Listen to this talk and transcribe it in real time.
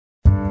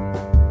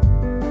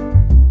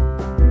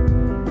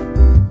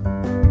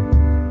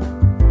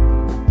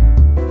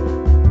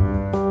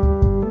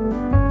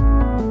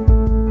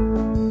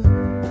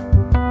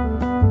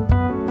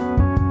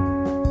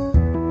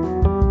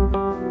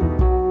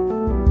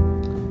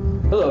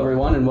Hello,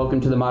 everyone, and welcome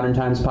to the Modern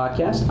Times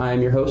podcast. I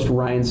am your host,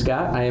 Ryan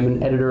Scott. I am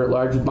an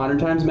editor-at-large with Modern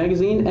Times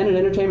Magazine and an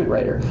entertainment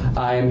writer.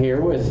 I am here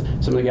with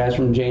some of the guys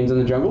from Jane's in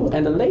the Jungle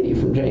and the lady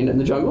from Jane in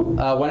the Jungle.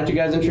 Why don't you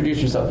guys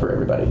introduce yourself for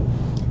everybody?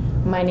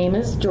 My name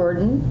is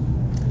Jordan.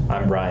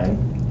 I'm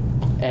Brian.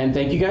 And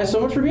thank you guys so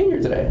much for being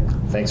here today.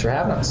 Thanks for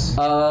having us.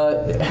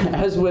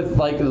 As with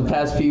the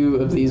past few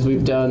of these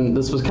we've done,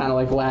 this was kind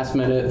of last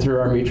minute through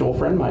our mutual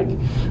friend Mike.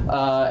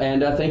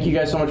 And thank you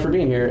guys so much for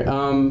being here.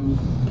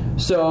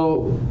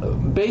 So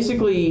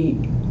basically,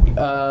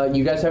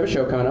 you guys have a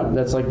show coming up.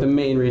 That's the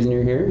main reason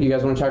you're here. You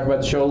guys want to talk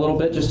about the show a little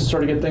bit just to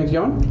sort of get things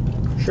going?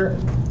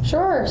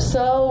 Sure.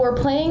 So we're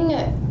playing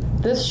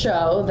this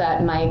show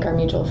that Mike, our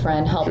mutual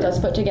friend, helped us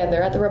put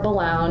together at the Rebel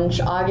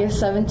Lounge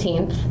August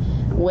 17th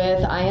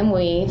with I Am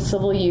We,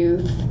 Civil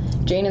Youth,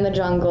 Jane in the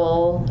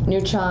Jungle, New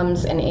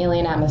Chums, and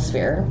Alien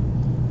Atmosphere.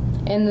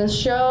 And the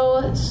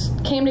show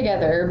came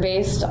together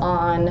based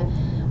on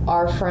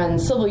our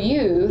friend Civil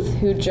Youth,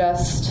 who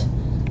just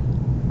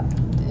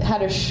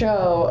had a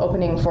show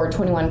opening for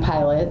 21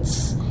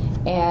 Pilots,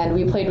 and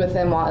we played with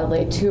them while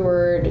they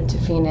toured to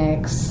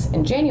Phoenix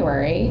in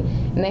January,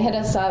 and they hit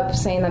us up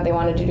saying that they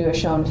wanted to do a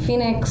show in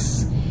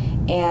Phoenix,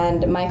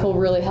 and Michael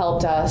really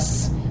helped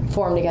us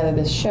form together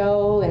this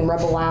show, and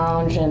Rebel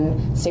Lounge and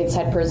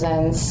Stateside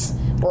Presents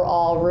were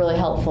all really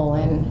helpful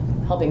in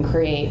helping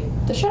create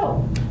the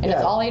show. And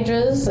It's all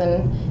ages,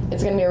 and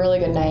it's going to be a really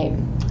good night.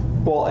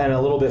 Well, and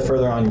a little bit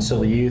further on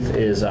Civil Youth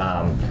is,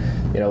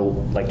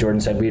 like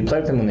Jordan said, we had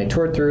played with them when they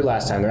toured through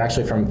last time. They're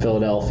actually from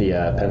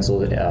Philadelphia,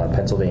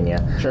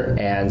 Pennsylvania. Sure.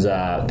 And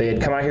they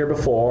had come out here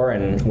before,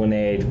 and when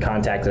they had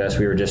contacted us,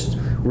 we were just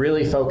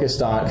really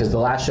focused on, because the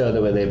last show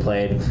that they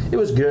played, it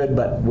was good,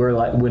 but we're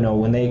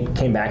when they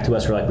came back to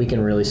us, we're we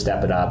can really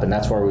step it up, and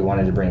that's where we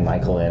wanted to bring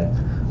Michael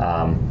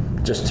in.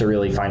 Just to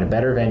really find a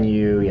better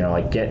venue,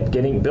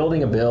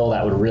 building a bill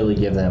that would really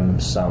give them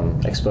some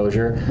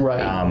exposure.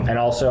 Right. And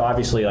also,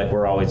 obviously,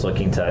 we're always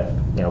looking to,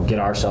 get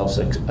ourselves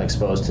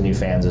exposed to new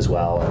fans as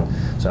well.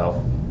 And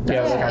so,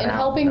 and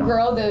helping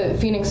grow the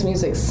Phoenix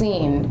music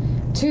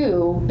scene,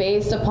 too,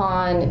 based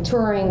upon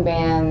touring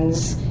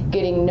bands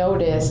getting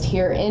noticed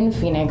here in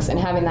Phoenix and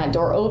having that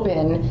door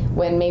open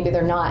when maybe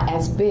they're not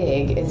as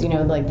big as,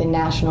 the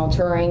national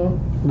touring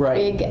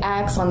big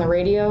acts on the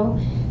radio.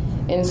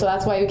 And so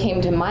that's why we came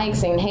to Mike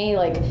saying, hey,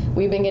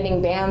 we've been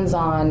getting bands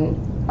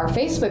on our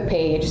Facebook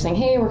page saying,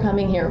 hey, we're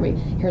coming here.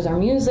 Here's our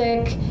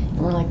music.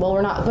 And we're well,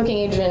 we're not a booking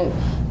agent,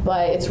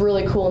 but it's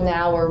really cool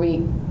now where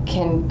we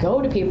can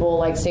go to people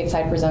like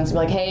Stateside Presents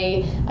and be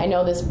hey, I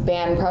know this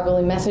band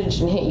probably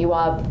messaged and hit you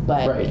up,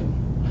 but...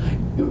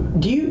 Right.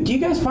 Do you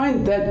guys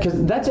find that,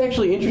 because that's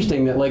actually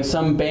interesting, that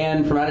some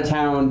band from out of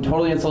town,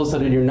 totally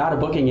unsolicited, you're not a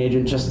booking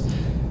agent, just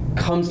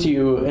comes to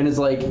you and is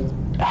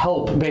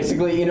help,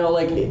 basically,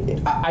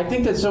 I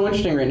think that's so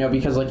interesting right now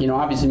because,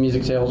 obviously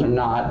music sales are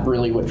not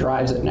really what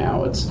drives it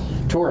now. It's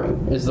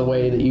touring is the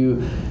way that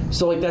you...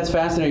 So, that's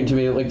fascinating to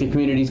me that, the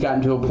community's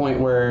gotten to a point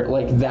where,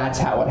 that's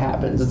how it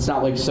happens. It's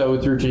not, so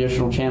through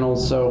traditional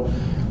channels. So,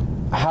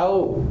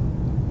 how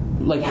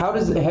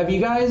have you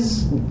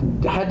guys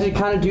had to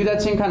kind of do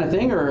that same kind of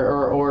thing,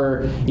 or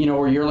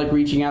where you're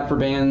reaching out for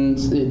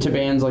bands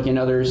in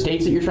other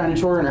states that you're trying to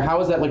tour in, or how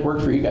has that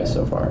worked for you guys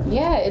so far?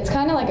 Yeah, it's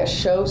kind of like a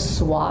show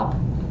swap,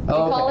 they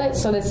call it.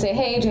 So they say,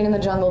 hey, Jane in the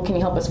Jungle, can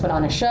you help us put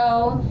on a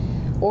show?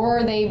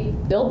 Or they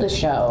build the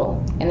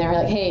show and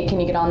they're hey,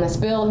 can you get on this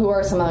bill? Who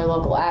are some other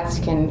local acts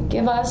you can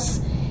give us?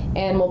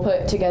 And we'll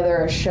put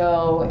together a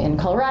show in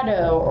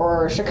Colorado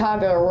or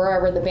Chicago or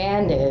wherever the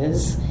band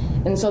is.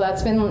 And so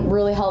that's been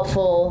really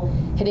helpful,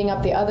 hitting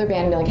up the other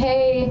band and be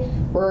hey,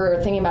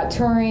 we're thinking about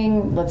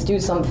touring, let's do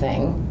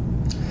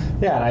something.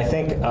 Yeah, and I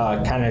think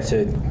kind of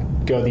to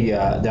go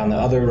down the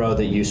other road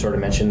that you sort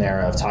of mentioned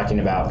there of talking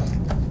about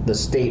the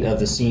state of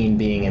the scene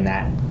being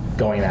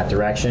going in that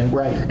direction.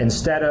 Right.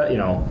 Instead of,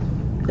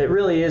 it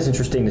really is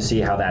interesting to see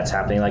how that's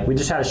happening. We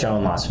just had a show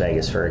in Las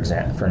Vegas, for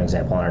an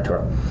example, on our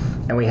tour.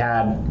 And we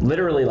had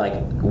literally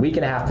a week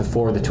and a half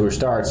before the tour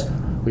starts,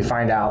 we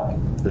find out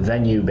the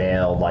venue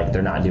bailed,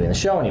 they're not doing the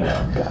show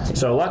anymore. Gotcha.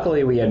 So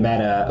luckily we had met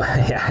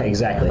yeah,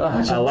 exactly.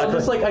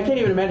 Luckily, I can't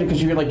even imagine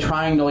because you're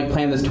trying to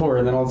plan this tour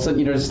and then all of a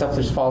sudden, stuff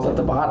just falls at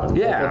the bottom.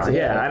 Yeah,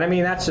 and I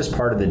mean, that's just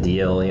part of the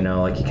deal, you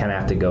kind of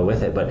have to go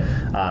with it. But,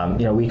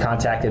 we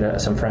contacted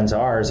some friends of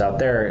ours out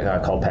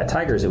there called Pet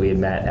Tigers that we had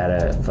met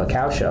at a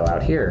cow show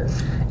out here.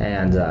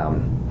 And,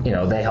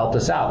 they helped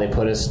us out.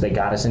 They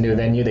got us into a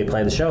venue. They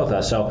played the show with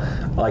us. So,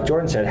 like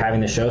Jordan said,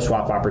 having the show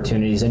swap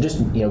opportunities and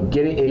just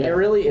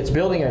it's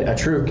building a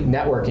true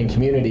networking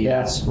community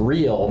that's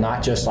real,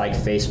 not just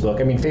Facebook.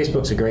 I mean,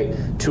 Facebook's a great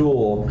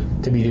tool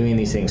to be doing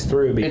these things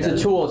through. It's a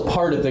tool as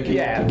part of the community.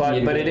 Yeah,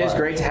 but it is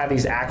great to have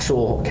these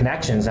actual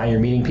connections. Now you're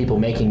meeting people,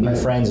 making new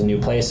friends in new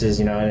places.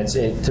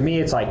 And to me,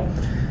 it's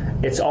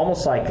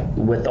almost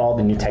with all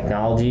the new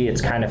technology, it's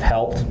kind of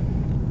helped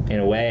in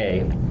a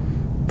way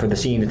for the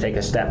scene to take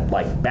a step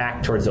like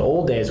back towards the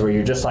old days where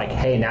you're just like,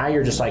 hey, now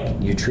you're just like,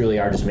 you truly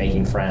are just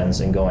making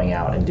friends and going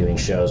out and doing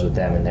shows with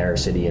them in their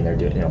city, and they're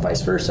doing,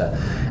 vice versa.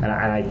 And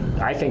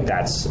I think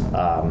that's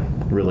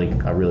really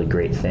a really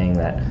great thing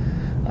that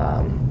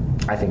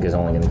I think is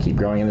only going to keep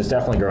growing, and it's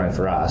definitely growing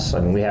for us. I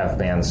mean, we have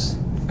bands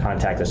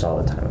contact us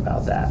all the time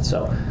about that.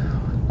 So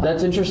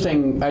that's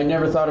interesting. I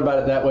never thought about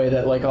it that way,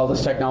 that like all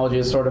this technology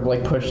has sort of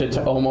like pushed it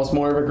to almost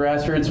more of a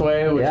grassroots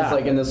way, which is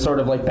like in this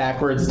sort of like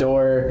backwards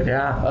door.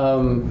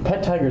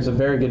 Pet Tiger is a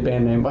very good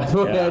band name, by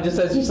the way. I just,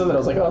 as you said that, I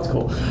was like, oh, that's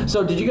cool.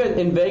 So did you guys,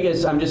 in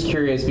Vegas, I'm just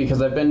curious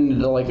because I've been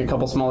to like a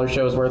couple smaller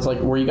shows where it's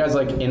like, were you guys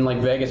like in like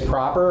Vegas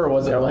proper, or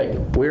was it like?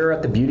 We were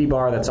at the Beauty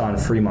Bar that's on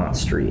Fremont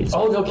Street.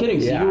 So no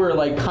kidding. So you were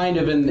like kind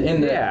of in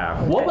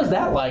the, what was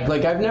that like?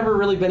 Like I've never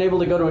really been able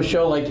to go to a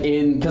show like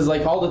because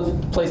like all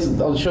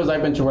the shows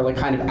I've been to were like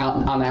kind of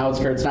out on the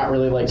outskirts, not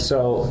really like.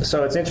 So it's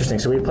interesting.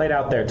 So we played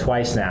out there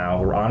twice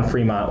now. We're on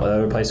Fremont,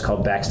 another place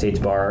called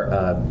Backstage Bar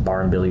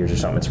and Billiards or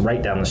something. It's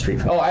right down the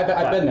street from. Oh,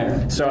 I've been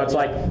there. So it's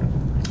like,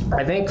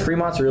 I think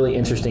Fremont's a really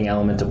interesting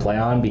element to play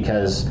on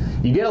because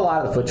you get a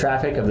lot of the foot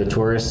traffic of the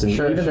tourists and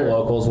even the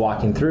locals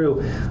walking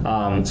through.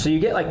 So you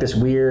get like this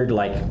weird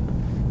like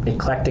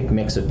eclectic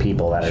mix of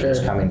people that are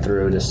just coming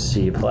through to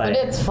see you play. But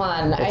it's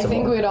fun. I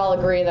think we'd all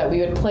agree that we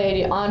would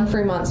play on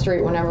Fremont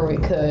Street whenever we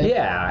could.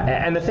 Yeah,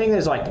 and the thing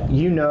is, like,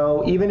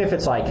 even if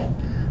it's like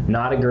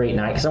not a great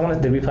night, because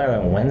did we play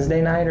on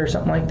Wednesday night or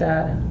something like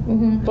that?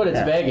 Mm-hmm. But it's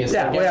Vegas.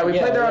 Yeah, we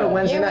played there on a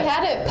Wednesday night. We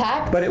had it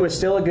packed. But it was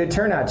still a good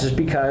turnout just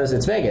because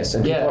it's Vegas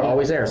and people are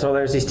always there. So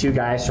there's these two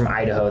guys from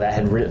Idaho that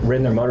had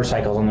ridden their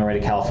motorcycles on their way to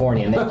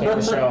California, and they came to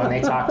the show and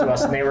they talked to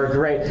us and they were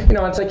great.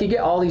 It's like you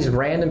get all these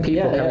random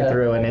people coming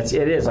through, and it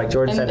is like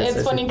Jordan said.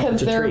 It's funny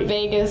because their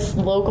Vegas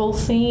local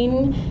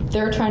scene,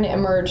 they're trying to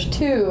emerge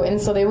too, and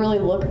so they really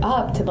look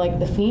up to like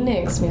the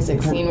Phoenix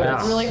music scene, which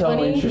is really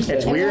funny.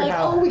 It's weird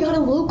how we got a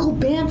local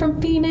band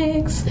from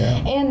Phoenix,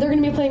 and they're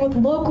going to be playing with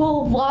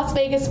local Las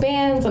Vegas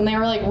bands, and they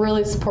were like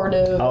really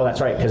supportive. Oh, that's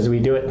right, because we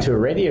do it to a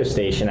radio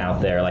station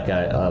out there, like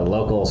a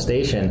local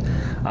station,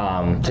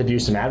 to do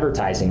some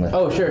advertising with.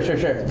 Oh, sure.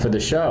 For the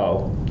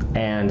show,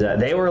 and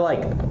they were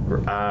like,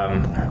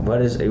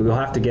 we'll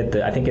have to get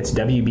I think it's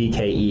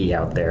WBKE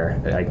out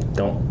there. I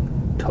don't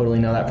totally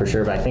know that for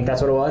sure, but I think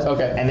that's what it was.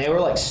 Okay. And they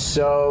were like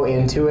so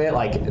into it,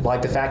 like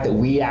the fact that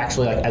we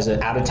actually, like, as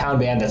an out-of-town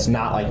band that's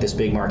not like this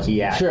big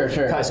marquee act, sure,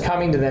 is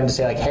coming to them to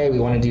say like, hey, we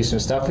want to do some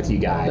stuff with you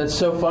guys. That's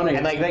so funny.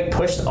 And like they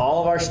pushed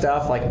all of our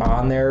stuff like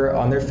on their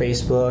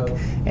Facebook,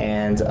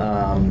 and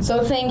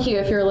so thank you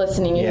if you're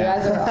listening. You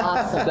guys are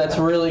awesome. That's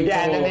really cool.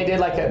 Yeah, and then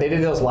they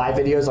did those live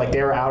videos, like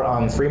they were out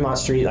on Fremont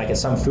Street, like at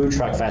some food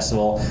truck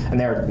festival, and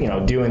they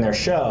were doing their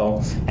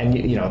show, and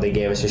they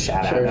gave us a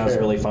shout out, and that was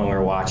really fun. We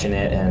were watching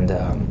it,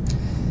 and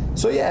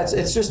so yeah,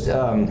 it's just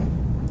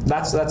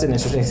that's an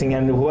interesting thing,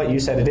 and what you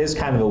said, it is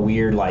kind of a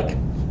weird, like,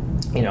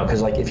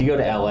 because like if you go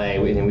to LA,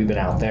 we've been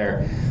out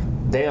there,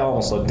 they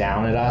almost look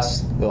down at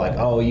us. They're like,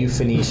 oh, you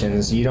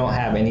Phoenicians, you don't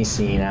have any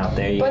scene out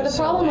there. But the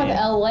problem with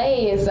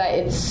LA is that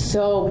it's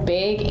so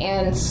big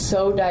and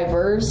so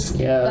diverse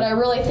that I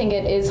really think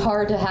it is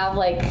hard to have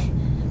like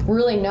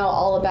really know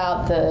all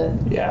about the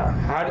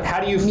how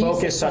do you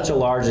focus such a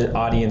large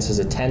audience's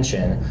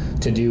attention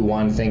to do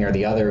one thing or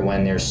the other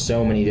when there's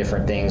so many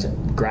different things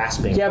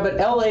grasping? Yeah, but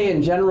LA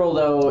in general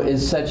though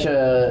is such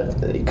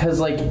because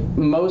like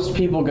most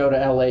people go to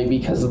LA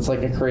because it's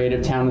like a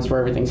creative town, that's where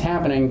everything's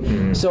happening.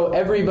 Mm-hmm. So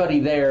everybody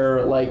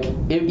there, like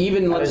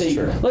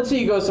let's say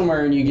you go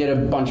somewhere and you get a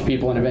bunch of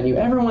people in a venue,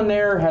 everyone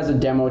there has a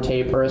demo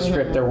tape or a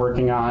script they're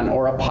working on,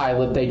 or a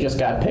pilot they just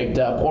got picked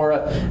up, or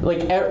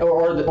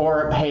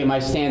or hey, my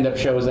stand-up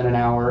show's in an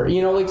hour.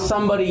 Like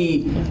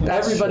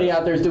everybody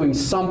out there is doing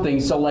something.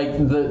 So like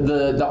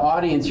the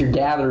audience you're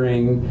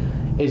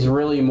gathering is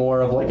really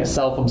more of like a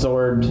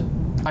self-absorbed,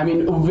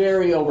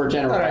 very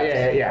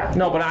overgeneralized. Yeah.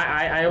 No, but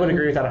I would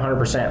agree with that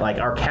 100%. Like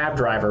our cab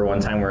driver one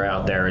time we were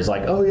out there is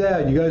like, oh yeah,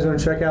 you guys want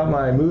to check out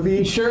my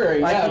movie? Sure.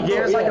 Like, he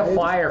gave us like a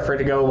flyer for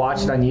to go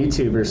watch it on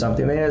YouTube or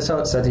something.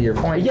 So to your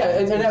point. Yeah,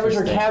 and that was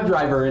your cab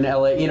driver in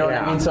LA. You know what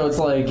I mean? So it's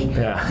like,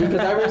 because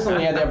I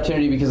recently had the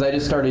opportunity, because I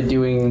just started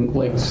doing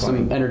like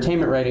some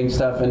entertainment writing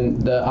stuff,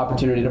 and the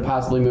opportunity to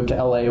possibly move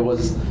to LA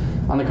was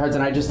on the cards,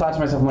 and I just thought to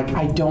myself, I'm like,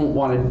 I don't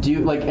want to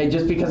do, like,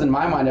 just because in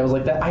my mind I was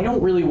like, that I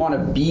don't really want to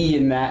be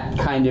in that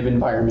kind of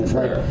environment.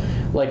 Sure.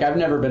 Like I've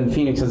never been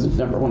Phoenix's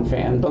 #1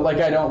 fan, but like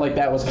I don't, like,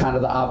 that was kind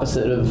of the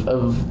opposite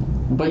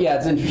of but yeah,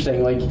 it's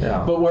interesting, like,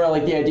 but where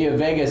like the idea of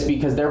Vegas,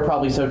 because they're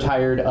probably so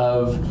tired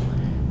of,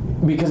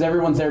 because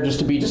everyone's there just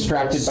to be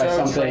distracted by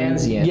something.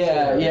 Transient.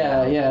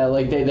 Yeah.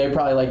 Like they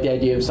probably like the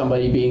idea of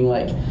somebody being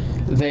like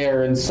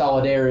there in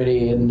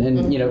solidarity, and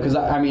because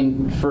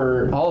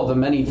for all of the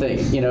many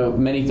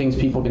things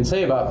people can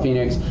say about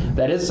Phoenix,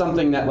 that is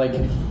something that like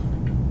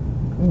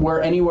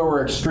anywhere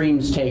where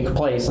extremes take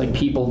place, like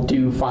people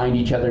do find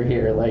each other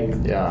here, like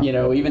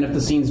even if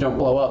the scenes don't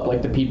blow up,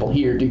 like the people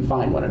here do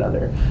find one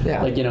another,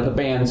 like the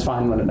bands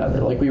find one another.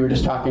 Like we were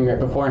just talking right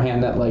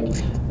beforehand that like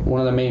one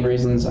of the main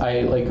reasons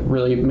I like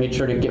really made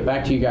sure to get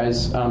back to you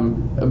guys,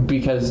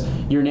 because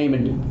your name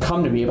had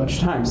come to me a bunch of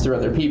times through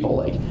other people,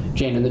 like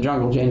Jane in the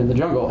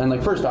Jungle, and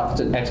like first off,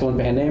 it's an excellent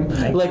band name.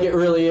 Like it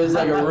really is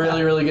like a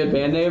really really good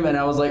band name, and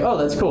I was like, oh,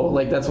 that's cool.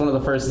 Like that's one of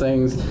the first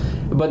things.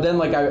 But then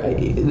like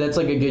that's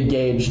like a good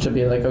gauge to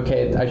be like,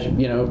 okay, I should,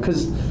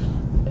 because.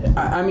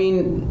 I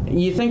mean,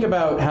 you think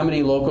about how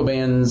many local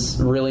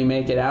bands really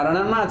make it out, and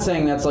I'm not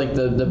saying that's like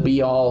the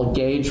be-all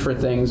gauge for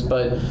things,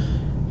 but,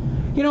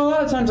 a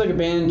lot of times like a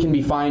band can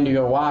be fine to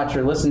go watch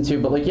or listen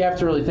to, but like you have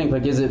to really think,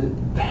 like, is it,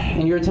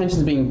 and your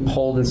attention's being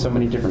pulled in so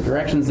many different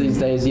directions these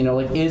days,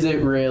 like, is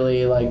it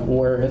really like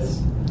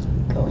worth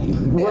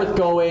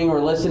going or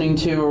listening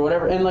to or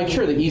whatever? And like,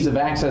 sure, the ease of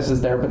access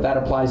is there, but that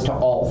applies to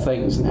all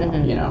things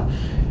now,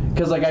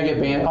 Because like I get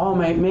banned. Oh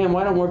man,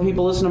 why don't more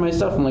people listen to my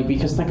stuff? I'm like,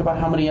 because think about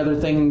how many other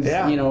things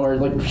are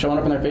like showing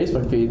up in their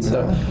Facebook feeds.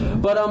 So,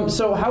 but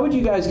so how would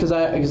you guys? Because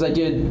I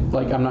did,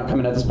 like, I'm not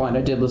coming at this blind.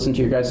 I did listen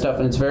to your guys' stuff,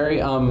 and it's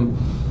very.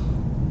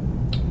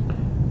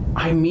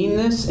 I mean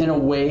this in a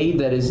way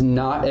that is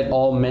not at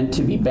all meant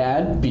to be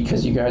bad,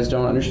 because you guys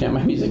don't understand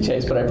my music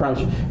taste. But I promise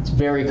you, it's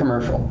very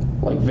commercial,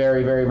 like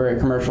very, very, very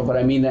commercial. But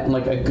I mean that in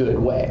like a good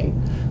way.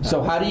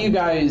 So how do you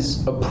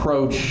guys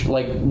approach,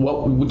 like,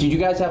 what did you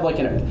guys have, like,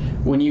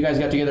 when you guys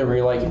got together, were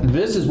you like,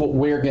 this is what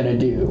we're going to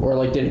do? Or,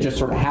 like, did it just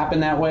sort of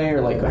happen that way?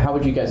 Or, like, how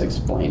would you guys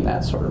explain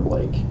that sort of,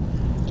 like?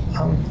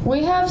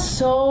 We have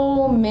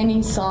so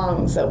many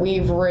songs that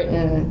we've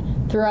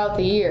written throughout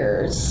the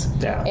years.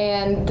 Yeah.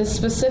 And the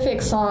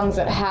specific songs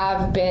that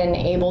have been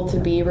able to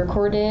be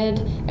recorded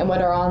and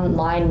what are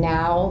online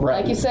now,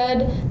 like you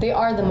said, they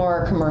are the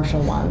more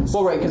commercial ones.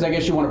 Well, right, because I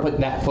guess you want to put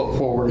that foot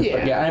forward. Yeah.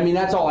 But yeah, I mean,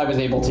 that's all I was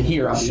able to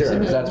hear, obviously,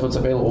 because that's what's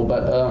available.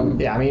 But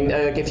yeah, I mean,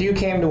 if you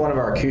came to one of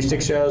our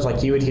acoustic shows,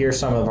 like, you would hear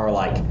some of our,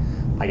 like,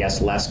 I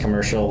guess less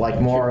commercial, like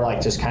more like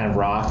just kind of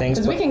raw things.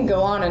 Because we can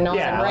go on and on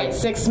and write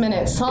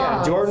 6-minute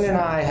songs. Yeah, Jordan and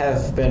I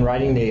have been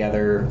writing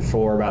together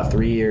for about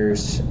 3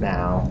 years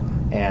now,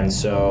 and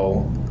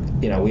so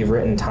we've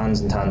written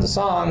tons and tons of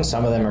songs.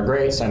 Some of them are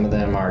great, some of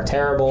them are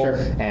terrible,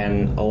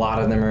 and a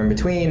lot of them are in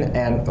between.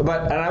 And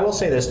I will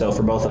say this though,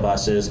 for both of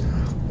us, is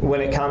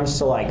when it comes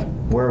to like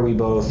where we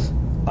both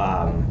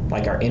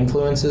like our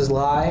influences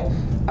lie,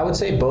 I would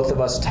say both of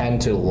us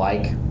tend to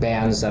like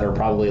bands that are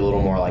probably a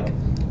little more like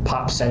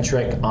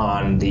pop-centric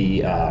on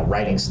the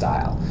writing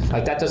style.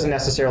 Like, that doesn't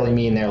necessarily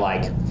mean they're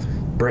like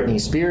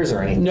Britney Spears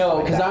or anything.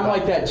 No, because I'm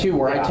like that too,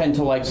 where I tend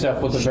to like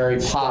stuff with a very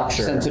pop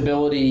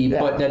sensibility,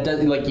 but that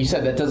doesn't, like you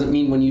said, that doesn't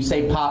mean when you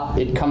say pop,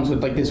 it comes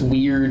with like this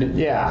weird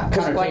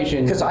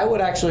connotation. Because I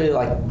would actually,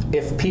 like,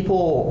 if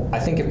people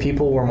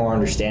were more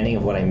understanding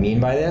of what I mean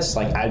by this,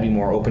 like, I'd be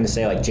more open to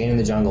say, like, Jane in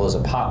the Jungle is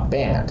a pop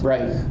band.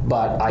 Right.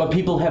 But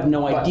people have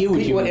no idea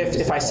what you mean.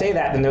 If I say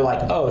that, then they're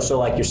like, oh, so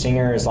like your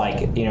singer is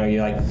like,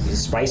 you're like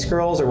Spice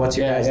Girls, or what's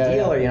your guys'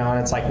 deal? Or, and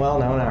it's like, well,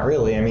 no, not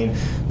really. I mean,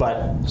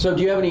 but... So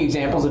do you have any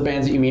examples of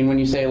bands that you mean when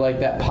you say like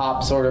that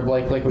pop sort of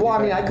like well,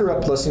 I mean, I grew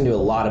up listening to a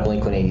lot of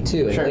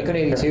Blink-182, and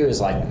Blink-182 is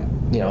like,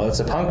 it's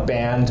a punk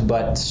band,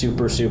 but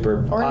super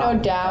or pop. No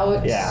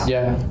Doubt.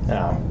 Yeah.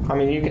 I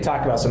mean, you could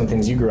talk about some of the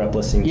things you grew up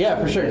listening to. Yeah,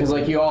 for sure, because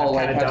like you all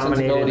like have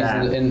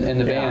sensibilities in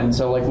the band.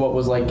 So like,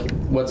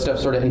 what stuff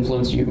sort of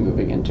influenced you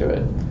moving into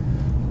it?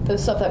 The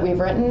stuff that we've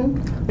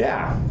written.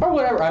 Yeah, or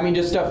whatever. I mean,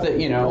 just stuff that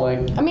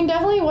like. I mean,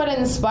 definitely what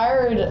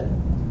inspired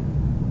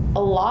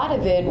a lot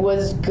of it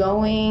was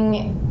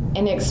going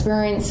and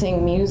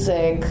experiencing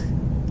music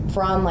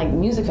from like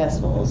music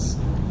festivals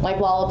like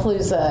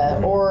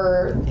Lollapalooza,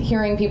 or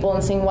hearing people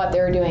and seeing what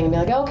they're doing and be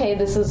like, okay,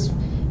 this is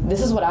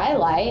what I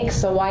like,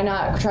 so why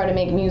not try to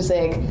make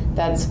music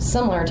that's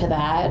similar to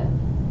that?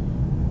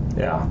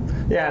 Yeah,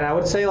 and I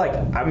would say,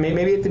 like,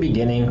 maybe at the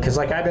beginning, because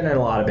like I've been in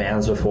a lot of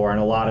bands before, and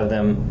a lot of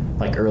them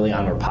like early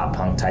on were pop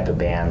punk type of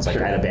bands. Like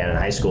I had a band in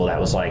high school that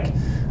was like,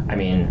 I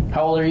mean...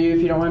 How old are you,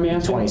 if you don't mind me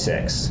asking?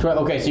 26.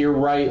 Okay, so you're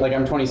right. Like,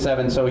 I'm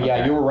 27, so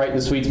yeah, you were right in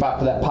the sweet spot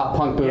for that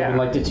pop-punk boom in,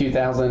 like, the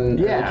 2000s.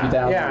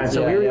 Yeah, and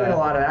so we were doing a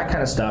lot of that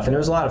kind of stuff, and it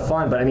was a lot of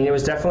fun, but, I mean, it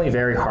was definitely a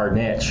very hard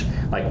niche.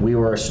 Like, we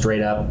were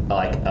straight up,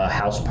 like, a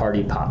house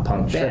party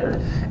pop-punk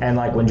band. And,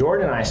 like, when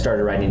Jordan and I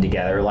started writing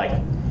together, like...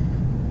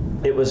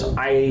 It was,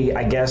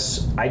 I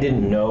guess, I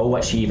didn't know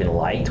what she even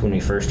liked when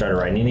we first started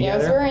writing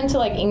together. Yeah, so we were into,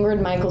 like,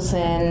 Ingrid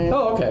Michaelson.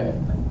 Oh, okay.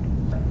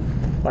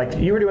 Like,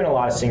 you were doing a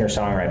lot of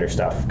singer-songwriter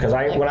stuff. Because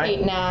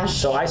Kate Nash.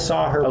 So I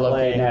saw her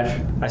play. Kate Nash.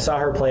 I saw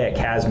her play at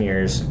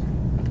Casimir's.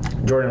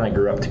 Jordan and I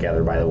grew up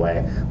together, by the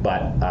way,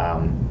 but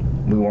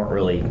we weren't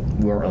really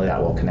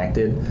that well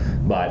connected.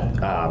 But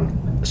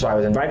so I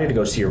was invited to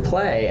go see her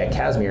play at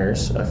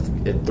Casimir's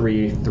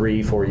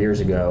 3-4 years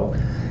ago.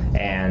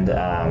 And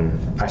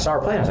I saw her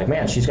play, and I was like,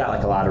 man, she's got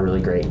like a lot of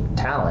really great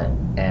talent.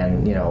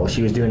 And,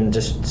 she was doing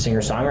just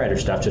singer-songwriter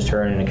stuff, just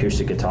her and an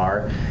acoustic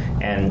guitar.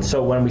 And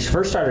so when we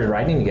first started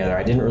writing together,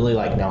 I didn't really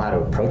like know how to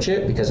approach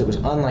it, because it was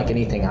unlike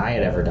anything I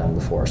had ever done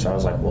before. So I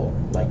was like, well,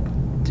 like,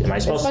 am Am I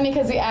supposed It's funny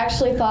because we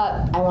actually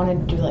thought I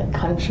wanted to do like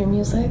country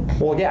music.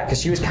 Well, yeah,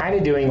 because she was kind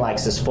of doing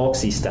like this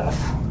folksy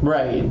stuff.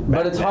 Right,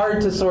 but it's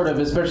hard to sort of,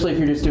 especially if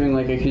you're just doing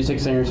like acoustic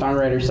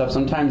singer-songwriter stuff,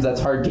 sometimes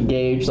that's hard to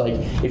gauge, like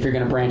if you're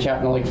going to branch out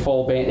into like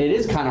full band. It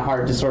is kind of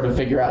hard to sort of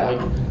figure out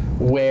like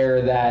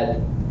where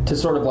that, to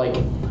sort of like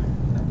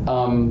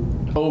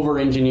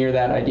over-engineer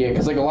that idea,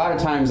 because like a lot of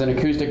times an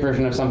acoustic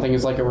version of something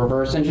is like a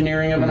reverse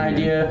engineering of an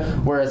idea,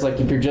 whereas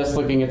like if you're just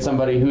looking at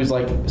somebody who's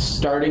like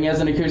starting as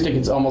an acoustic,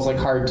 it's almost like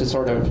hard to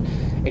sort of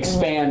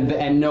expand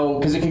and know,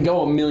 because it could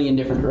go a million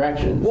different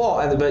directions.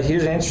 Well, but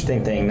here's an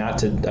interesting thing, not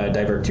to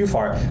divert too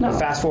far, but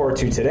fast forward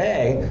to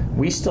today,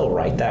 we still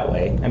write that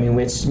way. I mean,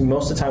 it's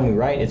most of the time we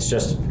write, it's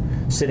just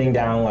sitting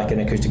down like an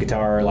acoustic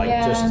guitar, like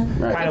just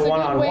kind of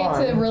one-on-one. It's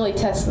a good way to really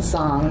test the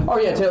song. Oh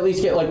yeah, to at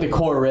least get like the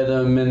core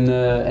rhythm and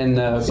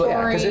the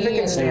Yeah, because if it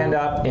can stand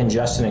up in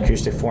just an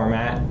acoustic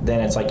format, then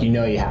it's like you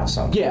have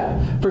something.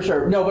 Yeah, for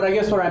sure. No, but I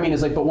guess what I mean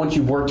is like, but once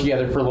you've worked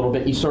together for a little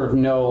bit, you sort of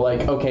know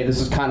like, okay, this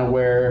is kind of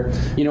where,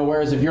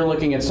 whereas if you're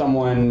looking at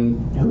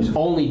someone who's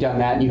only done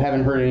that and you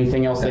haven't heard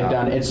anything else they've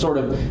done, it's sort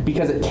of,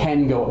 because it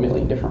can go a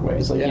million different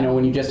ways. Like,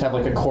 when you just have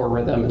like a core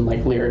rhythm and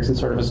like lyrics and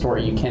sort of a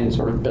story, you can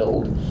sort of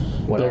build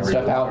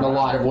stuff out in a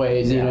lot of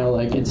ways,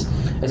 like it's...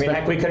 I mean,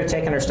 like we could have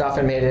taken our stuff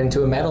and made it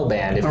into a metal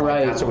band if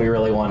that's what we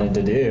really wanted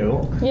to do.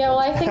 Yeah, well,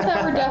 I think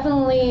that we're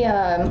definitely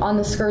on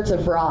the skirts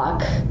of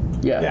rock.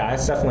 Yeah,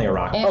 it's definitely a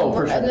rock. And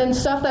for sure. And then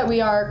stuff that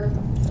we are,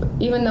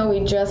 even though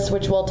we just,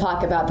 which we'll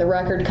talk about, the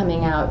record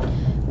coming out,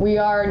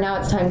 now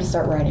it's time to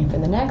start writing for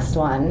the next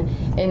one.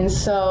 And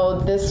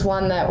so this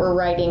one that we're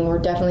writing, we're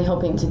definitely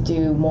hoping to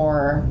do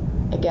more,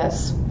 I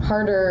guess,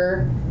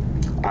 harder...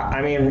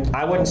 I mean,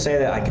 I wouldn't say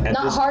that like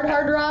not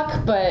hard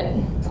rock, but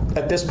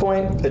at this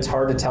point, it's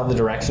hard to tell the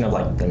direction of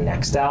like the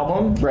next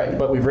album. Right.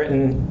 But we've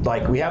written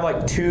we have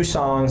like 2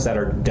 songs that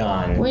are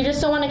done. We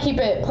just don't want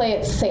to play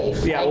it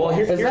safe. Yeah. Well,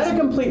 is that a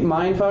complete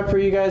mindfuck for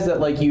you guys that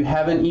like you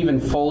haven't even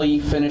fully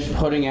finished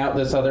putting out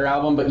this other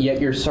album, but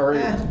yet you're sort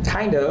of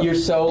kind of you're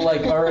so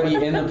like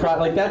already in the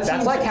like that's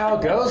like how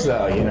it goes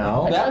though, Isn't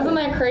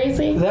that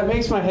crazy? That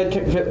makes my head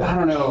I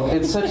don't know.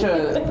 It's such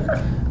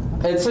a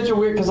it's such a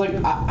weird, because like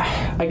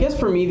I guess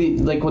for me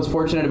what's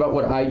fortunate about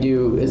what I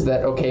do is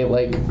that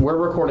we're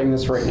recording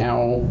this right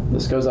now,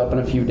 this goes up in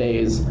a few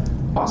days,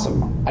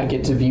 awesome, I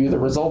get to view the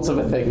results of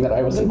a thing that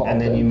I was involved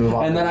in, and then you move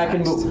on, and then I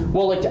can move.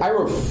 Well, I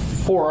wrote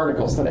 4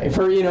 articles today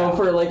for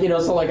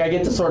so I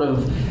get to sort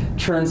of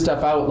churn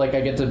stuff out, I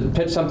get to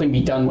pitch something,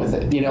 be done with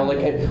it,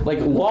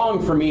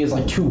 long for me is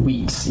 2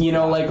 weeks,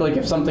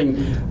 if something,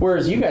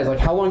 whereas you guys,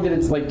 how long did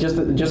it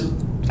just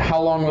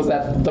how long was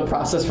the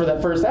process for that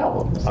first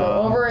album? So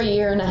over a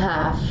year and a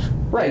half.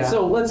 Right,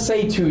 so let's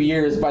say 2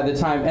 years by the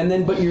time, and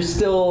then, but you're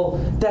still,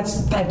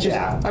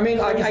 I mean,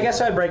 I guess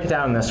I'd break it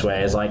down this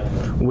way, is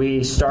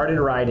we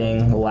started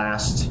writing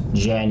last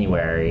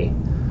January,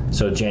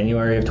 so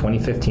January of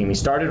 2015, we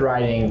started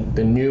writing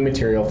the new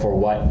material for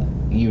what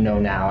you know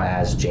now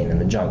as Jane in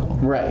the Jungle.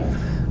 Right.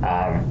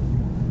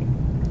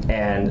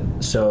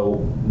 And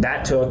so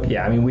that took,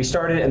 we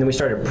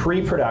started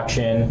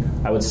pre-production,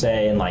 I would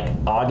say in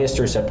August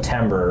or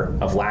September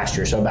of last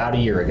year, so about a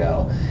year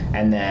ago.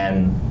 And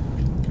then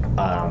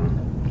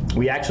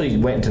we actually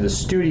went into the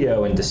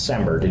studio in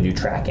December to do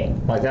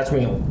tracking. That's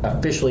when we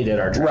officially did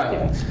our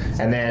tracking. Right.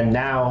 And then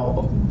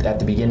now, at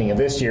the beginning of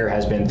this year,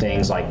 has been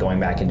things like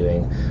going back and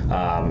doing,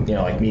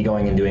 me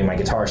going and doing my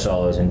guitar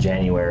solos in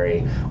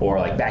January, or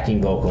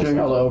backing vocals. Doing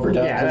all the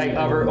overdubs. Yeah,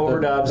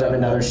 overdubs at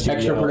another studio.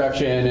 Extra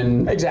production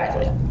and...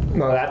 Exactly.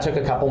 Well, that took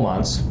a couple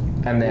months.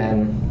 And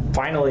then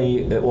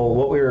finally,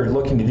 what we were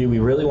looking to do, we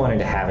really wanted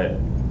to have it...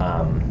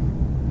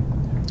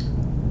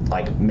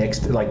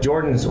 mixed,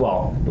 Jordan's.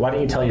 Well, why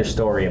don't you tell your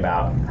story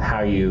about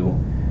how you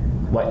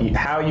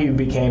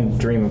became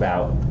Dream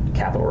About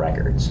Capitol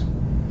Records?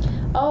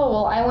 Oh,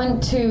 well, I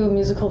went to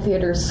musical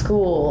theater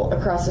school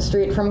across the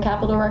street from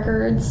Capitol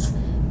Records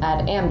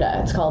at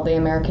AMDA. It's called the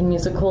American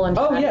Musical and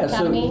Dramatic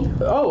Academy.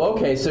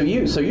 Okay. So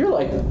you're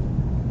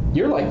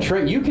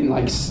trained. You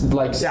can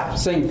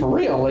sing for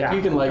real.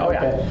 You can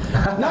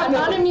I'm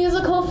not a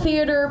musical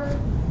theater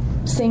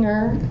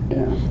singer,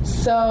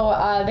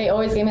 so they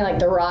always gave me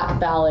the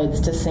rock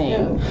ballads to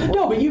sing.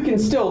 No, but you can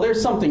still.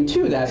 There's something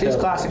to that. She's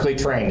classically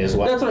trained as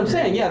well. That's what I'm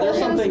saying. Yeah, there's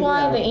something. That's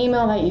why the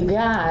email that you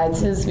got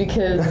is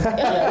because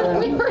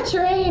we were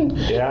trained.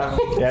 Yeah.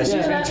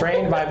 She's been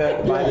trained by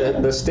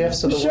the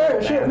stiffs of the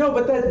world. Sure. No,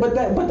 but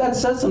that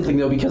says something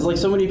though, because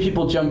so many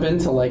people jump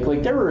into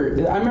there were.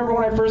 I remember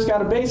when I first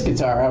got a bass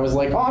guitar, I was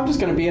like, I'm just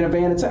going to be in a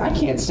band and say I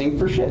can't sing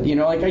for shit.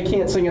 I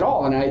can't sing at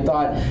all, and I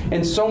thought,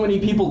 and so many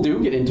people do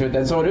get into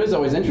it. So it is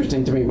always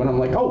interesting to me when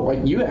I'm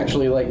you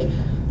actually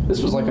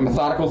this was a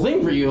methodical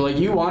thing for you.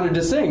 You wanted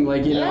to sing,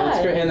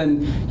 it's great. And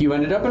then you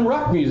ended up in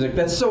rock music.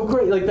 That's so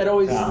great. That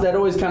always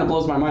kind of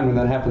blows my mind when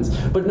that happens.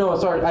 But no,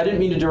 sorry, I didn't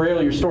mean to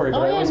derail your story,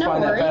 but I always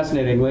find that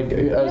fascinating.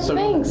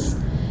 Thanks.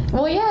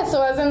 Well,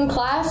 so I was in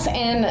class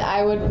and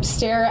I would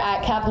stare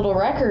at Capitol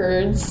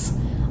Records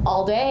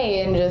all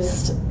day and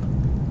just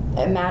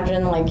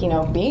imagine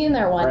being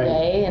there one Right.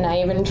 day. And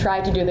I even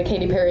tried to do the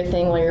Katy Perry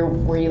thing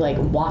where you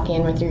walk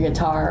in with your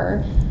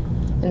guitar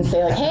and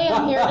say hey,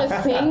 I'm here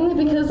to sing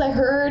because I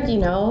heard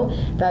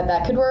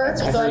that could work.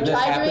 So I heard this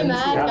tried doing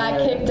happens. that,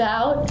 got kicked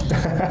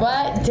out,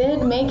 but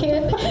did make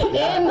it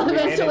in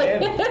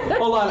eventually.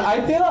 Hold on,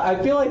 I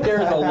feel like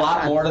there's a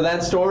lot more to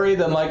that story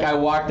than I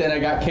walked in, I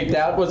got kicked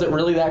out. Was it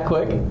really that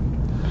quick?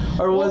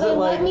 Or was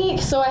it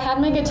so I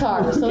had my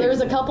guitar, so there was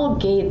a couple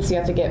gates you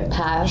have to get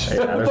past.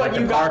 Yeah, there's But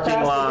a you got parking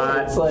past lot.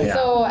 it. It's like- Yeah.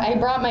 So I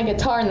brought my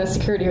guitar, and the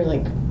security was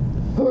like,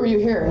 "Who are you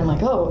here?" And I'm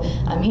like, "Oh,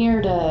 I'm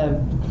here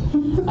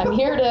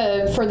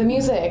for the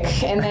music,"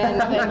 and then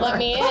they let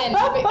me in.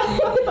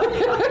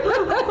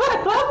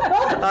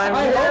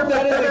 I hope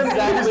that is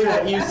exactly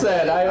what you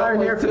said. I'm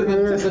here for the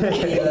music. That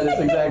is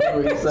exactly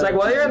what you said. It's like,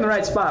 well, you're in the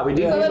right spot. We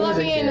do So need they let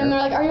music me in, here. and they're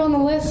like, "Are you on the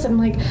list?" I'm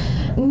like,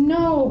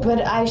 "No,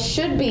 but I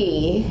should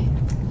be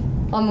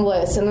on the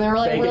list." And they were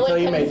Fake it till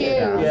really you make confused.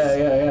 it.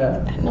 Yeah.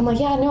 And I'm like,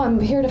 "Yeah, no, I'm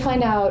here to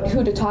find out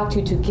who to talk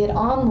to get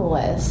on the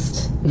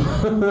list."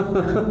 And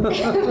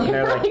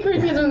they're like,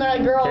 confused, and they're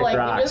like, "Girl, kick you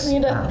rocks. just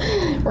need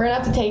to. We're gonna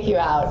have to take you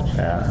out."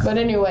 Yeah. But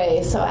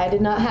anyway, so I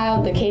did not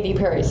have the Katy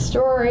Perry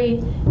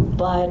story,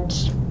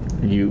 but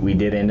We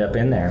did end up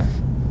in there.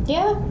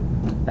 yeah.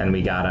 And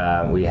we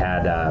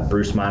had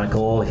Bruce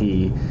Monacle.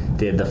 He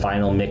did the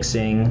final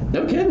mixing.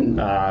 No kidding.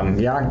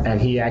 Yeah, and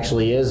he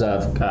actually is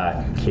of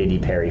Katy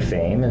Perry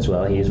fame as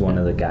well. He's one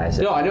of the guys.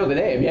 No, I know the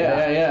name.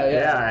 Yeah.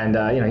 Yeah,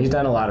 and he's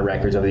done a lot of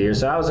records over the years.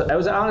 So I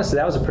was honestly,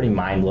 that was a pretty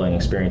mind blowing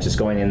experience, just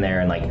going in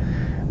there and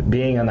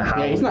being on the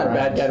high. Yeah, he's not a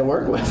bad guy to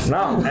work with.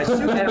 No,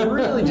 and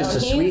really just a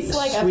He's sweet,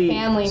 like sweet, a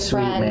family sweet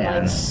friend,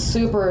 man.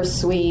 super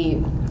sweet.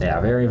 Yeah,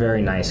 very,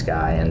 very nice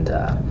guy, and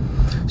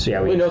so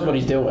yeah, He knows what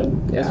he's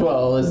doing as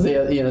well as the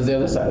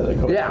other side of the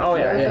coin. Yeah, oh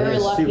yeah, We're very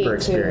he's lucky, super too.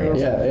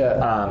 experienced.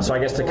 Yeah. So I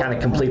guess to kind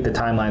of complete the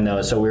timeline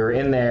though, so we were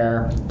in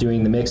there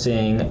doing the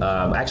mixing.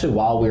 Actually,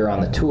 while we were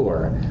on the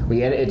tour,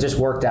 it just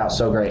worked out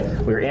so great.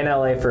 We were in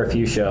LA for a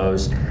few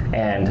shows,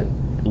 and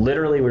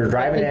literally we were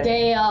driving The in.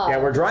 day off. Yeah,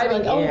 we're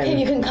driving So in. okay,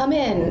 you can come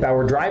in.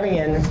 We're driving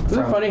in. Isn't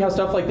it funny how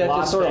stuff like that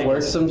Las just sort of Vegas.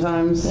 works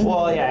sometimes?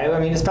 Well, yeah. I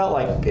mean, it felt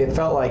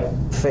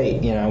like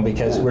fate,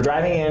 because we're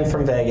driving in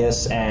from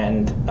Vegas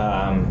and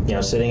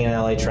sitting in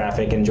LA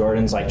traffic, and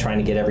Jordan's like trying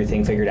to get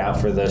everything figured out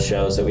for the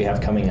shows that we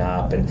have coming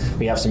up, and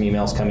we have some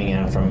emails coming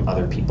in from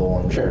other people,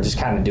 and we're just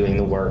kind of doing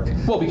the work.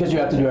 Well, because you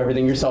have to do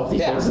everything yourself these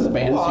days as a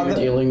band, Well, so you're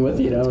dealing with,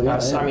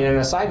 I mean, and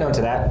a side note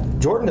to that,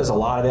 Jordan does a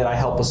lot of it. I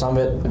help with some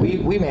of it.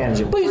 We manage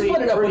it. But you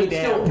split it up, but pretty it's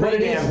damn, still- but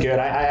pretty it damn is- good.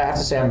 I have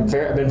to say,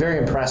 I've been very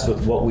impressed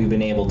with what we've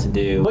been able to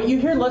do. But you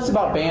hear less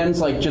about bands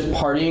just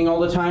partying all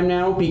the time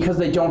now because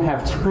they don't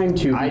have time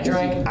to. I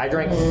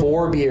drank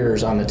 4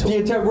 beers on the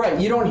tour. Right,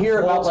 you don't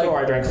hear about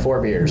I drank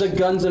 4 beers. the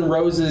Guns N'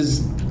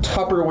 Roses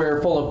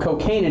Tupperware full of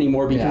cocaine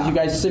anymore because you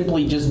guys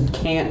simply just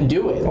can't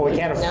do it. Well, we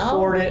can't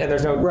afford it, and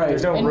there's no Right.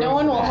 there's no And room no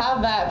one for will that.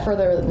 have that for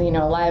their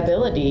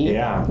liability.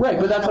 Yeah. Right,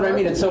 but that's what I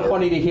mean. It's so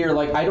funny to hear.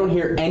 I don't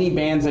hear any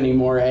bands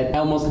anymore at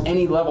almost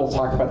any level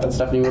talk about that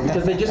stuff anymore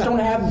because they just don't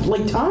have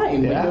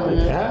time.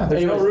 Yeah.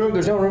 There's no room.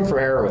 There's no room for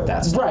error with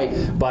that stuff. Right.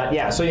 But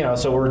yeah,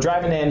 so we're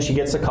driving in. She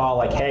gets the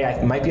call hey,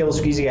 I might be able to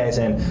squeeze you guys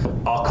in.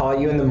 I'll call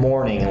you in the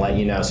morning and let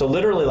you know. So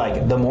literally,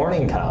 the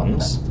morning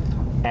comes.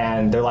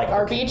 And they're like,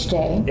 Our okay. beach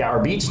day. Yeah, our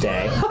beach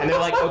day. And they're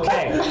like,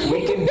 okay,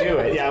 we can do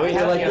it. Yeah, we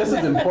have this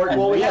is important.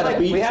 Well, we had had a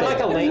beach a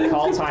day. late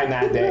call time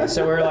that day,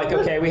 so we were like,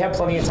 okay, we have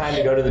plenty of time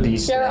to go to the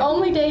beach. Our today.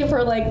 only day for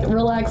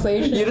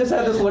relaxation. You just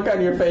had this look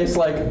on your face,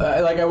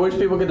 I wish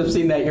people could have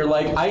seen that. You're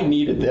like, I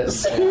needed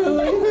this.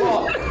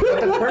 Well,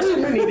 but the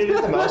person who needed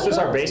it the most was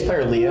our bass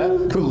player Leah,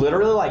 who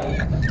literally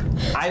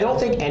I don't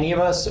think any of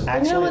us I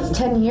actually. know it's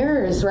 10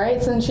 years,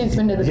 right, since she's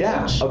been to the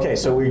Yeah. beach. Okay,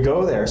 so we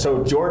go there.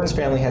 So Jordan's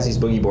family has these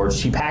boogie boards.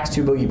 She packs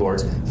 2 boogie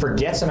boards,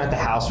 forgets them at the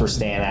house we're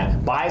staying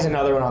at, buys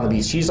another one on the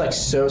beach. She's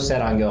so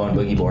set on going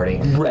boogie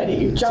boarding.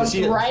 Ready. Jumps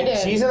right in.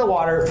 She's in the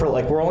water for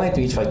we're only at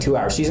the beach for 2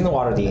 hours. She's in the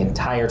water the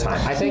entire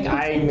time. I think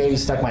I maybe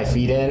stuck my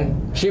feet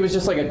in. She was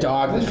just like a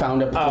dog that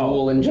found a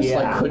pool and just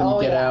yeah.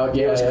 couldn't get out.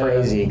 It was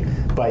crazy.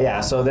 But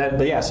yeah, so then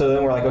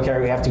we're like, okay,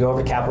 we have to go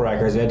over to Capitol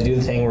Records. We had to do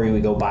the thing where we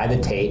go buy the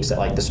tapes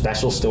at the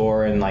special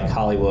store in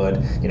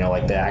Hollywood,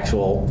 the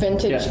actual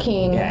Vintage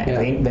King.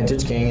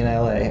 Vintage King in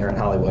LA or in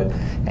Hollywood.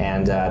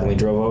 And then we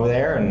drove over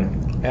there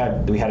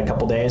and we had a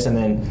couple days, and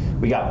then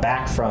we got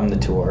back from the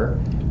tour.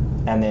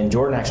 And then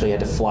Jordan actually had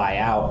to fly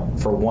out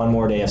for one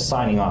more day of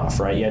signing off,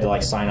 right? You had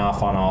to sign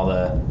off on all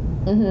the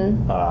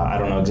I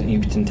don't know.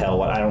 You can tell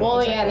what I don't know. Well,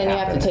 exactly yeah, and then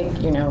happened. you have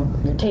to take,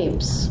 your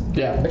tapes.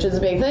 Yeah. Which is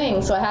a big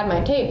thing. So I had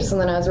my tapes, and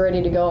then I was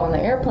ready to go on the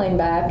airplane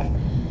back,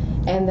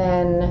 and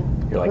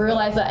then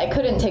realized that I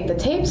couldn't take the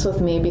tapes with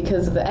me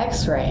because of the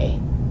X-ray.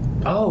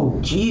 Oh,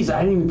 geez,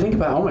 I didn't even think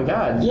about it. Oh, my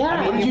God.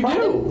 Yeah. What did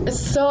you do?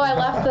 So I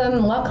left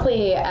them,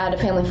 luckily, at a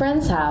family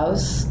friend's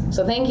house.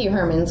 So thank you,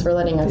 Hermans, for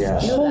letting us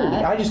do Holy,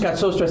 that. I just got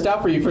so stressed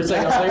out for you for a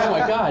second. I was like, oh,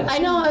 my God. I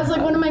know. I was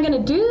like, what am I going to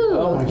do?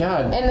 Oh, my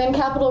God. And then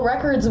Capitol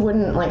Records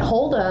wouldn't,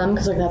 hold them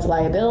because, that's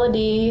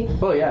liability.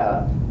 Well,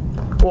 yeah.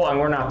 Well, and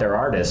we're not their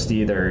artist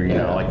either. You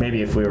know, like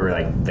maybe if we were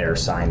like their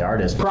signed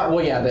artist,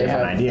 Well, yeah, they have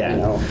different idea. You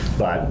know.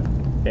 But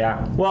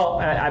yeah, well,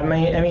 I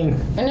mean,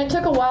 And it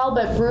took a while,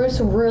 but Bruce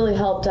really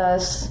helped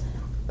us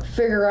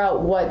figure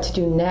out what to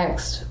do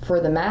next for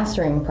the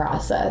mastering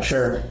process.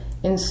 Sure.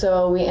 And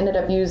so we ended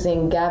up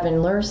using Gavin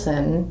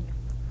Lurson,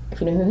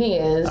 if you know who he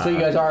is. So you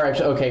guys are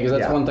actually okay, because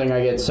that's Yeah. one thing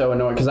I get so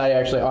annoyed, because I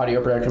actually,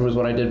 audio production was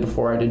what I did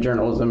before I did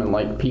journalism, and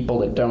like people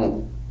that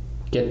don't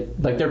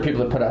get, like there are people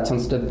that put out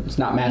something that's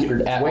not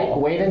mastered at all.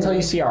 wait until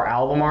you see our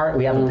album art.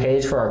 We have a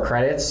page for our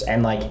credits,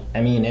 and like,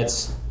 I mean,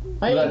 it's.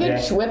 Or you can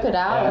just whip it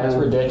out. It's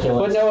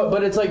ridiculous. But no,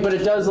 but it's like, but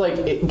it does like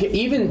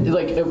even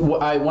like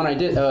when I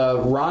did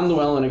Ron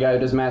Llewellyn, a guy who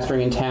does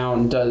mastering in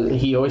town,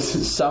 he always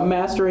some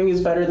mastering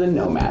is better than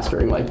no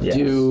mastering. Like, Yes.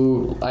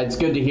 it's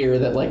good to hear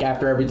that like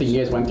after everything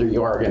you guys went through,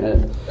 you are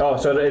gonna. Oh,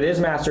 so it is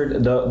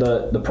mastered.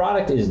 The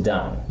product is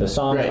done. The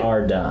songs Right.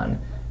 are done,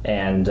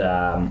 and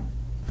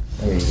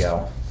here you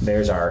go.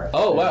 There's our.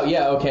 Oh wow,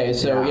 yeah, okay,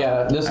 so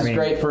Yeah. this I is mean-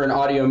 great for an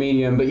audio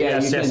medium, but yeah,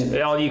 Yes, you yes.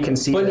 can. All you can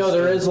see. But are no,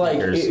 there is like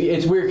speakers.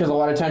 it's weird because a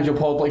lot of times you'll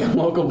pull up like a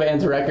local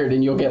band's record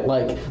and you'll get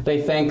like they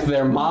thank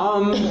their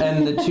mom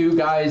and the two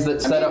guys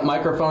that set up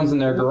microphones in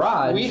their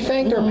garage. We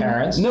thanked our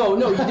parents. No,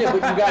 you did, but you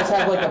guys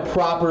have like a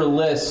proper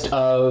list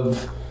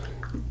of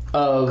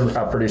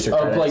producer of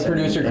credits like and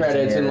producer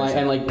credits and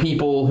engineers. like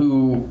people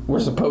who were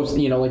supposed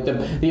to, you know, like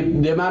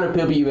the amount of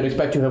people you would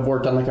expect to have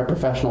worked on like a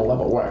professional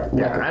level work.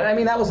 Yeah, and I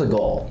mean that was the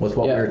goal with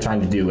what Yeah. we were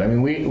trying to do. I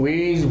mean, we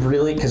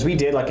really, because we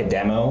did like a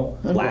demo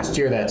last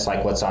year that's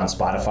like what's on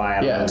Spotify. I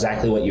don't Yeah. know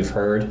exactly what you've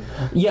heard.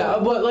 Yeah,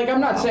 but like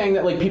I'm not saying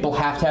that like people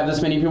have to have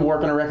this many people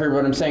work on a record,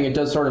 but I'm saying it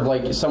does sort of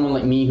like someone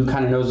like me who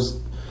kind of knows.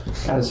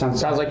 God, it sounds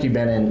Sounds like you've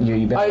been in.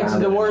 You've been. It's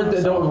around the it word,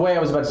 now, the way I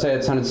was about to say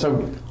it sounded so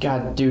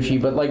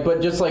douchey,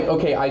 but just like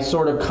okay, I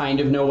sort of kind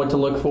of know what to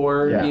look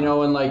for, Yeah. you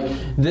know, and like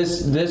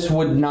this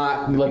would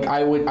not like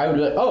I would be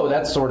like, oh,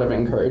 that's sort of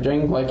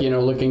encouraging, like, you know,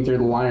 looking through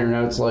the liner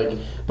notes like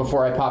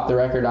before I popped the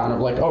record on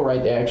of like, oh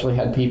right, they actually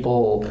had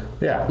people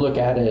Yeah. look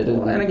at it,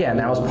 And again,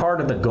 that was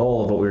part of the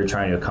goal of what we were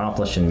trying to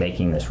accomplish in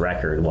making this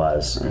record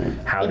was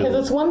how Because to.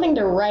 it's one thing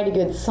to write a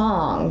good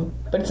song,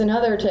 but it's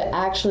another to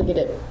actually get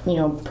it, you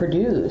know,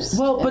 produced.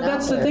 Well, and but out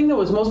that's the there. thing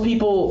though, is most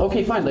people,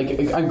 okay, fine,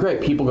 like, I'm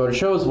great, people go to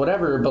shows,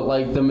 whatever, but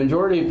like the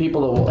majority of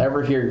people that will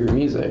ever hear your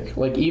music,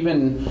 like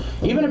even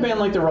a band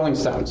like the Rolling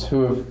Stones,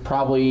 who have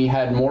probably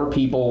had more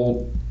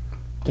people,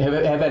 have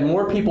had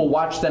more people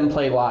watch them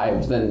play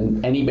live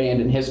than any band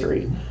in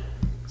history,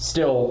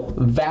 still,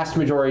 vast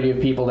majority of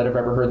people that have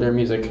ever heard their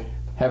music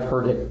have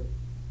heard it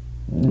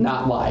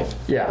not live.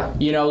 Yeah.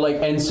 You know, like,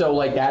 and so,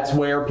 like, that's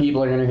where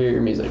people are going to hear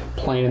your music,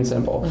 plain and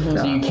simple.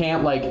 So you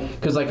can't, like,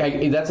 because, like,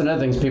 that's another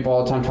thing people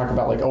all the time talk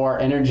about, like, oh, our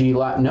energy,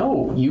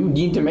 no, you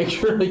need to make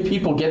sure, like,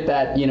 people get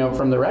that, you know,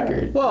 from the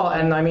record. Well,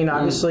 and I mean,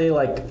 obviously,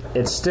 like,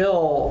 it's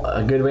still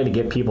a good way to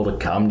get people to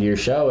come to your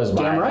show is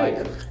by, Damn right.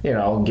 like, you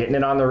know, getting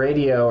it on the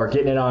radio or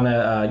getting it on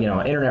a, you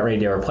know, internet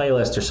radio or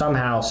playlist or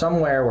somehow,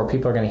 somewhere where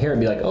people are going to hear it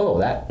and be like, oh,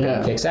 that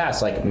Yeah. kicks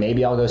ass. Like,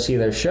 maybe I'll go see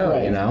their show,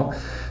 Right. you know?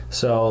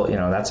 So, you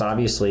know, that's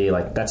obviously,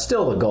 like, that's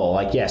still the goal.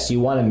 Like, yes,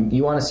 you want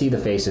to see the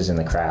faces in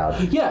the crowd.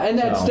 Yeah, and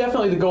that's So-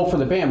 definitely the goal for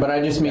the band, but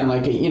I just mean,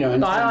 like, you know...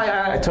 No,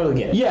 I totally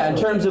get it. Yeah, in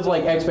terms of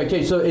like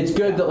expectations, so it's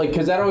good that like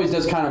because that always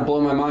does kind of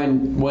blow my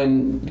mind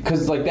when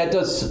because like that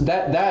does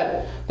that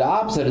the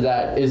opposite of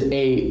that is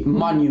a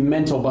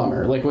monumental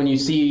bummer. Like when you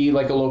see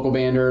like a local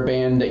band or a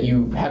band that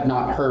you have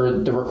not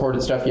heard the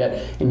recorded stuff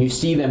yet, and you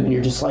see them and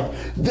you're just like,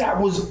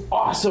 that was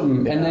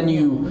awesome, and then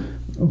you.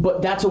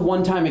 But that's a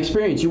one-time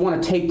experience. You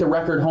want to take the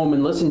record home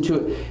and listen to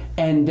it,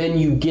 and then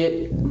you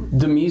get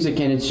the music,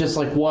 and it's just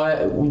like,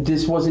 what?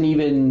 This wasn't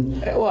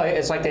even. Well,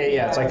 it's like they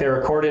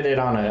recorded it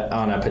on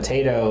a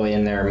potato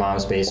in their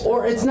mom's basement.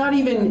 Or it's not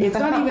even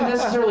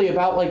necessarily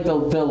about like the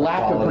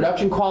lack of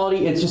production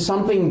quality. It's just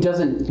something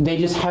they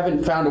just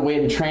haven't found a way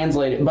to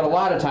translate it. But a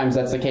lot of times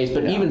that's the case.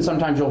 But even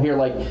sometimes you'll hear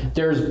like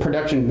there's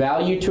production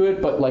value to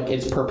it, but like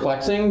it's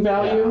perplexing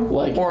value.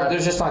 Like or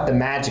there's just not the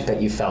magic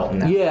that you felt in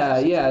that.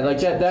 yeah, like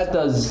that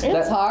does.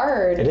 It's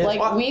hard. It is.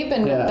 Like we've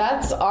been. Yeah.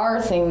 That's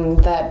our thing.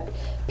 That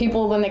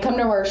people, when they come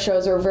to our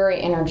shows, are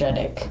very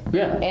energetic.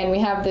 Yeah. And we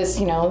have this,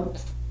 you know,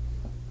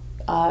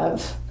 I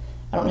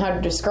don't know how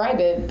to describe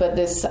it, but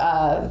this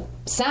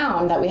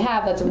sound that we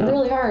have that's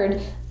really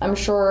hard. I'm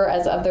sure,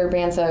 as other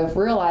bands have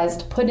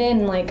realized, put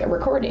in like a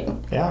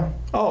recording Yeah.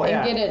 Oh, and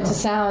yeah. get it to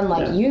sound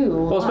like you.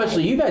 Well,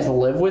 especially you guys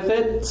live with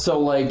it, so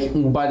like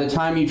by the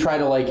time you try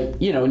to like,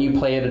 you know, and you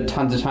play it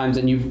tons of times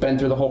and you've been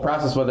through the whole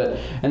process with it,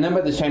 and then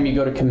by the time you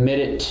go to commit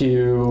it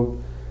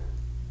to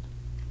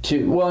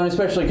well, and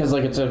especially because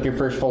like it's like your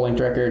first full length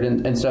record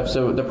and stuff,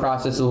 so the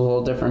process is a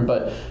little different.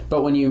 But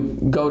when you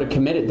go to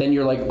commit it, then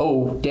you're like,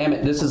 oh damn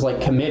it, this is like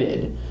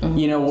committed,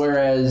 you know.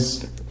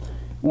 Whereas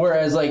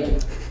like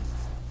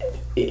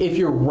if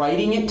you're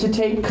writing it to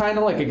tape, kind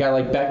of like a guy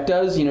like Beck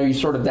does, you know, you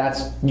sort of,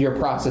 that's your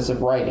process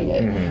of writing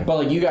it. But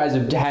like you guys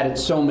have had it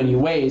so many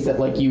ways that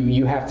like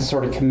you have to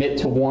sort of commit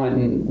to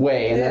one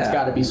way, and that's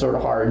got to be sort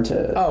of hard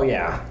to. Oh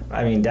yeah,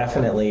 I mean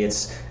definitely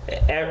it's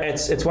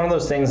one of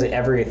those things that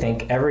every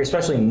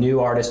especially new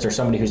artist or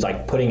somebody who's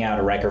like putting out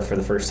a record for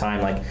the first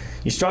time, like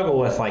you struggle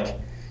with like.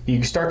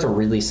 You start to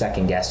really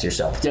second guess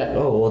yourself. Yeah.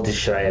 Oh, well,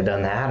 should I have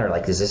done that? Or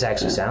like, does this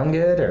actually sound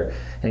good? Or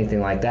anything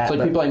like that. It's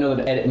like people I know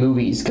that edit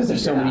movies because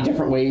there's so many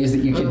different ways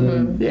that you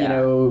can, you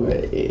know,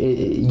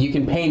 you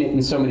can paint it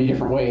in so many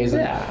different ways.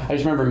 And I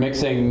just remember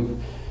mixing,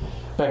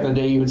 back in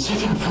the day, you would sit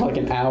there for like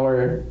an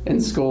hour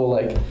in school,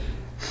 like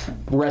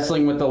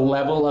wrestling with the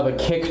level of a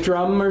kick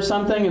drum or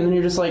something, and then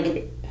you're just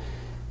like,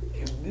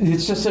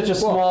 it's just such a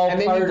small and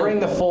then part you bring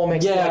the full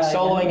mix, like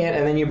soloing it,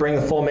 and then you bring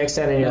the full mix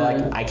in, and you're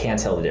like, I can't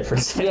tell the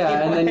difference.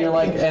 Yeah, and then you're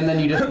like, and then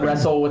you just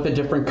wrestle with a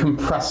different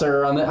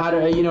compressor on the, I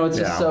don't, you know, it's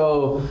just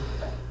so,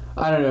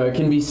 I don't know, it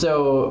can be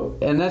so,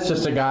 and that's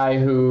just a guy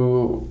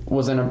who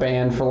was in a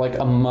band for like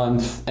a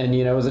month, and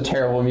you know, was a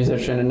terrible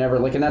musician, and never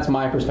like, and that's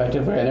my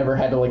perspective. I never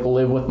had to like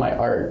live with my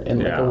art in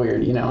like a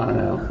weird, you know, I don't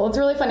know. Well, it's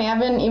really funny. I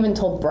haven't even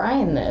told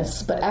Brian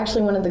this, but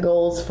actually one of the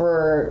goals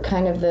for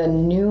kind of the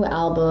new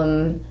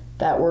album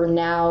that we're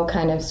now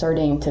kind of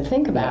starting to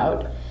think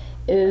about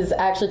is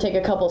actually take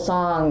a couple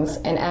songs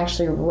and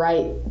actually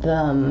write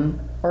them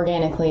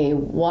organically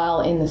while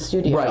in the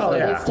studio.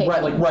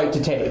 Right, right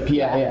to tape.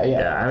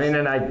 Yeah. I mean,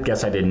 and I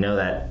guess I didn't know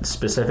that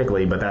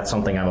specifically, but that's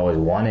something I've always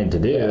wanted to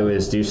do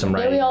is do some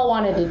writing. Yeah, we all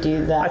wanted to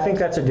do that. I think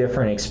that's a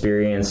different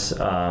experience.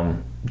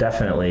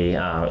 Definitely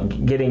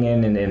getting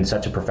in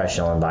such a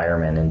professional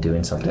environment and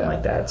doing something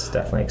like that, it's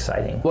definitely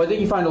exciting. Well, I think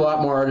you find a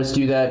lot more artists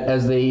do that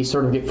as they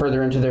sort of get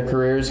further into their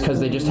careers because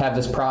they just have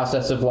this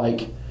process of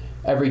like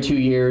every 2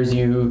 years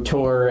you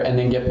tour and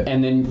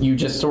then you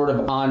just sort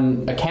of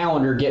on a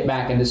calendar get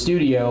back in the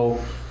studio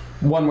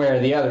one way or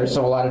the other.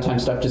 So a lot of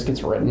times stuff just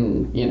gets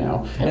written, you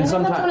know. And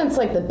sometimes that's when it's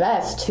like the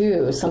best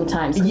too.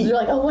 Sometimes because you're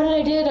like, oh, what did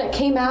I do? It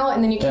came out,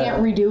 and then you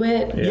can't redo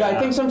it. Yeah, I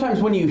think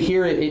sometimes when you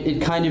hear it,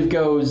 it kind of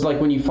goes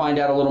like when you find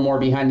out a little more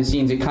behind the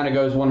scenes, it kind of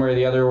goes one way or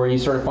the other. Where you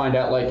sort of find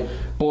out like,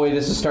 boy,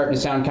 this is starting to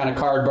sound kind of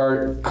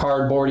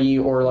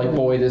cardboardy, or like,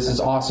 boy, this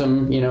is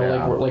awesome. You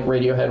know, like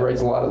Radiohead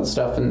writes a lot of the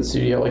stuff in the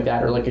studio like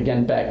that, or like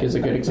again, Beck is a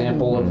good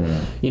example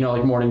of, you know,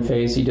 like Morning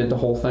Phase, he did the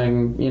whole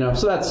thing. You know,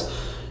 so that's.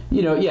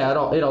 You know, yeah, it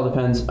all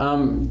depends.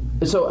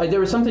 So there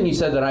was something you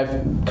said that I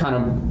kind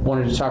of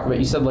wanted to talk about.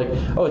 You said like,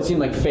 oh, it seemed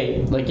like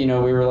fate. Like, you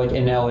know, we were like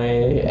in LA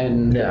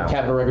and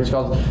Capitol Records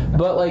calls.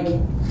 But like,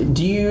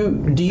 do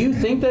you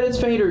think that it's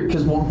fate, or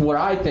because what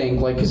I think,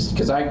 like,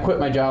 because I quit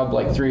my job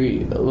like a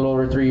little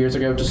over 3 years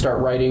ago to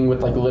start writing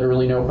with like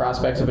literally no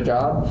prospects of a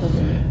job.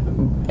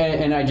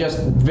 And I just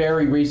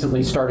very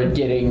recently started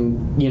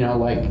getting, you know,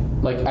 like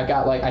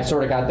I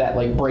sort of got that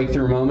like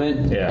breakthrough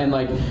moment, and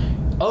like.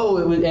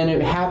 Oh,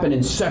 it happened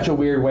in such a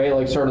weird way,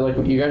 like sort of like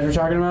what you guys were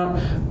talking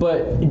about.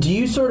 But do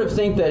you sort of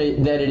think that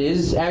it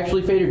is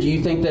actually fate, or do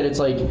you think that it's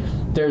like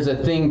there's a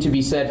thing to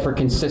be said for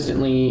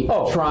consistently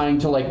trying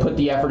to like put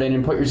the effort in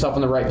and put yourself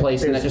in the right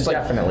place, and that just like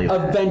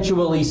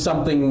eventually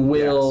something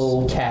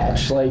will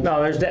catch? Like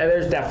no, there's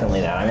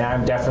definitely that. I mean,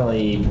 I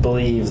definitely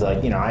believe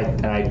like, you know,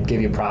 I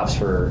give you props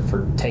for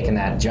taking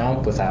that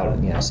jump without,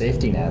 you know,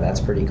 safety net.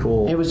 That's pretty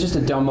cool. It was just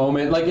a dumb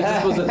moment. Like it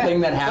just was a thing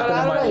that happened.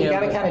 I don't know. You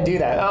got to kind of do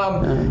that.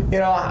 You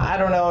know, I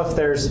don't know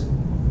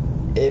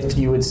if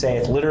you would say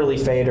it's literally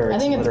fate or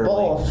it's literally...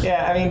 both.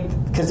 Yeah, I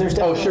mean, because there's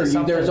definitely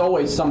something... there's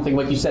always something,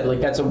 like you said,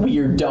 like that's a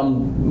weird,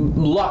 dumb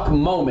luck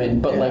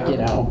moment, but like, you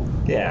know...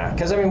 Yeah,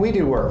 because I mean, we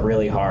do work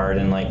really hard,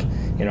 and like,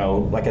 you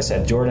know, like I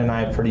said, Jordan and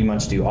I pretty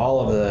much do all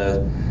of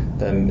the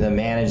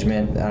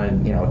management on a,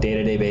 you know,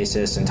 day-to-day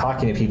basis and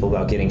talking to people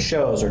about getting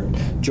shows, or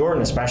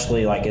Jordan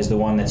especially like is the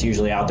one that's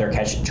usually out there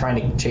trying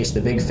to chase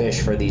the big fish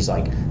for these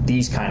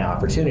kind of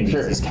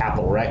opportunities, these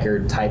Capitol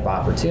Record type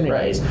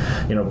opportunities,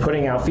 you know,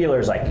 putting out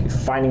feelers, like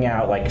finding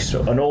out like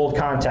an old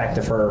contact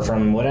of her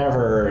from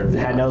whatever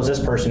knows this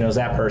person, knows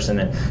that person,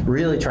 and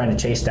really trying to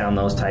chase down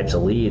those types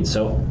of leads.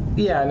 So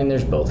yeah, I mean,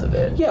 there's both of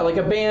it. Yeah, like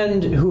a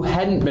band who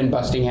hadn't been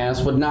busting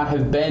ass would not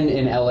have been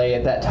in LA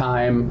at that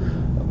time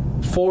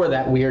for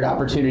that weird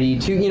opportunity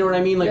to, you know what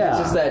I mean? Like it's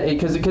just that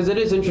because it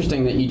is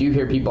interesting that you do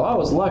hear people, oh, it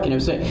was luck, and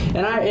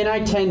I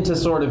tend to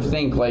sort of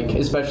think like,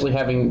 especially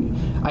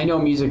I know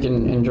music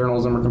and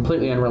journalism are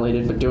completely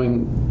unrelated, but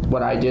doing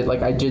what I did,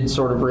 like I did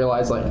sort of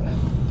realize like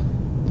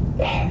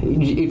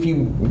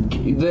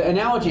the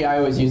analogy I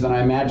always use, and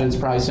I imagine it's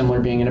probably similar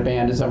being in a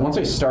band, is that once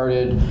I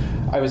started,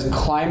 I was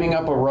climbing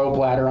up a rope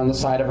ladder on the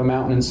side of a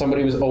mountain, and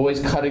somebody was always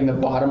cutting the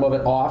bottom of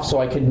it off, so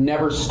I could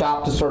never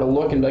stop to sort of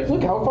look and be like,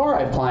 look how far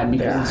I've climbed,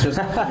 because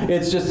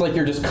it's just like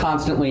you're just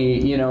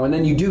constantly, you know, and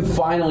then you do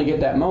finally get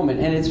that moment,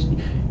 and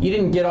you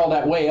didn't get all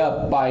that way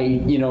up by,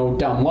 you know,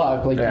 dumb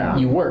luck, like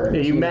you were.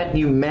 You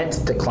meant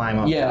to climb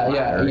up. Yeah, the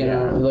ladder, you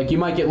know, like you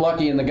might get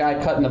lucky and the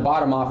guy cutting the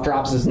bottom off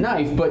drops his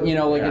knife, but you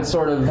know, like it's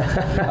sort of,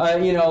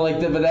 you know, like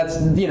but that's,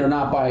 you know,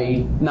 not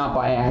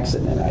by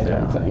accident, I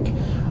don't think.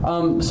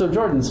 So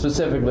Jordan,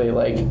 specifically,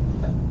 like,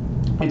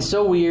 it's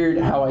so weird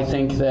how I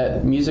think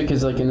that music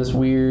is like in this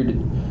weird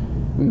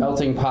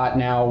melting pot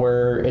now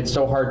where it's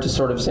so hard to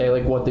sort of say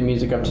like what the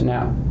music up to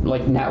now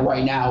like now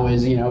right now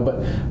is, you know,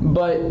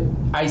 but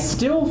I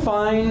still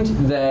find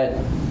that,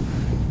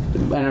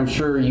 and I'm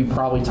sure you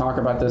probably talk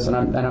about this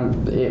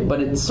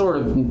but it's sort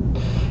of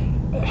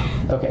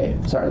okay,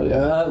 sorry.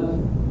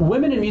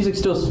 Women in music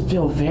still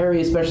feel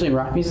especially in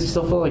rock music,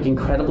 still feel like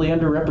incredibly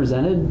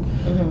underrepresented.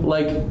 Mm-hmm.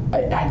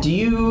 Like, do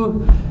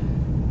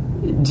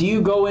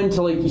you go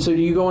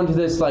into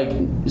this like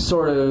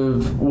sort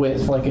of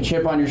with like a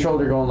chip on your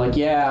shoulder, going like,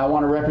 yeah, I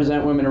want to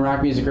represent women in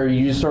rock music, or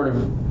you just sort of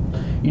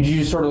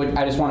like,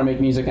 I just want to make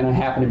music and I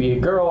happen to be a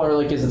girl, or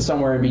like, is it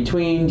somewhere in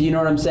between? Do you know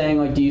what I'm saying?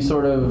 Like, how do you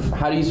sort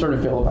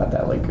of feel about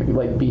that? Like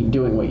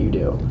doing what you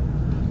do?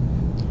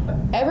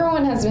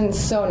 Everyone has been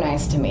so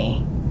nice to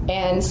me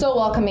and so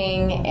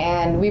welcoming,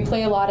 and we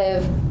play a lot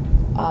of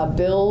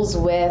bills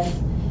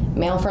with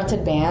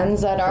male-fronted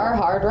bands that are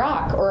hard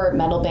rock or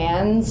metal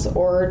bands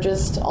or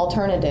just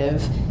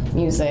alternative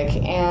music,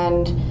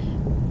 and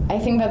I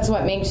think that's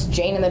what makes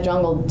Jane in the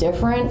Jungle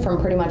different from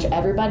pretty much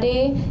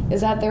everybody,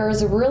 is that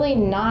there's really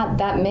not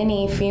that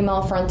many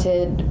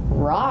female-fronted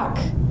rock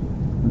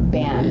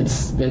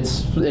bands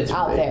it's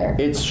out there.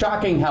 It's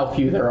shocking how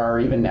few there are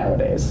even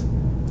nowadays.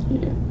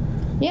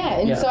 Yeah,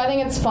 and so I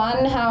think it's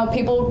fun how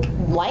people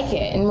like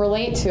it and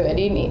relate to it.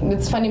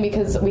 It's funny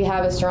because we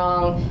have a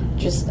strong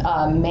just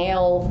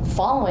male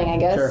following, I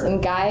guess, sure.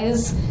 And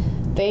guys,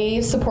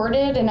 they support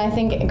it, and I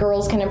think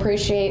girls can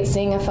appreciate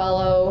seeing a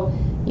fellow,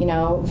 you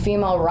know,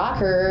 female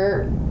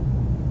rocker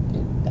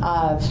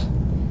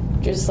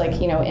just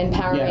like, you know,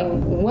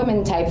 empowering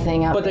women type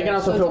thing out there. But they can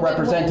also feel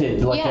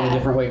represented like in a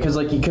different way, because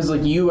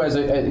you as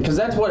because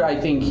that's what I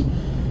think.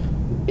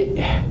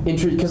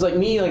 Because like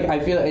me, like I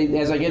feel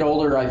as I get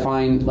older, I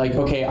find like,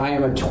 okay, I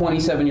am a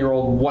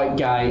 27-year-old white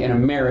guy in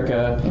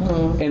America,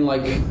 mm-hmm. and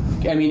like,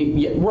 I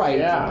mean,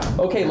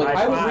 okay, like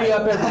I would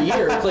re-up every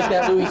year. It's like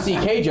that Louis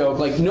C.K. joke,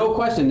 like no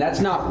question, that's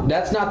not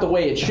the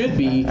way it should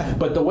be,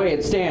 but the way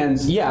it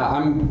stands,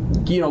 I'm,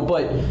 you know,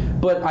 but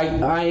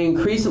I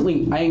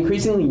increasingly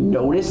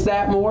notice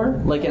that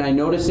more, like, and I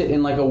notice it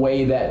in like a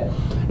way that,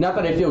 not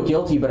that I feel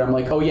guilty, but I'm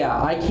like, oh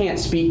yeah, I can't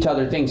speak to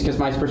other things because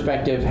my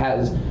perspective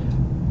has.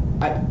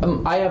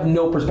 I have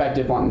no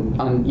perspective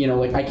on you know,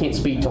 like I can't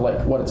speak to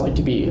like what it's like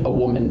to be a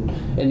woman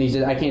in these.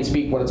 I can't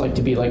speak what it's like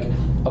to be like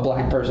a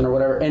black person or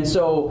whatever, and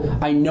so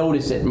I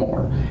notice it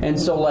more. And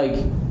so like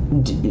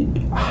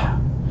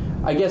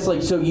I guess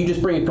like, so you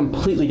just bring a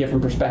completely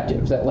different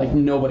perspective that like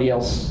nobody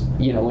else,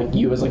 you know, like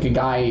you as like a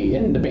guy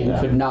in the band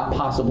could not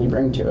possibly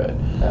bring to it.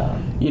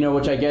 You know,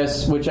 which I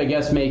guess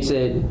makes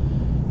it,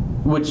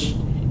 which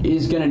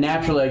is going to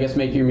naturally, I guess,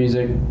 make your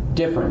music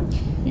different.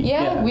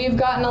 Yeah, we've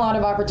gotten a lot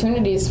of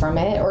opportunities from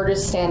it, or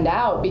just stand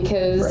out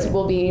because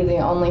we'll be the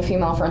only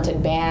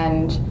female-fronted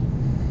band.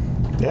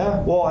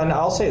 Yeah, well, and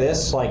I'll say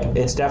this, like,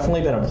 it's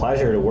definitely been a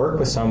pleasure to work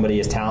with somebody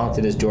as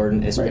talented as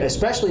Jordan,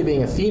 especially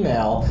being a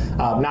female,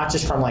 not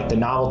just from, like, the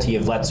novelty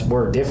of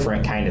we're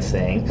different kind of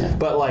thing,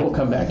 but, like... We'll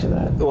come back to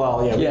that.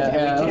 Well, we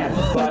can.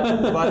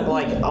 But,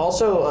 like,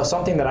 also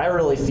something that I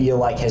really feel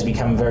like has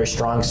become a very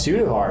strong suit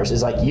of ours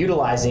is, like,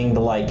 utilizing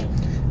the, like...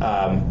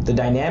 the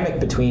dynamic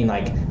between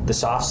like the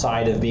soft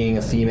side of being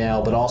a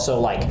female, but also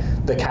like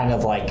the kind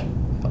of like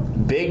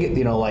big,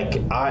 you know, like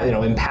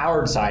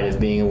empowered side of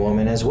being a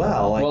woman as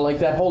well. Like, well, like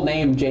that whole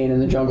name Jane in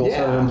the Jungle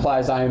sort of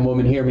implies I am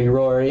woman, hear me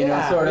roar. You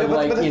know, sort of but,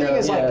 like. But the you thing know,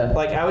 is,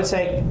 like I would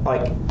say,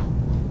 like.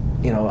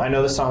 You know, I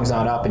know this song's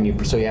not up,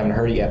 and so you haven't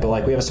heard it yet. But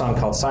like, we have a song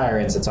called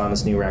 "Sirens" that's on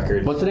this new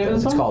record. What's the name of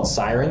the song? It's called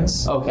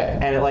 "Sirens." Okay.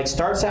 And it like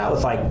starts out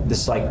with like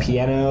this like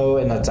piano,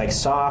 and it's like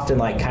soft and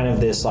like kind of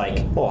this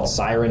like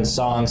siren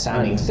song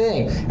sounding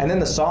thing, and then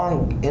the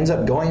song ends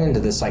up going into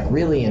this like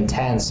really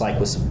intense, like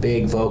with some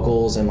big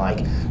vocals and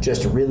like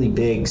just a really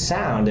big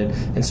sound,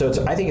 and so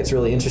I think it's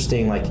really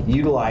interesting, like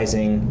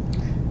utilizing,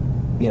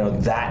 you know,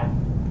 that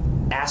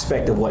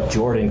aspect of what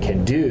Jordan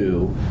can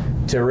do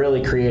to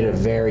really create a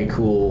very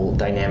cool,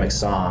 dynamic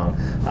song.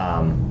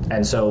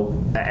 And so,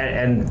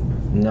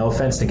 and no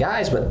offense to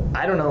guys, but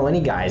I don't know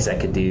any guys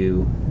that could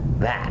do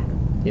that.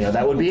 You know,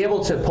 that would be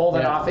able to pull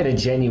that off in a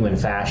genuine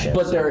fashion.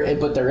 But there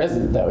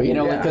isn't, though. You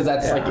know, because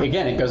that's like,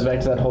 again, it goes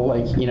back to that whole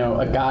like, you know,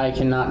 a guy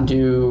cannot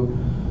do.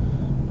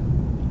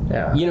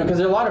 Yeah. You know, because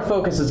a lot of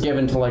focus is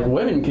given to like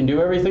women can do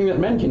everything that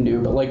men can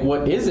do, but like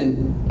what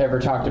isn't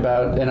ever talked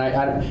about, and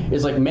I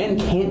is like men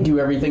can't do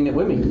everything that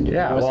women can do.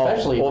 Yeah, you know,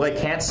 especially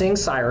they can't sing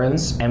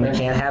sirens and we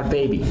can't have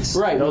babies.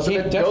 Right. Those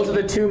are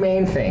the two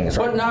main things.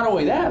 Right? But not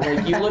only that,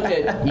 like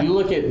you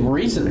look at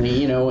recently,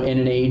 you know, in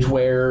an age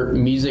where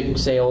music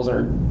sales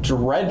are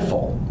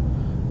dreadful.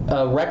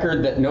 A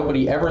record that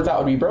nobody ever thought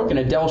would be broken.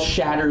 Adele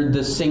shattered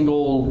the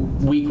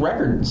single-week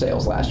record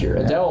sales last year.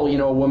 Adele, you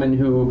know, a woman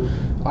who,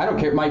 I don't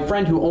care, my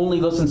friend who only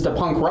listens to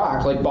punk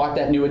rock, like, bought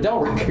that new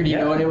Adele record, you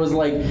know, and it was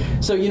like,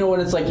 so, you know, when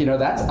it's like, you know,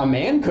 that's, a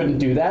man couldn't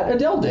do that,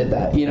 Adele did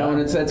that, you know,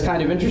 and that's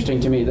kind of interesting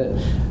to me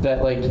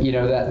that like, you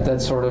know, that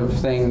sort of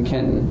thing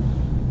can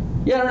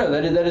Yeah, I don't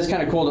know. That is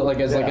kind of cool that like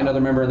as like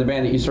another member of the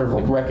band that you sort of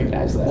like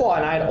recognize that. Well,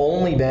 and I'd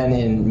only been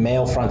in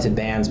male-fronted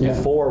bands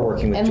before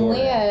working with and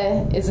Jordan.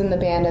 Leah is in the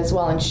band as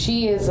well, and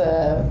she is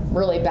a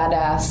really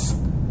badass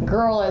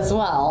girl as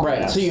well.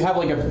 Right, so you have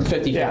like a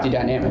 50-50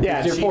 dynamic.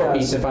 Yeah, You're she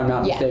four-piece, does- if I'm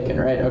not mistaken,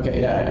 right?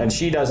 Okay, yeah. And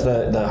she does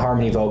the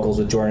harmony vocals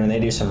with Jordan, and they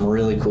do some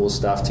really cool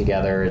stuff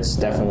together. It's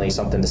definitely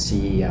something to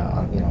see,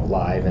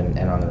 live and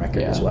on the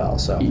record as well.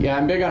 So yeah,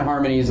 I'm big on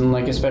harmonies, and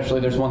like especially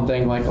there's one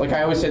thing like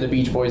I always say the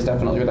Beach Boys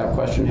definitely without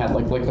question had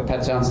like the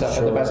Pet Sound stuff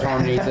had the best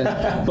harmonies,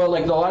 and but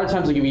like a lot of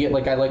times like if you get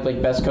like I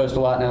like Best Coast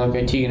a lot, and I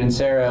like Tegan and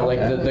Sarah, like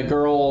the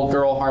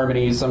girl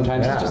harmonies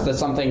sometimes it's just that's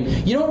something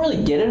you don't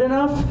really get it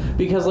enough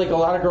because like a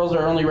lot of girls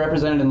are only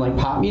represented in like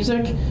pop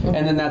music,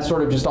 and then that's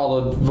sort of just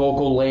all the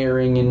vocal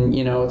layering, and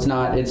it's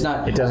not it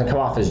doesn't come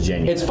off as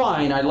genuine. it's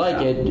fine. I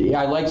like it.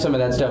 I like some of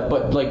that stuff,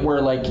 but like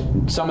where like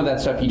some of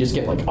that stuff you just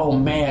get like, oh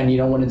man,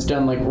 when it's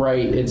done like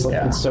right, it's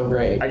like it's so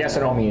great. I guess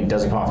I don't mean it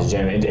doesn't come off as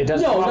genuine. It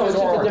doesn't come off it's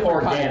as just a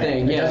different kind of organic.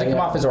 thing. It doesn't come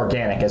off as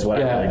organic, is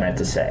what I really meant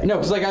to say. No,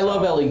 because like I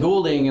love Ellie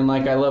Goulding, and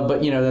like I love,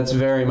 but that's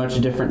very much a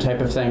different type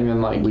of thing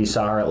than like We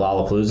saw her at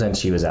Lollapalooza, and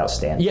she was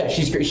outstanding. Yeah,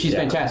 she's great. She's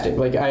fantastic.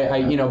 Like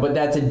I but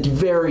that's a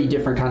very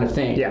different kind of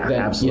thing. Yeah,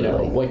 than,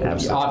 absolutely.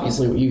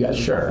 Obviously what you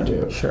guys are trying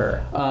to do.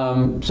 Sure.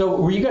 So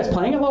were you guys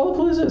playing at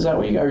Lollapalooza? Is that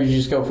what you guys, or did you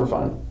just go for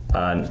fun?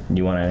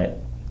 You want to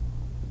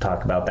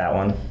talk about that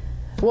one?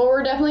 Well,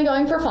 we're definitely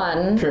going for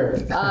fun. Sure.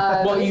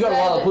 Well, you go to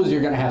Lollapalooza,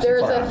 you're going to have some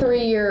There's fun. a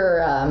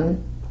 3-year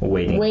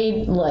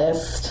Wait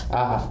list.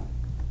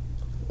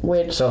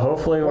 Which So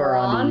hopefully we're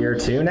on to year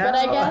 2 now. But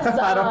I guess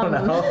I don't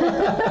know.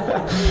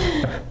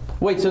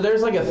 Wait, so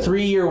there's like a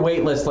 3-year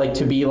wait list like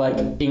to be like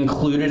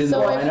included in the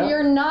So lineup? if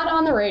you're not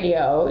on the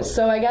radio,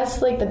 so I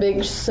guess like the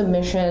big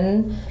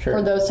submission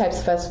for those types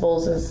of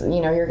festivals is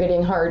you're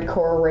getting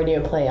hardcore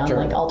radio play on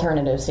like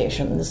alternative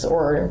stations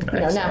or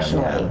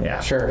nationally. Yeah.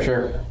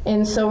 Sure.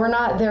 And so we're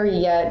not there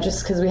yet,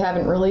 just because we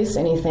haven't released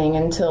anything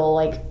until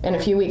like in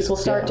a few weeks we'll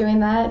start doing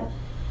that.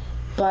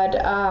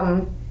 But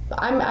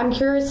I'm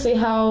curious to see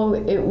how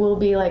it will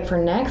be like for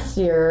next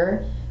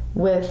year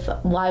with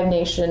Live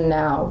Nation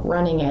now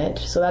running it.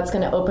 So that's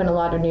going to open a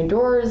lot of new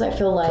doors, I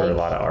feel like. For a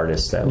lot of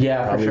artists that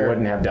probably sure.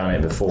 wouldn't have done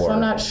it before. So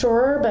I'm not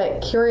sure,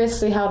 but curious to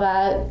see how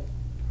that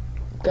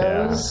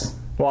goes. Yeah.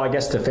 Well, I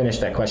guess to finish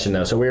that question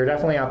though, so we were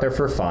definitely out there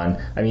for fun.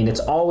 I mean,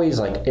 it's always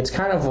like it's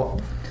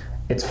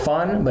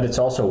fun, but it's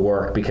also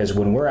work because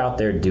when we're out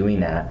there doing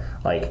that,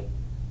 we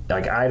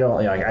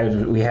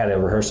had a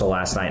rehearsal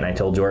last night, and I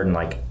told Jordan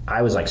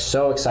I was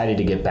so excited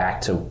to get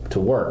back to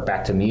work,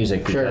 back to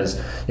music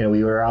because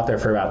we were out there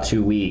for about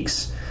 2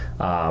 weeks.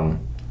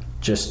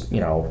 Just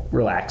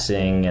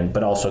relaxing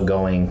but also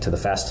going to the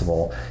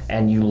festival,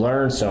 and you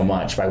learn so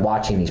much by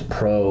watching these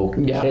pro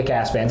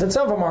kick-ass bands, and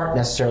some of them aren't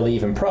necessarily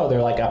even pro, they're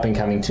up and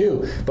coming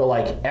too, but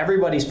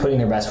everybody's putting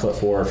their best foot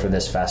forward for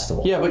this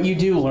festival. Yeah, but you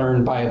do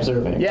learn by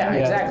observing. Yeah,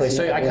 exactly.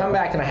 So I come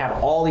back and I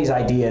have all these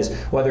ideas,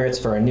 whether it's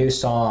for a new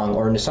song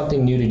or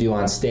something new to do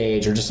on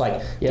stage, or just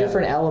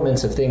different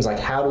elements of things,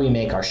 how do we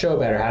make our show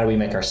better, how do we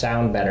make our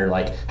sound better,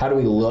 how do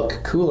we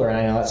look cooler. And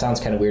I know that sounds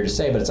kind of weird to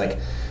say, but it's a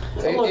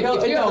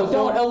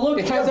look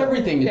has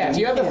everything to do. If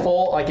you have the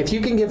full, if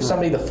you can give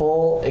somebody the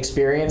full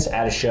experience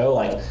at a show,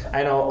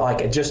 I know,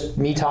 just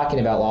me talking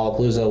about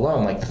Lollapalooza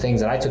alone, the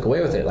things that I took away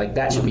with it,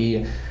 that should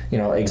be,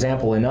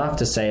 example enough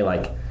to say,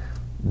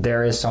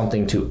 there is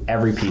something to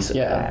every piece of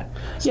that.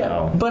 So.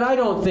 Yeah, but I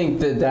don't think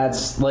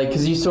that's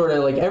because you sort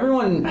of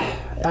everyone.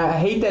 I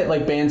hate that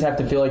bands have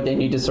to feel like they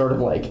need to sort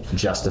of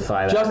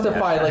justify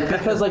that.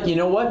 Because you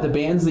know what, the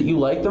bands that you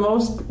like the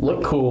most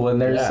look cool, and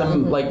there's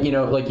some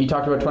you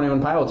talked about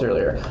 21 Pilots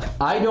earlier.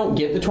 I don't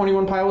get the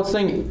 21 Pilots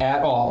thing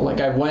at all.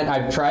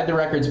 I've tried the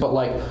records,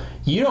 but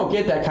you don't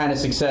get that kind of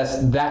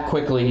success that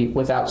quickly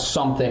without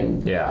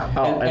something. Yeah.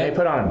 Oh, and they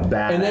put on a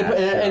bad.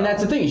 And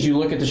that's the thing is you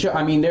look at the show.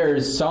 I mean, there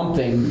is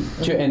something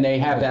to, and they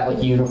have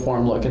that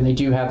uniform look, and they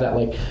do have that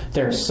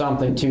there's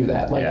something to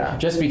that.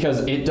 Just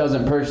because it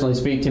doesn't personally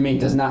speak to me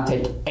does not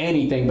take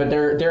anything. But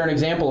they're an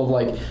example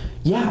of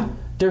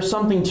there's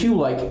something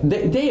to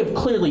they have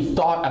clearly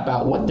thought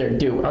about what they're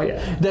doing. Oh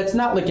yeah. That's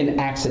not an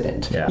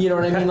accident. Yeah. You know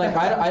what I mean?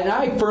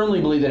 I firmly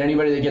believe that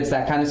anybody that gets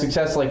that kind of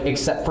success,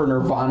 except for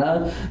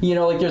Nirvana,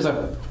 there's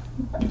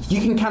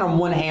you can count on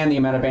one hand the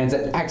amount of bands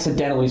that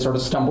accidentally sort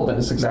of stumbled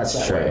into success.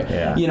 That's that true.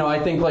 way. Yeah. I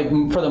think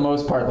for the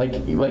most part,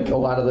 a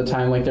lot of the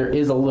time, there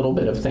is a little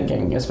bit of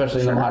thinking, especially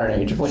in the modern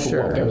age of what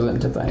goes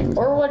into things.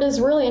 Or what is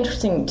really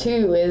interesting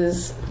too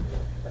is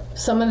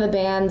some of the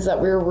bands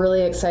that we were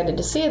really excited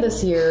to see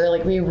this year,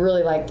 we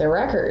really liked their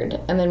record,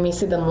 and then we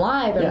see them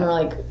live, and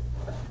we're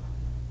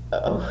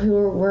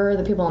where are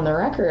the people on the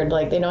record?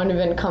 They don't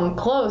even come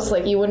close.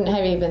 You wouldn't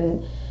have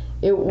even.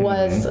 It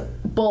was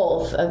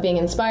both of being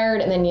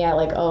inspired, and then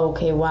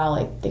okay,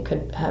 wow, they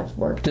could have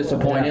worked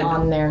disappointed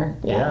on there.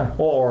 Yeah.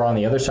 Or on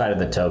the other side of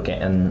the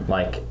token, and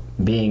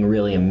being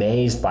really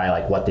amazed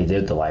by what they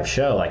did at the live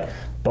show,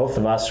 both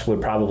of us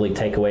would probably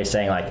take away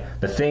saying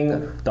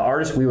the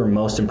artist we were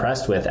most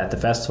impressed with at the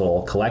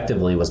festival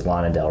collectively was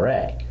Lana Del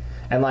Rey,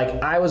 and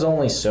I was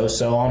only so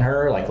on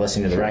her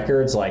listening to the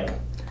records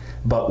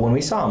But when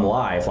we saw them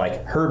live,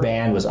 like, her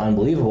band was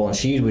unbelievable, and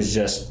she was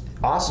just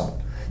awesome.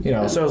 You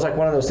know, so it was like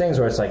one of those things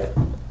where it's like,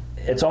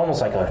 it's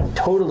almost like a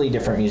totally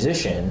different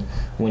musician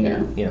when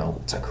you're, you know,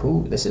 it's like,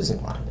 who, this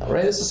isn't Lionel,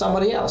 right? This is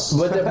somebody else.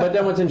 But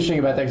then what's interesting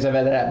about that, because I've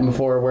had that happen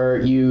before, where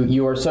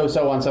you are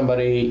so on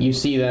somebody, you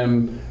see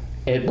them,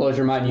 it blows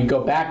your mind. You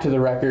go back to the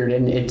record,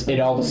 and it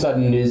all of a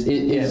sudden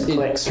it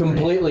clicks,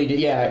 completely,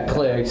 right? It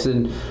clicks.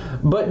 And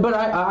but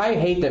I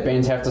hate that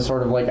bands have to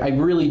sort of like, I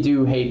really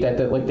do hate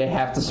that like they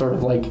have to sort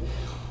of like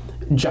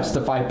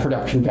justify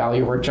production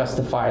value or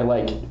justify,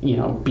 like, you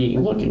know,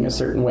 being looking a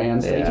certain way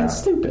on stage. It's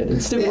stupid.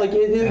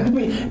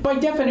 Like by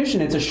definition,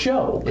 it's a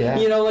show.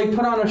 You know, like,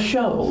 put on a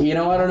show. You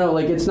know, I don't know.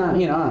 Like, it's not.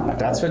 You know, I don't know.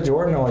 That's what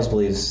Jordan always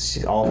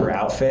believes. All of her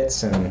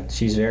outfits, and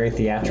she's very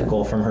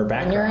theatrical from her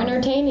background. You're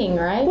entertaining,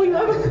 right? Well, you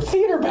have a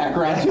theater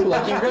background too.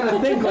 Like, you're gonna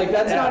think like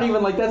that's not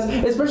even like that's,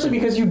 especially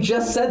because you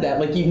just said that.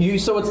 Like, you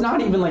so it's not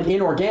even like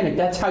inorganic.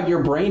 That's how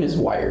your brain is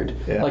wired.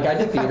 Like, I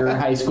did theater in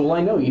high school.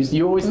 I know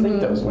you always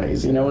think those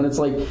ways. You know, and it's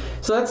like.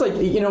 So that's like,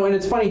 you know, and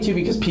it's funny too,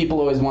 because people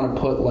always want to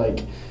put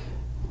like,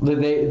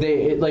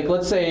 they like,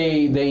 let's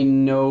say they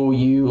know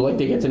you, like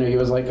they get to know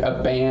you as like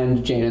a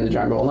band, Jane in the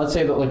Jungle, and let's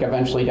say that like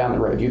eventually down the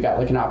road you got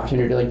like an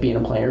opportunity to like be in a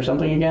play or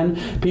something again.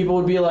 People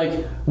would be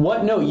like,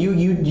 what? No,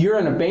 you're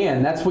in a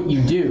band. That's what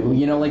you do.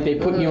 You know, like they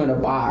put you in a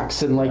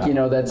box, and like, you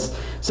know, that's,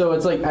 so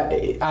it's like,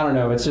 I don't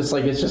know. It's just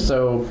like, it's just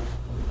so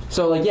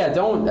like, yeah,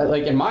 don't,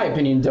 like, in my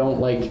opinion, don't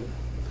like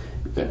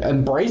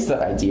embrace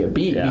that idea.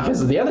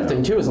 Because the other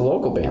thing too is a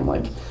local band,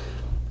 like,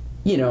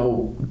 you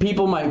know,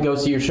 people might go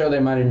see your show, they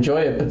might enjoy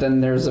it, but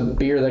then there's a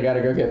beer they got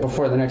to go get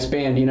before the next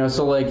band, you know.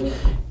 So like,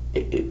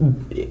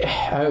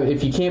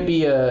 if you can't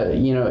be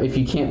if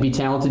you can't be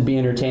talented, be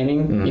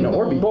entertaining, you know,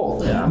 or be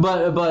both.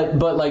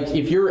 But like,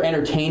 if you're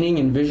entertaining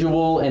and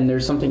visual, and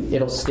there's something,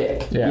 it'll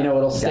stick. You know,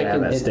 it'll stick.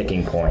 Have that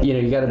sticking point. You know,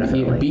 you got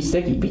to be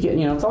sticky.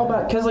 You know, it's all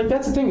about, because like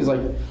that's the thing is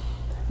like,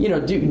 you know,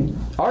 dude,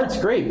 art's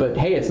great, but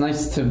hey, it's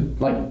nice to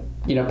like,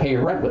 you know, pay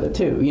your rent with it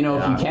too. You know,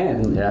 if you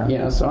can. You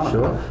know, so I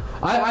don't know.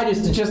 I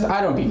just I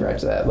don't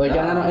begrudge that. Like,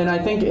 and I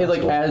think it,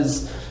 like,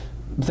 as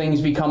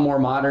things become more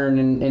modern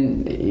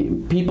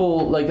and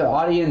people, like, the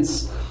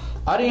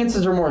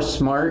audiences are more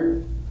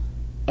smart,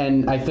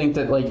 and I think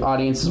that like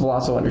audiences will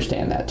also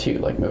understand that too,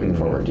 like, moving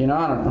forward. You know,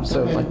 I don't know.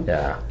 So like,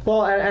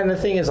 well, and the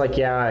thing is, like,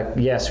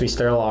 yes, we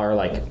still are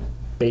like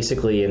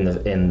basically in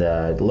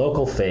the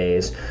local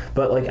phase,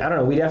 but like, I don't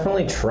know, we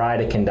definitely try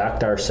to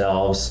conduct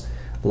ourselves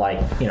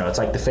like, you know, it's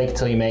like the fake it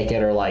till you make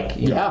it, or like,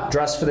 you know,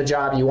 dress for the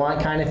job you want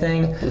kind of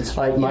thing. It's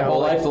like my whole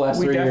life the last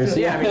 3 years.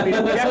 I mean, we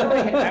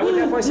definitely, I would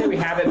definitely say we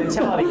have that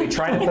mentality. We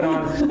try to put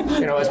on,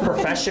 you know, as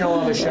professional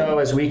of a show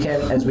as we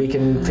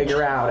can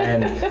figure out,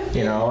 and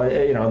you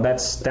know,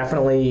 that's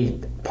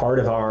definitely part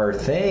of our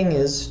thing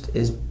is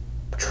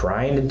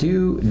trying to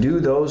do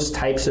those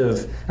types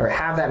of, or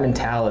have that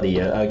mentality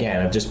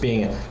again of just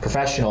being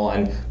professional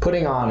and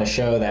putting on a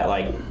show that,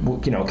 like,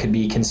 you know, could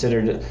be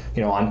considered,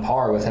 you know, on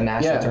par with a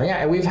national touring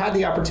act. And we've had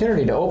the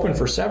opportunity to open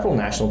for several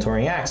national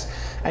touring acts,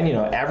 and you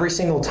know, every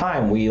single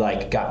time we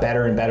like got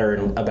better and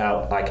better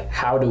about like,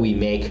 how do we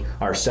make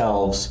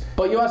ourselves.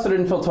 But you also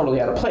didn't feel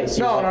totally out of place.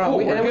 No.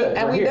 We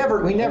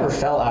never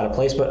felt out of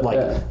place. But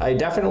like, I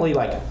definitely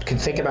like could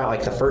think about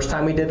like the first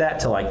time we did that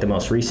to like the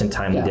most recent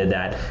time we did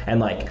that, and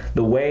like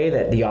the way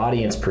that the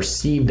audience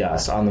perceived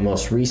us on the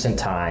most recent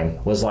time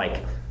was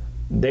like,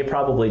 they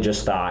probably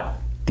just thought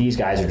these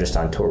guys are just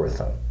on tour with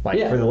them, like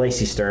for the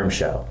Lacey Sturm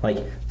show, like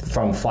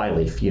from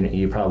Flyleaf,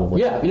 you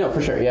probably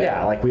for sure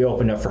like we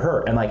opened up for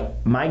her, and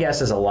like my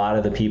guess is a lot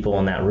of the people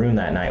in that room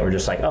that night were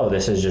just like, oh,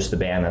 this is just the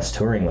band that's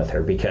touring with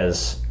her,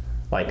 because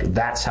like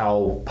that's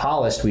how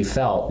polished we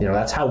felt, you know,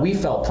 that's how we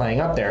felt playing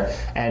up there.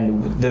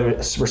 And the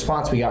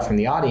response we got from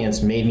the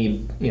audience made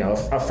me, you know,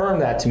 affirm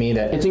that to me,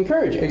 that it's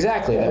encouraging.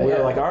 Exactly. That we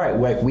were like, all right,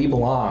 like, we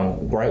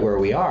belong right where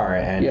we are.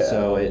 And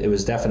so it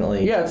was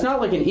definitely... Yeah, it's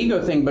not like an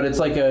ego thing, but it's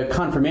like a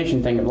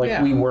confirmation thing of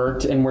like, we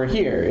worked and we're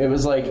here. It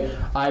was like,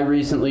 I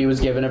recently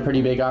was given a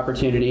pretty big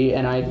opportunity,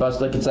 and I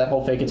busted, like, it's that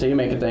whole fake it till you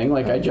make it thing.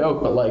 Like, I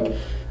joke, but like,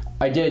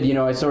 I did, you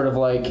know, I sort of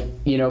like,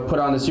 you know, put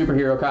on the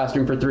superhero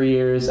costume for 3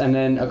 years, and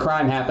then a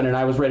crime happened and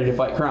I was ready to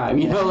fight crime,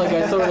 you know, like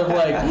I sort of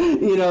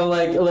like, you know,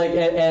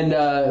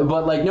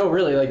 but like, no,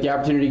 really, like the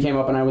opportunity came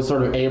up and I was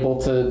sort of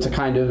able to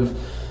kind of,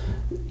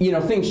 you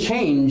know, things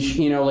change,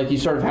 you know, like you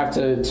sort of have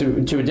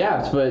to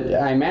adapt, but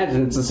I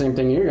imagine it's the same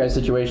thing in your guys'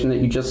 situation, that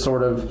you just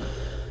sort of,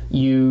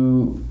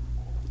 you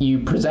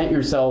present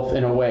yourself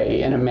in a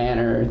way, in a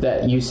manner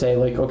that you say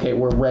like, okay,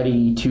 we're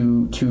ready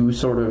to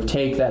sort of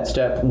take that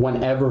step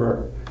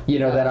whenever, you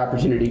know, that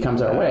opportunity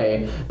comes our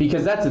way.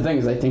 Because that's the thing,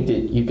 is I think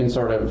that you can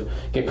sort of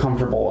get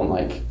comfortable in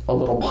like a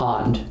little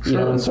pond, you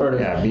know, and sort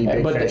of be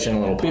big fish in a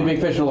little pond. Be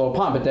big fish in a little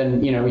pond, but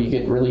then, you know, you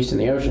get released in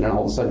the ocean and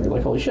all of a sudden you're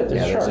like, holy shit,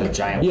 there's a shark. There's a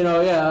giant, you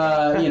know,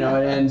 you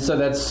know, and so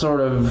that's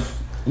sort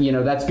of, you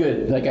know, that's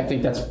good. Like, I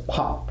think that's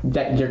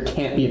that there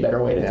can't be a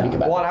better way to think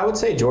about it. Well, and I would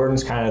say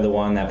Jordan's kind of the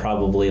one that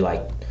probably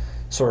like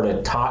sort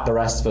of taught the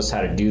rest of us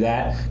how to do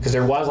that, because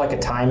there was like a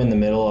time in the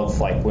middle of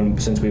like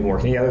since we've been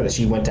working together that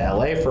she went to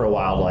LA for a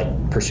while to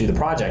like pursue the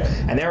project,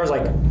 and there was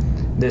like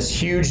this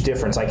huge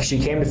difference. Like she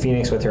came to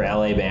Phoenix with her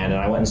LA band,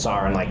 and I went and saw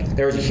her, and like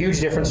there was a huge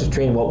difference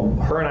between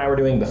what her and I were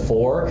doing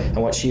before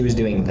and what she was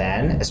doing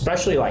then,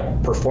 especially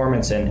like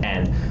performance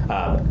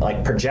and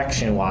like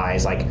projection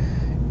wise. Like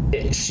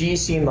she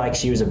seemed like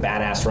she was a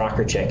badass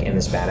rocker chick in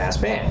this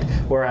badass band,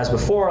 whereas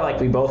before, like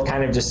we both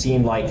kind of just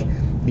seemed like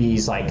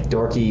these like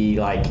dorky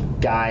like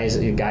guys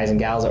and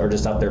gals that were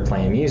just up there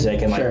playing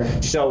music, and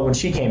like so when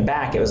she came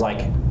back, it was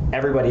like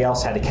everybody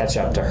else had to catch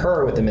up to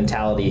her with the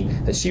mentality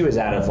that she was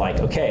out of. Like,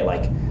 okay,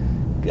 like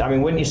I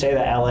mean, wouldn't you say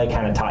that LA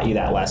kind of taught you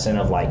that lesson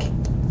of like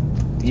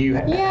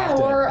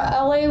or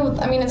LA,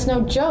 I mean, it's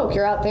no joke.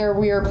 You're out there,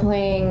 we are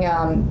playing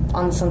on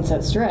the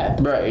Sunset Strip.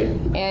 Right.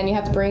 And you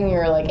have to bring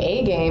your, like,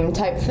 A-game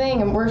type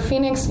thing. And where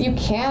Phoenix, you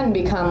can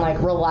become,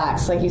 like,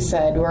 relaxed, like you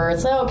said, where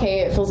it's like, okay,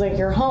 it feels like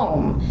you're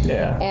home.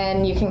 Yeah.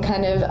 And you can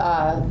kind of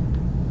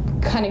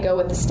go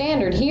with the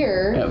standard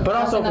here. Yeah, but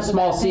also if a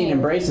small scene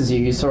embraces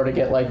you, you sort of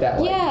get like that,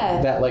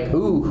 like,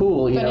 ooh,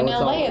 cool. But in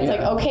LA, it's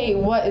like, okay,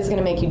 what is going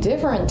to make you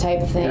different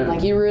type thing? Yeah.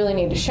 Like, you really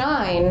need to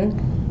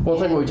shine. Well,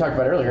 it's like what we talked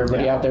about earlier.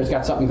 Everybody out there's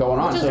got something going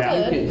on.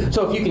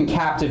 So if you can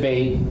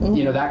captivate,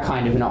 that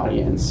kind of an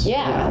audience.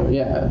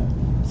 Yeah.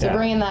 So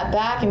bringing that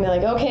back and be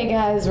like, okay,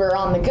 guys, we're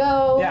on the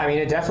go. Yeah, I mean,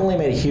 it definitely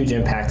made a huge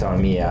impact on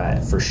me,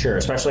 for sure,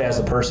 especially as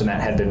the person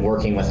that had been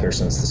working with her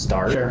since the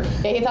start. Sure.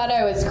 Yeah, he thought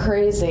I was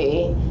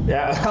crazy.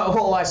 Yeah,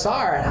 well, I saw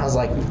her and I was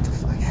like,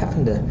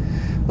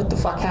 what the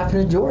fuck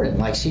happened to Jordan?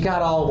 Like, she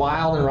got all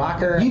wild and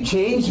rocker. You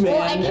changed, man.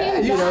 Well, I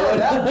came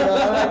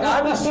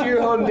I'm just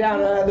here holding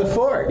down the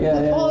fort.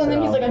 Well, and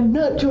then he's like, I'm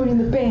not joining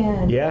the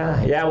band.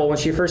 Yeah. Well, when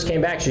she first came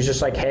back, she's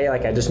just like, hey,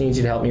 like, I just need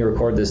you to help me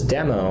record this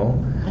demo.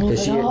 And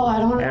he's like, I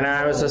don't know. And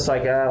I was just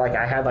like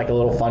I had like a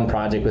little fun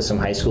project with some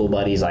high school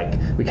buddies. Like,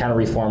 we kind of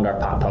reformed our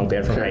pop punk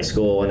band from high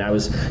school, and I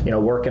was,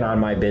 working on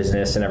my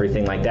business and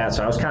everything like that.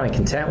 So I was kind of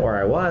content where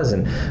I was,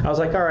 and I was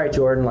like, all right,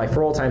 Jordan, like,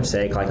 for old time's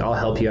sake, like, I'll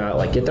help you out,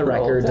 like, get the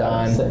record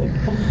done.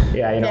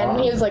 Yeah, And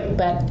he was like,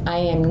 but I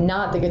am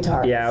not the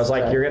guitarist. Yeah, I was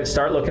like, you're going to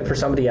start looking for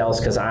somebody else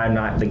because I'm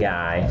not the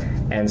guy.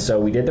 And so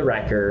we did the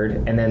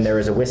record, and then there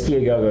was a Whiskey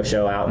A Go Go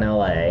show out in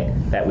LA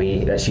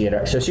that she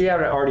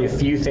had already a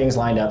few things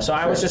lined up. So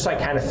I was just like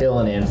kind of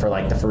filling in for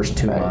like the first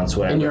 2 months,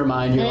 whatever. In your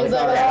mind, you're and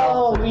like,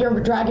 oh, you're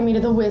dragging me to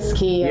the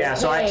whiskey. Yeah,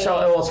 okay.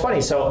 so it's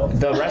funny. So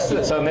the rest of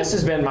it, so this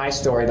has been my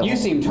story. You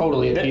seem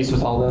totally at peace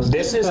with all this.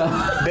 This is like,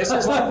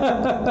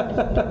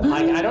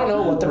 I don't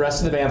know what the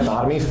rest of the band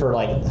thought of me for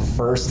like the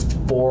first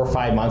 4 or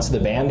 5 months of the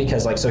band,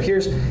 because like, so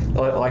here's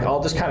like,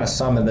 I'll just kind of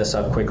sum this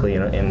up quickly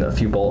in a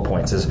few bullet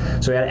points. So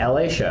we had an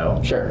LA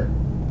show. Sure.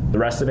 The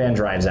rest of the band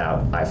drives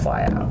out. I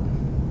fly out.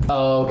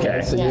 Oh,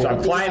 okay. So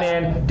I'm flying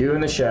in, doing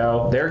the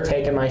show. They're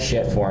taking my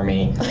shit for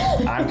me.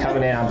 I'm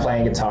coming in. I'm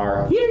playing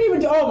guitar. You didn't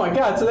even. Oh my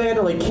god! So they had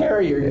to like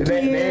carry your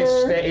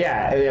gear.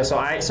 Yeah. So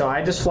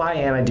I just fly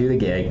in. I do the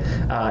gig.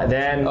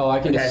 Then. Oh, I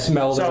can just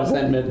smell the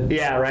resentment.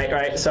 Yeah.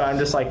 Right. So I'm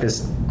just like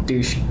this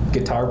douche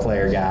guitar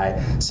player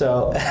guy.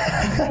 So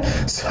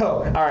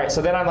all right.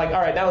 So then I'm like,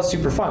 all right, that was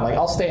super fun. Like,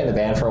 I'll stay in the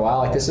band for a while.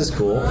 Like, this is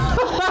cool.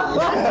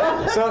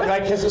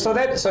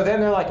 So then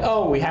they're like,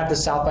 oh, we have the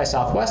South by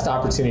Southwest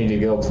opportunity to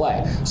go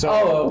play. So,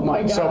 oh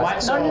my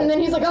god. And then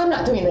he's like, I'm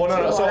not doing the tour.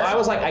 No. So I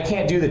was like, I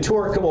can't do the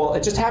tour. Well,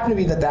 it just happened to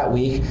be that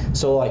week.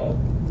 So like,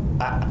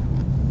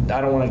 I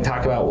don't want to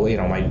talk about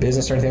my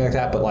business or anything like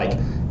that, but like,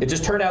 it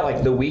just turned out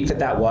like the week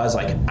that was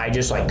like, I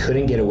just like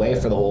couldn't get away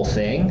for the whole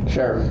thing.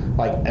 Sure.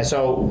 Like, and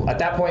so at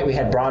that point we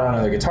had brought on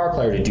another guitar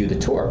player to do the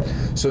tour.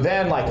 So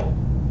then like,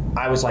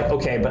 I was like,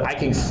 okay, but I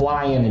can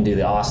fly in and do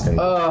the Austin.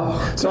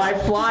 Oh. So I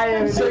fly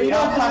in. So you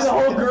don't do the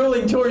whole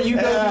grueling tour. You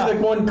go do the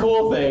one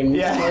cool thing.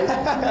 Yeah.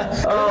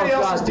 Everybody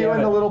else is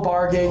doing the little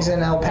bar gigs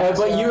in El Paso.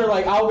 But you were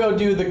like, I'll go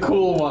do the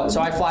cool one.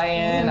 So I fly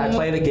in, I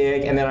play the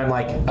gig, and then I'm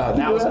like,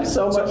 that was have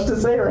so much to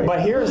say right now.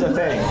 But here's the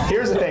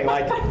thing.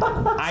 Like,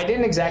 I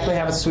didn't exactly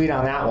have a suite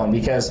on that one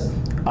because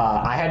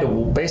I had to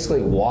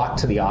basically walk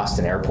to the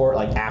Austin airport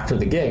like after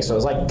the gig. So it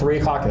was like 3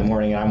 o'clock in the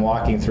morning, and I'm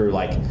walking through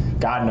like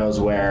God knows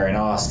where in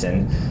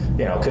Austin,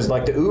 because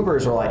like the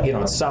Ubers were like,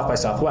 it's South by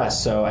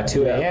Southwest. So at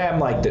 2 a.m.,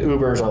 like the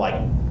Ubers are like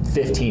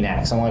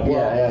 15x. I'm like,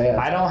 well,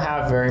 I don't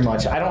have very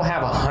much. I don't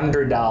have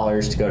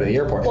 $100 to go to the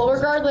airport. Well,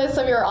 regardless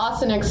of your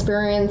Austin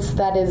experience,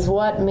 that is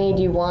what made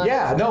you want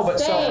to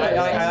stay. So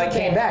I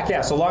came back.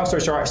 Yeah, so long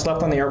story short, I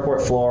slept on the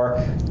airport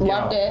floor.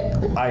 Loved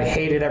it. I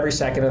hated every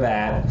second of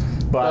that.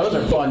 But those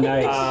are fun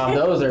nights.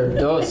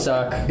 Those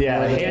suck.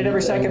 Yeah, I hated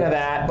every second of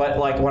that. But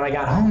like when I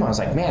got home, I was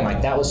like, man,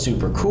 like that was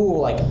super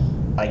cool. Like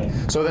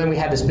so then we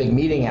had this big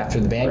meeting after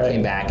the band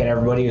came back, and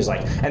everybody was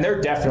like, and there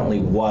definitely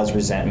was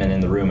resentment in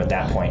the room at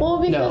that point.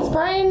 Well, because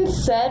Brian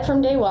said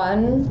from day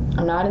one,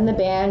 I'm not in the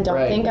band,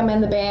 don't think I'm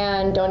in the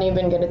band, don't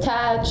even get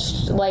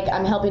attached, like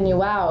I'm helping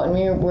you out,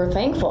 and we're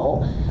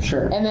thankful.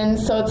 Sure. And then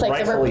so it's like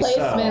rightfully the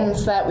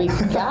replacements that we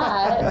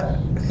got,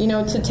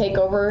 to take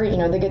over,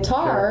 the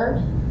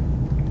guitar,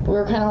 we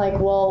were kind of like,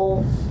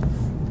 well,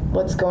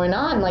 what's going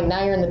on? Like,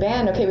 now you're in the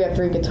band. Okay, we have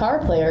 3 guitar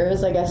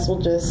players. I guess we'll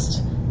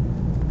just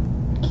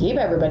keep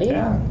everybody.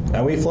 Yeah,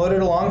 and we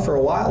floated along for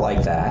a while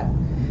like that.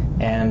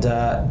 And,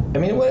 I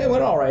mean, it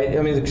went all right.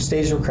 I mean, the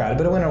stages were crowded,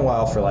 but it went a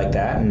while for like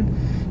that. And,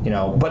 you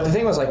know, but the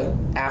thing was, like,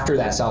 after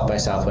that South by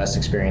Southwest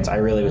experience, I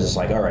really was just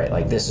like, all right,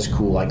 like, this is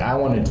cool. Like, I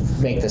want to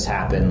make this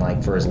happen,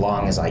 like, for as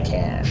long as I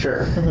can.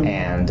 Sure.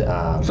 And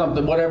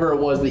something, whatever it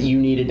was that you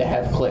needed to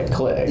have click.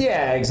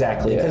 Yeah,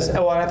 exactly. Because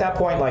at that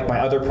point, like,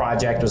 my other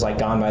project was like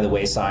gone by the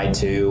wayside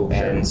too,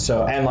 and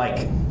so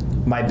like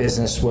my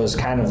business was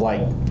kind of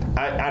like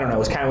I don't know, it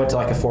was kind of went to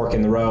like a fork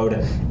in the road,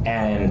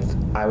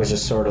 and I was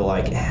just sort of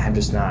like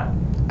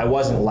I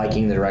wasn't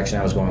liking the direction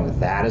I was going with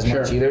that as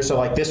much either. So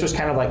like this was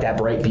kind of like that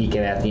bright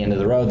beacon at the end of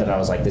the road that I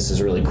was like, this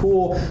is really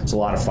cool. It's a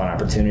lot of fun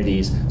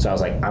opportunities. So I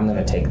was like, I'm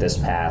going to take this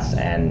path,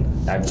 and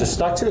I've just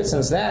stuck to it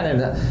since then.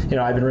 And you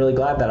know, I've been really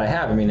glad that I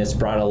have. I mean, it's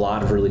brought a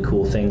lot of really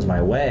cool things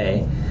my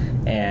way,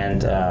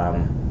 and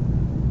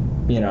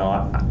you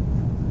know,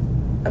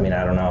 I mean,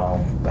 I don't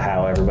know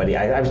how everybody...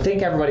 I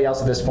think everybody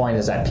else at this point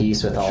is at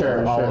peace with all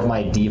of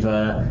my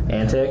diva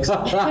antics.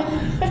 Well,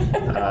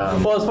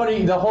 it's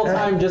funny, the whole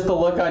time, just the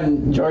look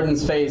on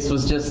Jordan's face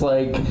was just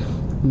like,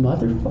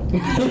 motherfucker.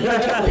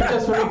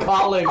 Just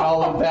recalling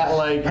all of that,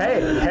 like...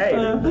 Hey,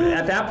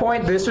 at that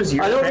point, this was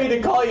your... I don't mean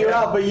to call you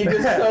out, but you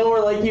just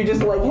you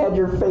just had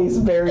your face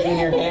buried in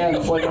your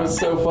hands. Like, it was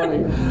so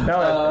funny.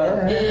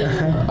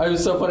 It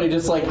was so funny,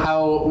 just like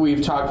how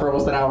we've talked for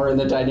almost an hour, and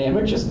the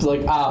dynamic just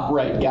like,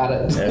 right, got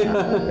it.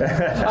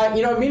 Yeah.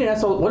 You know,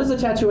 what does the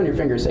tattoo on your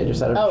finger say?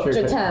 Just out of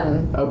Je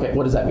t'aime. Okay,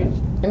 what does that mean?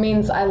 It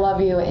means I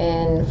love you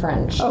in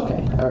French.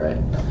 Okay, all right.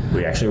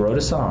 We actually wrote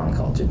a song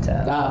called Je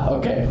t'aime.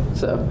 Okay.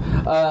 So,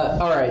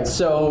 all right.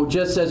 So,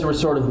 just as we're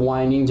sort of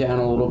winding down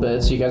a little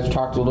bit, so you guys have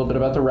talked a little bit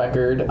about the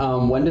record.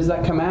 When does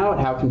that come out?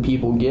 How can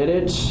people get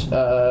it?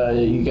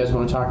 You guys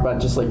want to talk about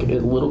just like a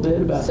little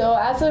bit about? So,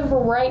 as of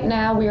right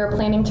now, we are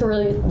planning to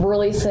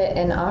release it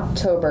in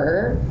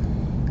October.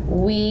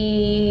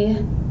 We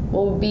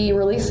will be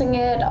releasing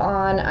it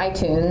on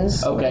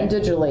iTunes and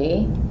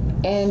digitally.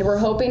 And we're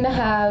hoping to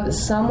have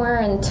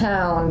somewhere in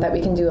town that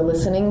we can do a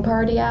listening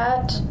party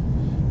at.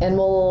 And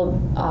we'll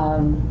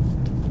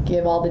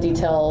give all the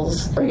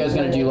details. Are you guys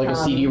going to do like a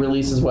CD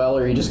release as well,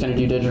 or are you just going to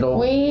do digital?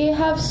 We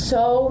have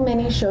so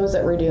many shows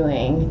that we're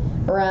doing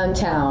around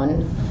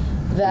town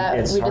that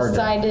we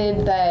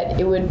decided that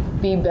it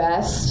would be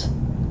best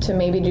to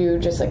maybe do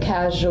just a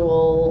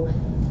casual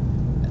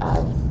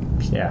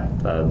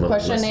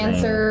question and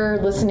answer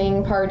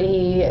listening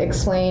party,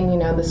 explain, you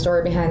know, the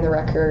story behind the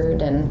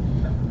record, and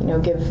you know,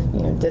 give,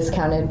 you know,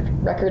 discounted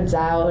records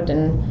out,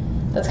 and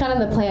that's kind of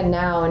the plan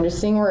now, and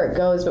just seeing where it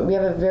goes. But we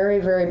have a very,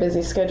 very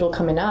busy schedule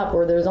coming up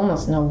where there's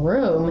almost no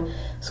room,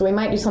 so we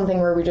might do something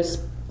where we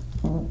just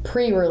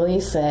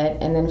pre-release it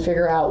and then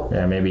figure out.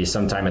 Yeah, maybe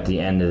sometime at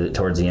the end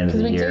towards the end of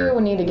the year. Because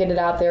we need to get it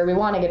out there. We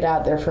want to get it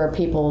out there for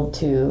people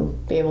to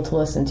be able to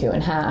listen to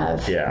and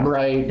have. Yeah.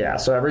 Right. Yeah.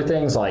 So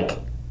everything's like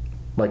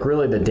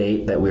really the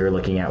date that we were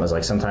looking at was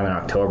like sometime in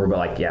October, but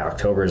like, yeah,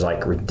 October is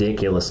like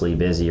ridiculously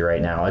busy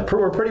right now. Like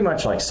we're pretty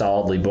much like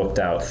solidly booked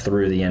out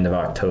through the end of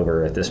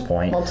October at this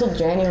point. Well, till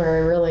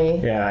January, really.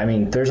 Yeah, I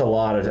mean, there's a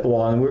lot of,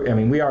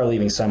 we are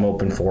leaving some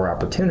open for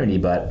opportunity,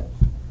 but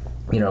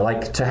you know,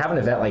 like to have an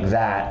event like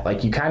that,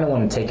 like you kind of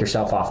want to take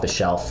yourself off the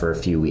shelf for a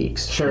few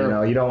weeks. Sure. You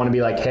know, you don't want to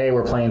be like, hey,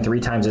 we're playing 3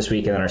 times this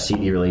week and then our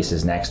CD release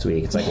is next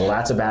week. It's like, well,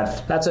 that's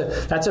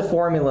a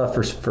formula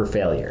for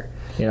failure.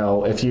 You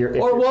know, it's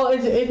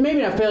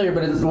maybe not failure,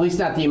 but it's at least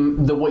not the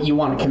what you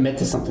want to commit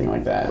to something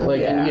like that.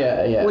 Like,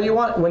 yeah.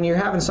 Well, when you're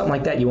having something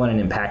like that, you want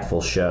an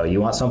impactful show. You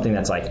want something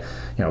that's like,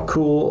 you know,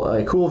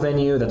 a cool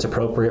venue that's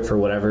appropriate for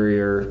whatever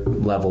your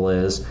level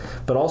is,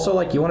 but also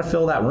like you want to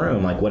fill that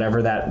room, like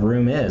whatever that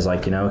room is.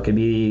 Like, you know, it could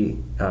be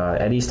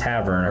Eddie's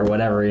Tavern or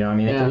whatever. You know, I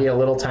mean, it could be a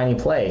little tiny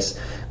place,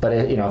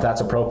 but you know, if that's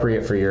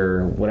appropriate for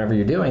your whatever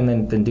you're doing,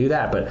 then do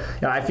that. But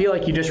you know, I feel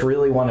like you just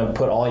really want to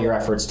put all your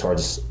efforts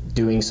towards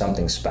doing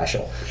something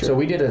special. Sure. So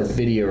we did a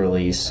video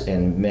release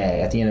in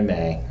May, at the end of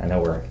May. I know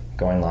we're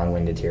going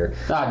long-winded here.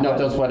 No,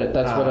 don't sweat it.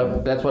 That's what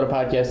a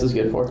podcast is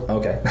good for.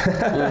 Okay.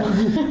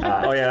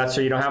 That's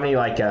so you don't have any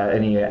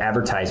any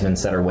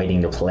advertisements that are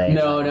waiting to play.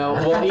 No.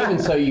 Well, even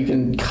so, you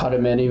can cut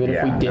them in, even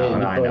if we did.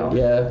 I know.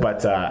 Yeah.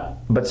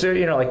 But so,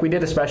 you know, like we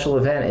did a special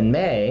event in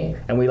May,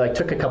 and we like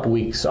took a couple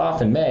weeks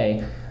off in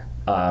May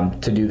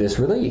to do this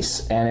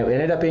release, and it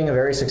ended up being a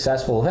very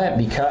successful event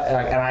because,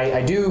 and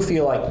I do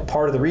feel like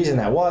part of the reason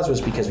that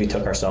was because we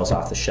took ourselves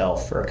off the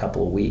shelf for a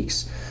couple of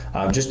weeks,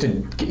 just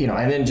to, you know,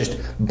 and then just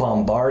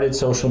bombarded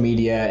social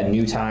media and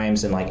New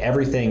Times and like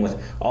everything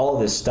with all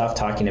of this stuff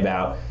talking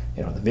about,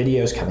 you know, the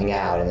videos coming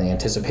out and the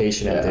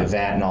anticipation of the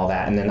event and all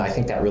that, and then I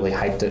think that really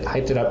hyped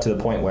it up to the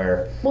point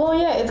where... Well,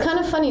 yeah, it's kind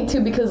of funny,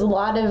 too, because a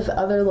lot of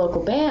other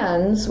local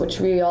bands, which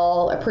we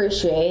all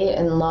appreciate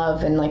and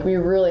love, and, like, we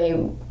really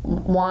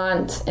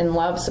want and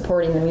love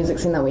supporting the music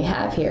scene that we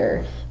have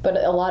here, but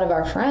a lot of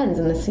our friends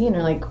in the scene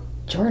are like,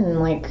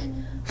 Jordan, like,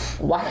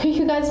 why are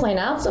you guys playing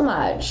out so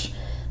much?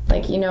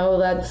 Like,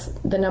 that's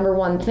the number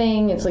one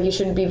thing. It's like you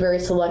should be very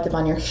selective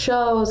on your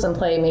shows and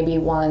play maybe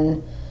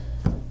one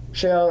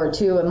show or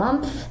two a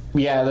month.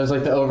 Yeah, there's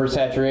like the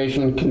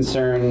oversaturation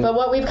concern. But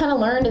what we've kind of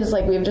learned is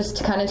like we've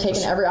just kind of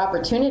taken every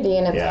opportunity,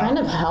 and it's kind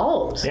of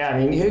helped. Yeah, I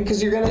mean,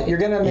 because you're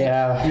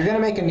gonna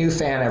make a new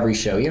fan every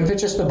show, even if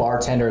it's just the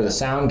bartender or the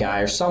sound guy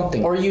or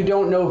something. Or you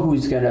don't know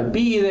who's gonna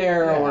be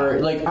there, or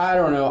like I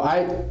don't know.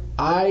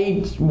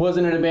 I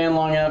wasn't in a band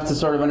long enough to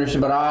sort of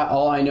understand, but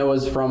all I know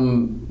is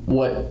from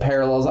what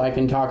parallels I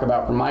can talk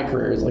about from my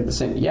career is like the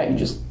same. Yeah, you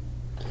just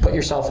put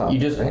yourself out. You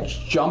just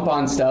jump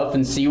on stuff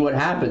and see what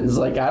happens.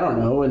 Like, I don't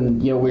know, and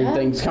weird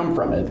things come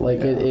from it. Like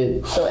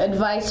it. So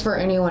advice for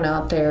anyone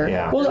out there.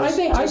 Yeah. Well, I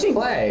think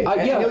play.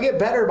 And you'll get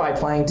better by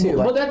playing too.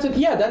 Well, that's the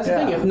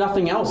thing. If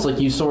nothing else, like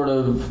you sort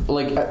of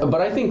like.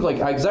 But I think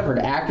because I've heard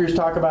actors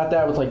talk about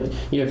that with like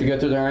if you go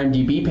through their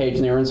IMDb page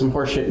and they were in some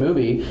horseshit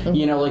movie,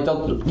 like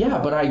they'll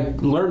but I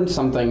learned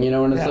something,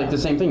 and it's like the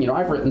same thing.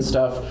 I've written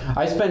stuff.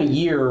 I spent a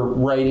year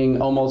writing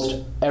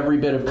almost every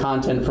bit of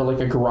content for like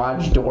a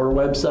garage door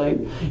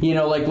website.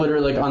 Like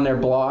literally like on their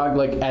blog,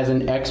 like as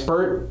an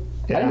expert.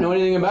 I didn't know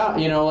anything about,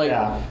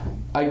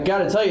 I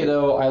gotta tell you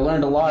though, I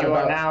learned a lot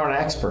about... You are now an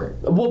expert.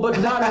 Well, but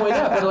not only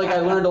that, but like I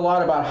learned a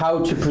lot about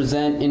how to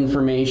present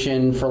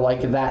information for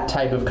like that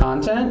type of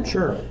content.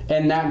 Sure.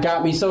 And that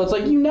got me, so it's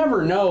like you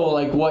never know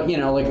like what,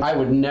 like I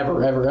would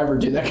never ever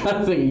do that kind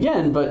of thing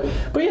again, but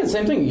yeah,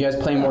 same thing. You guys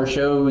play more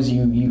shows,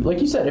 you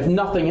like you said, if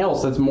nothing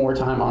else, that's more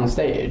time on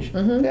stage.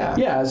 Mm-hmm.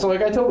 Yeah, so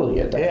like I totally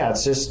get that. Yeah,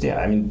 it's just,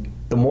 I mean...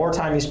 The more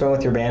time you spend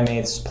with your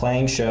bandmates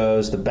playing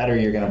shows, the better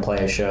you're going to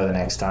play a show the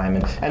next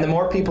time. And the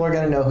more people are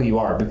going to know who you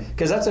are.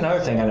 Because that's another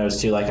thing I noticed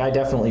too. Like, I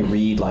definitely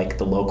read, like,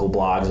 the local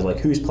blogs of, like,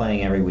 who's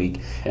playing every week.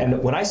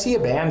 And when I see a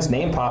band's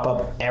name pop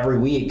up every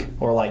week,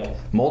 or, like,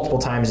 multiple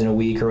times in a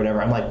week or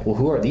whatever, I'm like, well,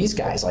 who are these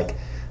guys? Like,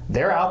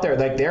 they're out there.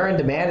 Like, they're in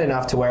demand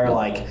enough to where,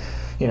 like...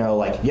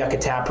 like Yucca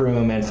Tap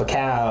Room and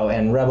Fakao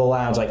and Rebel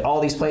Lounge, like all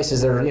these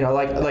places that are,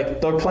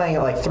 like they're playing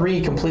at like 3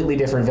 completely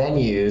different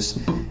venues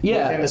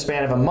within the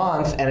span of a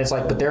month, and it's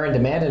like, but they're in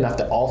demand enough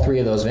that all 3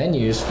 of those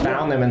venues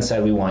found them and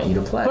said, we want you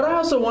to play. But I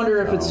also wonder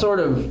if it's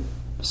sort of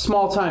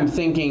small-time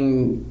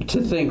thinking to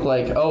think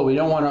like, oh, we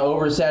don't want to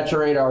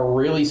oversaturate our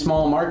really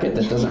small market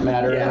that doesn't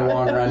matter in the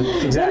long run.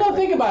 Exactly. Well, no,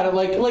 think about it.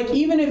 Like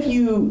even if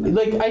you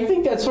like, I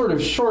think that's sort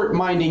of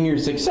short-minding your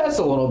success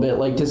a little bit.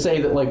 Like to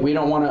say that like we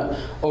don't want to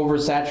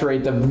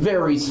oversaturate the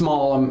very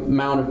small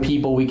amount of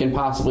people we can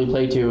possibly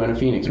play to in a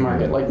Phoenix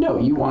market. Like no,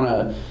 you want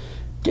to.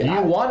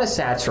 You want to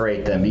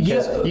saturate them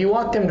because you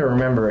want them to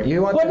remember it.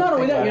 You want. But not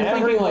only that, you're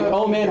thinking like,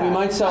 oh man, we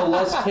might sell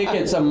less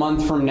tickets a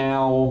month from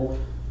now.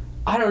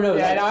 I don't know.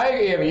 Yeah, I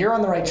agree. You're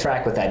on the right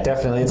track with that,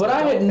 definitely. But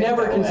I had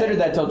never considered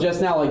that till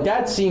just now. Like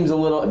that seems a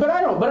little. But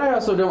I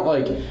also don't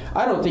like.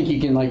 I don't think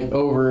you can like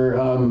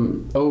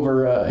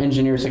over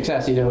engineer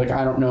success either. Like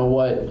I don't know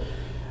what.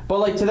 But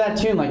like to that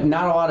tune, like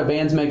not a lot of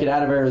bands make it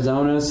out of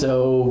Arizona.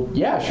 So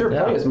yeah, sure,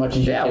 play as much as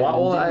you can.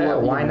 Yeah,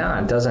 why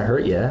not? It doesn't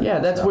hurt you. Yeah,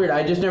 that's weird.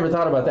 I just never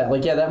thought about that.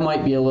 Like that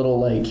might be a little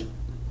like.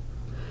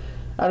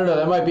 I don't know,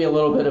 that might be a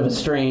little bit of a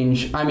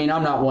strange... I mean,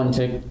 I'm not one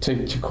to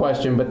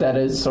question, but that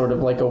is sort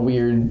of like a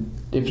weird...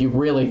 If you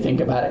really think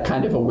about it,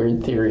 kind of a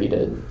weird theory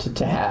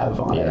to have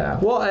on it. Yeah.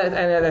 Well,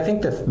 and I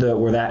think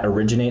where that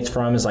originates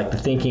from is like the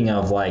thinking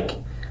of like...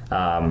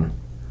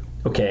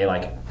 okay,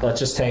 like, let's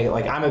just take,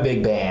 like, I'm a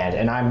big band,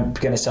 and I'm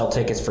going to sell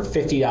tickets for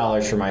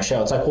 $50 for my show.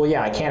 It's like, well,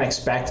 yeah, I can't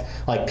expect,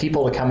 like,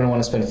 people to come and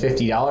want to spend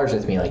 $50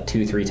 with me, like,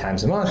 2-3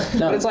 times a month.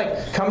 No. But it's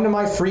like, come to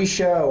my free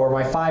show or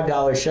my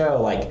 $5 show.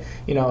 Like,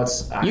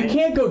 it's... You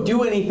can't go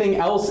do anything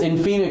else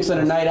in Phoenix on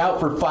a night out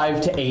for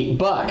 $5 to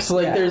 $8.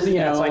 Like, there's,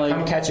 it's like,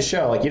 come catch a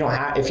show. Like, you don't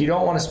have... If you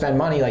don't want to spend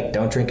money, like,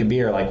 don't drink a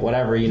beer, like,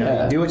 whatever,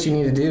 do what you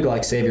need to do to,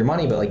 like, save your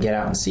money, but, like, get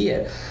out and see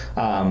it.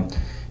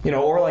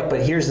 Or like,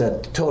 but here's the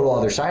total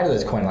other side of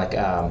this coin. Like,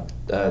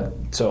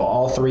 so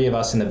all 3 of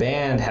us in the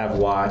band have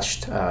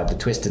watched the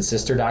Twisted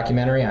Sister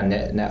documentary on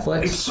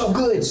Netflix. It's so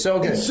good. It's so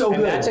good. It's so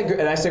good.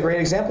 That's a great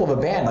example of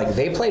a band. Like,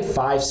 they played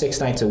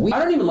 5-6 nights a week. I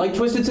don't even like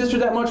Twisted Sister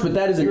that much, but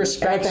that is an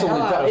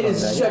excellent. It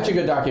is such a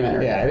good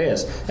documentary. Yeah, it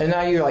is. And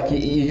now you're like,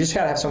 you just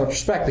gotta have so much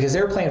respect because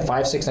they were playing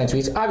 5-6 nights a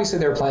week. Obviously,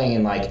 they were playing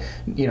in like,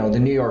 the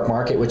New York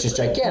market, which is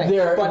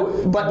gigantic.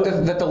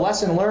 But the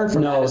lesson learned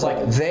from that is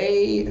like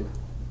they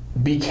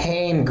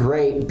became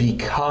great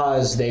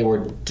because they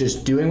were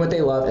just doing what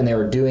they love and they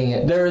were doing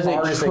it. There is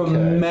a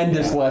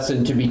tremendous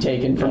lesson to be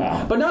taken from.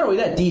 Yeah. But not only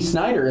that, Dee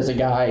Snider is a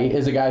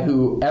guy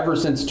who ever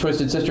since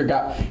Twisted Sister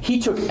he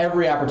took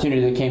every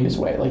opportunity that came his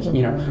way. Like,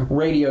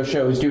 radio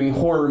shows, doing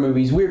horror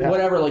movies, weird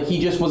whatever. Like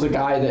he just was a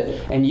guy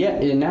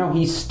and now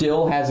he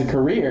still has a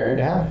career.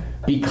 Yeah.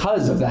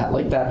 Because of that,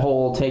 like that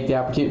whole take the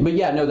opportunity. But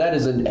yeah, no, that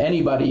is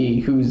anybody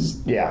who's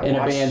in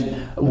a band.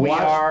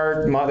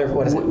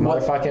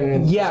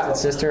 Motherfucking Twisted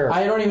Sister.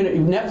 I don't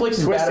even. Netflix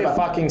is Twisted bad about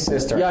fucking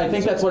Sister. Yeah, I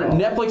think that's what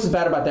Netflix is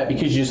bad about that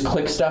because you just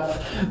click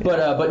stuff.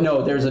 But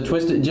no, there's a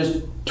Twisted.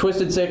 Just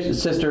Twisted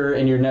Sister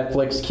in your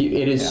Netflix queue.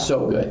 It is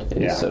so good.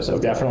 It is so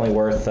good. Definitely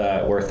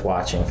worth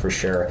watching for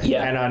sure.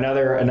 Yeah. And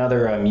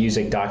another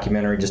music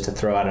documentary just to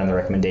throw out on the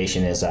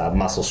recommendation is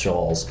Muscle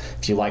Shoals.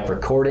 If you like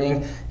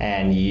recording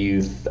and if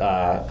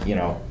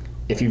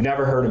you've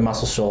never heard of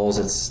Muscle Shoals,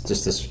 it's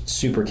just this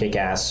super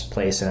kick-ass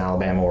place in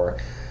Alabama where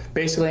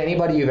basically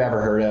anybody you've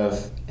ever heard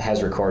of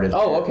has recorded.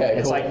 Oh, okay.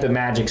 It's cool. like the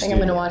Magic I think Studio. I'm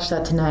going to watch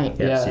that tonight.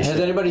 Yeah. Yes, Has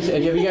anybody?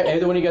 Have you guys?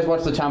 Either one of you guys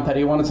watched the Tom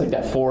Petty one? It's like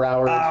that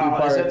 4-hour,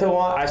 2-part. Is it the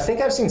one? I think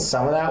I've seen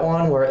some of that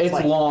one where It's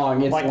like,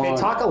 long. It's like long.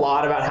 they talk a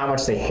lot about how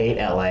much they hate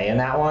LA in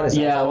that one. Is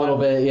that Yeah, the a little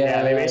one? bit,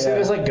 yeah, they yeah, basically yeah.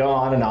 just like go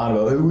on and on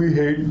about who we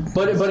hate.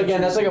 But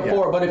again, that's like a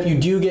 4. But if you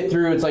do get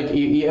through, it's like I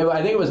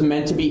think it was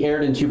meant to be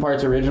aired in 2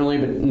 parts originally,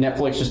 but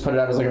Netflix just put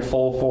it out as like a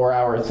full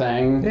 4-hour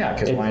thing. Yeah,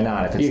 because why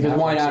not? If it's Because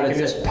why Netflix, not? You It's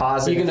can just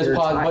pause it. You can if just you're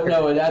pause. But tired.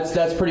 no,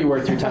 that's pretty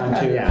worth your time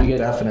too. Yeah, if you get,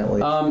 definitely.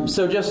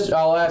 So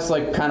I'll ask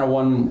like kind of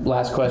one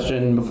last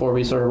question before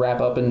we sort of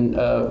wrap up and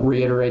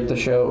reiterate the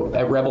show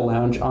at Rebel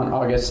Lounge on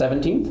August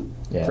 17th.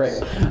 Yes. Great.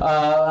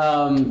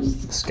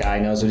 This guy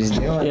knows what he's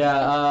doing.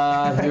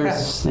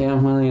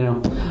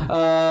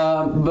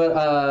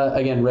 But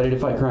again, ready to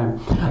fight crime.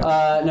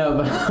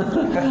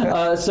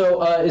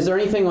 Is there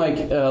anything like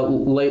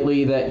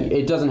lately that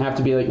it doesn't have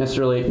to be like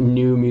necessarily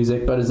new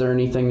music, but is there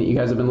anything that you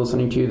guys have been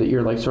listening to that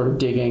you're like sort of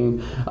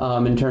digging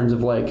in terms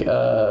of like,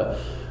 I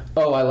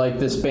like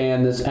this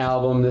band, this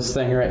album, this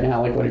thing right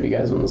now? Like, what have you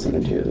guys been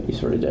listening to that you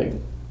sort of dig?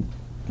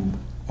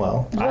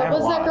 Well, What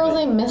was that girl's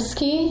name?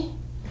 Mitski?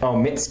 Oh,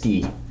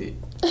 Mitski.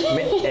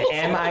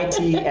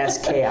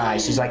 Mitski.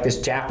 She's like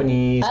this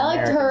Japanese. I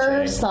liked American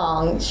her chick.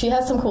 song. She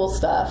has some cool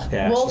stuff.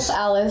 Yeah, Wolf she's-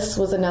 Alice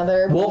was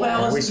another. Wolf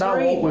Alice? We saw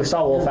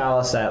Wolf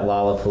Alice at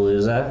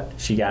Lollapalooza.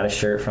 She got a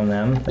shirt from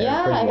them. They were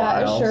Yeah, pretty I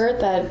got wild. a shirt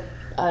that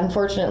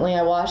unfortunately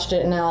I washed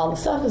it and now all the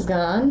stuff is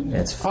gone.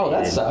 It's Oh, that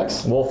faded.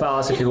 sucks. Wolf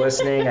Alice, if you're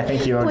listening, I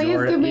think you owe Please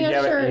Jordan. give me a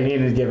shirt. You need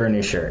to give her a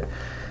new shirt.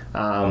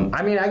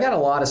 I mean, I got a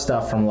lot of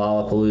stuff from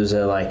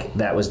Lollapalooza, like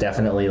that was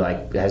definitely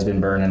like has been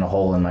burning a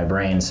hole in my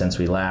brain since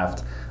we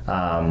left.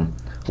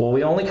 Well,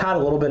 we only caught a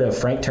little bit of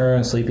Frank Turner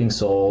and Sleeping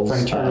Souls.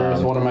 Frank Turner is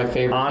one of my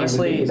favorite.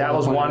 Honestly, human beings that on the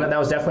was planet. that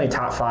was definitely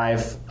top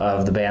 5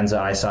 of the bands that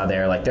I saw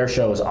there. Like their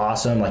show was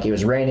awesome. Like it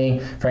was raining.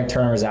 Frank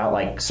Turner was out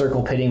like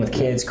circle pitting with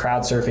kids,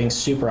 crowd surfing,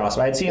 super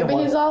awesome. I had seen him.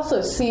 But he's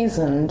also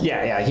seasoned.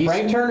 Yeah. He's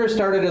Frank Turner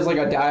started as like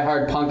a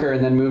diehard punker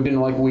and then moved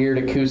into like weird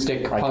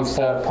acoustic like punk folk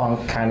stuff.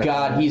 punk kind of.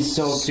 God, he's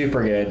so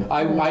super good.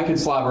 I could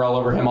slobber all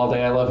over him all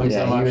day. I love him so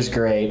Yeah, much. he was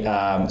great.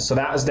 So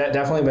that was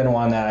definitely been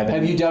one that I've been.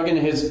 Have you dug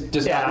into his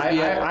discography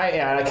yet?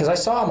 Yeah, because I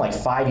saw him like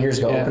 5 years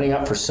ago opening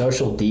up for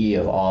Social D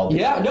of all.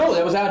 Yeah, no,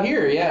 that was out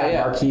here.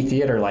 Yeah. Marquee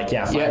Theater, like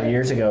 5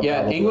 years ago. Yeah,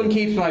 probably. England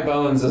Keeps My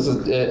Bones is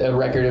a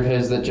record of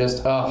his that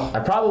just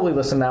I probably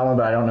listened to that one,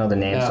 but I don't know the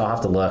name, so I'll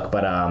have to look.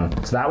 But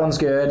so that one's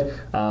good.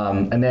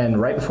 And then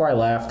right before I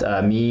left,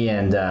 me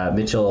and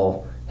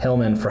Mitchell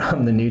Hillman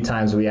from the New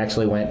Times, we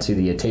actually went to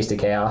the Taste of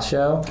Chaos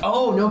show.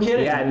 Oh, no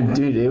kidding. Yeah,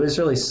 dude, it was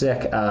really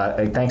sick.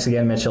 Thanks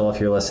again, Mitchell, if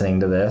you're listening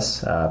to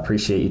this.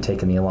 Appreciate you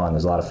taking me along. It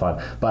was a lot of fun.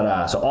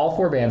 But so all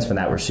 4 bands from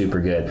that were super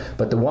good.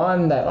 But the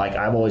one that like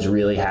I've always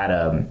really had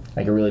a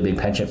really big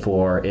penchant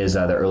for is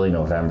the Early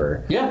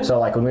November. Yeah. So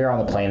like when we were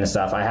on the plane and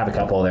stuff, I have a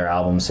couple of their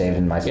albums saved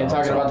in my phone. Yeah,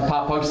 talking so- about the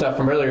pop punk stuff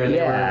from earlier,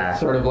 they were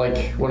sort of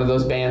like one of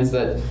those bands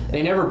that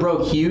they never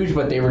broke huge,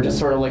 but they were just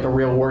sort of like a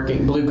real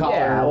working blue collar.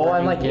 Yeah, well,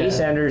 and like working- Ace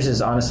Enders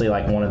is honestly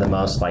like one of the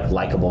most like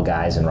likable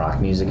guys in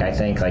rock music. I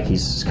think like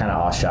he's kind of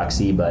aw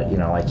shucksy, but you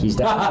know, like he's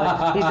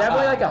definitely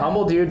like a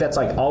humble dude that's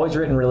like always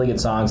written really good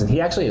songs, and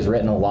he actually has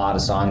written a lot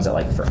of songs that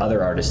like for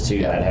other artists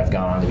too that have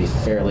gone on to be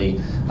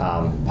fairly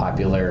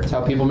popular. That's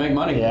how people make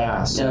money.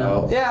 Yeah,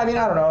 so I mean,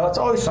 I don't know. It's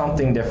always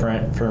something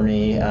different for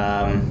me.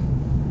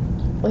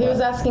 Well, he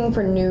was asking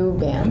for new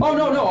bands. Oh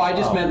no, I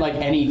just meant like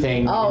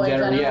anything Oh, in in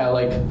general. general? Yeah,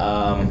 like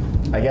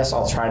I guess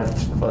I'll try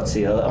to. Let's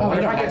see. I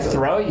wonder if I could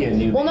throw you a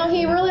new. Well, no,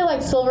 he really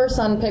liked Silver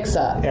Sun Picks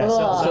Up. Yeah,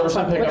 Ugh, Silver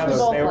Sun which we Pickups,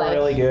 both they were liked.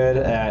 really good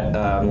at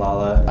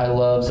Lala. I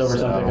love Silver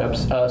So- Sun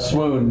Pickups.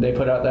 Swoon, they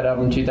put out that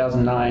album in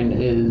 2009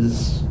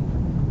 is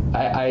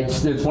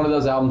it's one of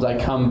those albums I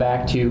come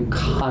back to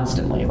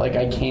constantly. Like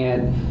I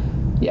can't.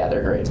 Yeah,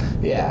 they're great.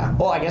 Yeah.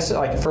 Well, I guess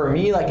like for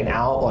me, like an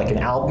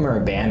album or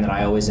a band that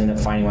I always end up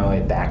finding my way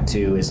back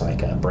to is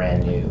like a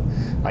Brand New.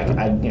 Like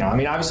I mean,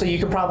 obviously you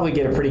could probably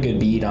get a pretty good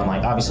beat on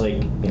like obviously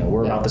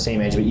we're about the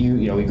same age, but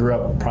we grew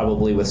up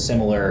probably with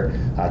similar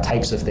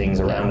types of things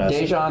around us.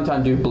 Deja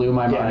Entendu blew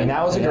my mind. Yeah, I mean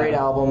that was a great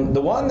album.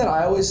 The one that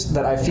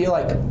I feel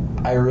like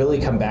I really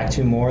come back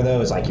to more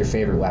though is like Your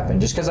Favorite Weapon,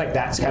 just because like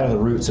that's kind of the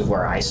roots of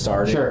where I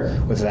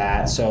started with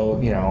that. So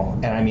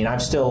and I mean I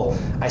still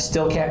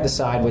can't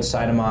decide which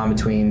side I'm on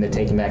between the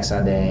Taking Back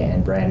Sunday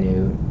and Brand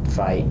New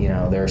fight.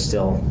 There's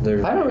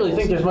I don't really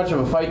think there's much of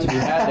a fight to be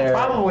had there.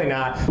 Probably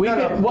not.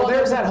 Well,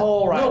 there's that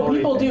whole rivalry. No,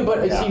 people do,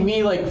 but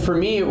see, for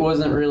me, it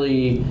wasn't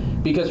really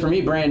because for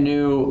me, Brand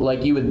New,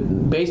 like you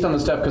would, based on the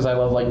stuff, because I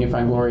love like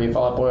Newfound Glory,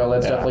 Fall Out Boy, all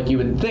that stuff. Like you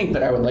would think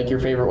that I would like Your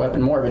Favorite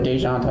Weapon more, but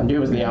Deja Entendu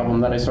was the album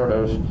that I sort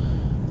of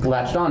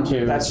latched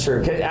onto. That's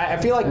true. I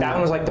feel like that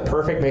one was like the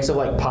perfect mix of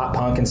like pop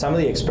punk and some of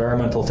the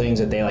experimental things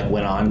that they like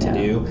went on to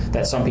do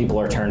that some people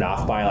are turned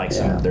off by, like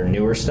some of their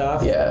newer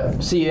stuff. Yeah.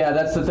 See,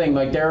 that's the thing.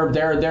 Like they're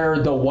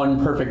the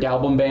one perfect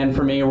album band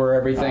for me, where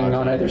everything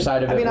on either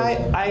side of it. I mean,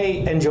 I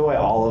enjoy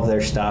all of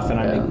their stuff, and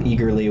I'm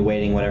eagerly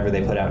awaiting whatever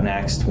they put out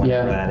next,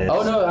 whenever that is.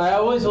 Oh no, I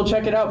always will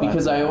check it out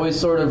because I always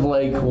sort of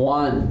like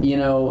want,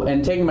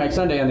 and Taking Back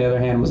Sunday on the other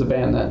hand was a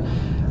band that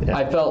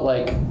I felt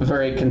like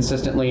very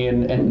consistently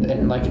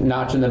and like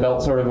Notch in the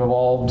Belt sort of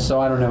evolved.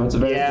 So I don't know. It's a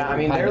very I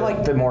mean they're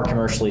like the more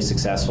commercially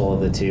successful of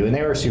the two, and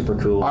they were super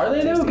cool. Are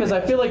they though? Because I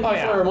feel like people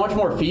are much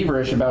more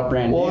feverish about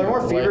Brand New. Well, they're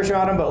more feverish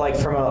about them, but like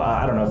from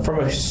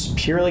a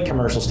purely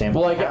commercial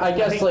standpoint. Well, I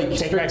guess like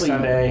strictly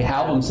Sunday,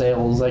 album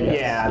sales. I guess.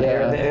 Yeah,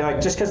 they're like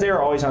just because they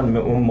were always on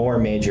more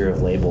major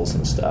of labels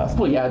and stuff.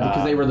 Well, yeah,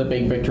 because they were the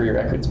big Victory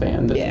Records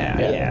band.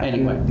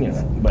 Anyway,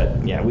 but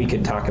we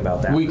could talk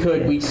about that. We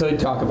could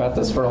talk about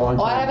this for a long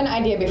time. Well, I have an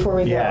idea before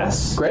we go.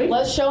 Yes. Great.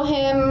 Let's show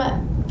him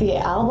the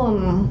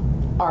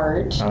album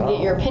art and get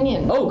your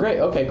opinion. Oh, great.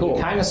 Okay, cool.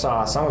 Kind of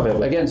saw some of it.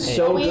 Again,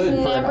 so We've good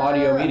for an never,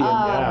 audio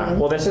medium.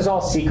 Well, this is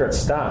all secret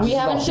stuff. We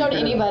haven't showed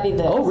anybody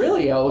this. Oh,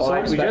 really? Oh, so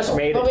we just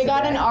made it. But we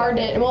got an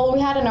artist. Well, we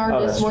had an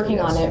artist working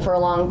on it for a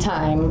long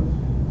time.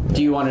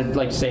 Do you want to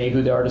like say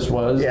who the artist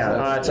was?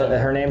 Yeah,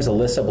 her name's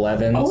Alyssa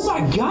Blevins. Oh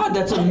my God,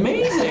 that's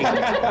amazing!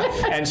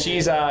 And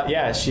she's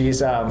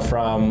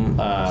from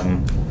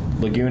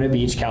Laguna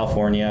Beach,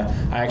 California.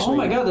 Oh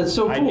my God, that's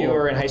so cool. I knew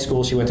her in high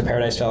school. She went to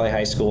Paradise Valley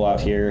High School out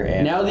here.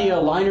 And now the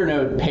liner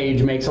note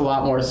page makes a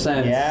lot more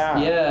sense.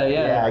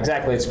 Yeah,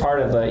 exactly. It's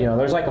part of the,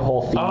 there's like a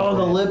whole theme. Oh,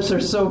 the lips are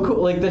so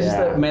cool. Like, this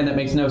is man, that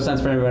makes no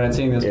sense for anyone not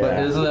seeing this, but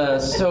this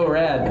is so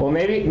rad. Well,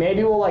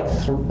 maybe we'll like,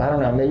 I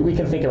don't know, maybe we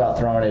can think about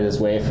throwing it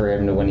his way for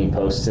him to when he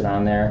posts it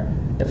on there.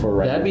 If we're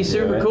ready. That'd be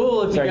super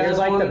cool if you guys here's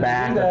like the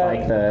back of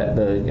like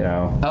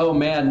the. Oh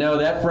man, no,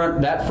 that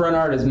front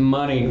art is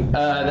money.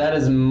 That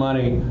is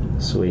money.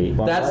 Sweet.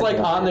 Well, that's like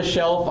on the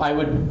shelf. I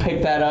would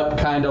pick that up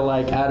kind of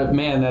like out of,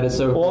 man, that is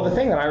so cool. Well, the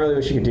thing that I really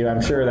wish you could do,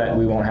 I'm sure that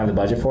we won't have the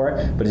budget for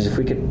it, but is if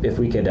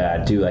we could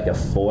do like a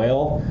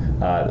foil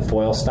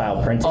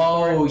style printing.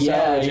 Oh,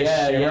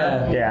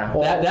 yeah.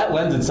 Well, that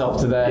lends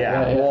itself to that.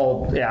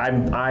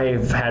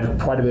 I've had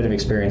quite a bit of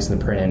experience in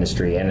the print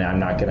industry, and I'm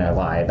not going to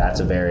lie, that's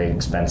a very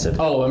expensive.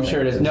 Oh, I'm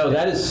sure it is. No,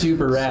 that is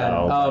super rad.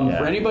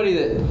 For anybody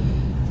that,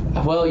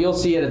 well, you'll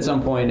see it at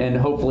some point, and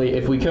hopefully,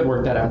 if we could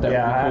work that out, that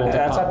would be cool.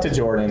 That's up to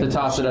Jordan to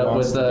toss it up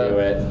with the. Do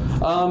it.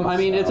 I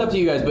mean, it's up to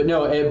you guys, but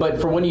no. But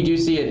for when you do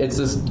see it, it's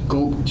this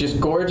just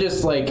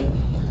gorgeous like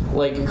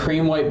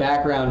cream white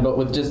background, but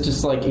with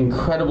just like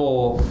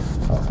incredible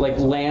like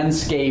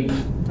landscape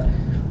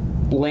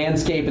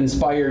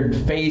inspired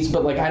face,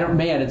 but like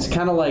it's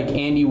kind of like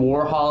Andy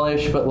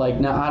Warholish, but like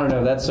no, I don't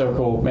know, that's so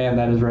cool, man.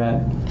 That is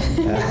rad.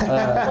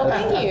 Well,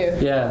 thank you.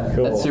 Yeah,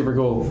 cool. That's super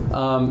cool.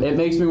 It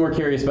makes me more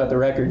curious about the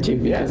record too,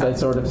 because I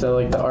sort of feel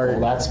like the art.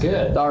 Well, that's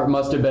good. The art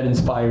must have been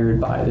inspired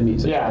by the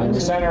music. Yeah, we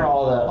sent her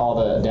all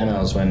the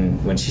demos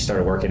when she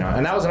started working on it,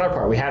 and that was another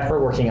part. We had her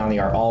working on the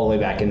art all the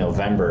way back in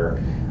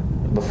November,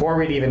 before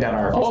we'd even done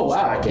our official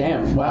tracking.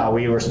 Damn, wow.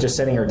 We were just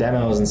sending her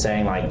demos and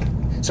saying like.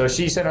 So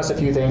she sent us a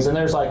few things, and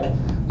there's like,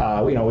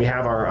 we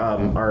have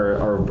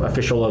our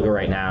official logo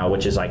right now,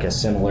 which is like a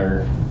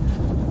similar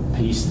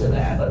piece to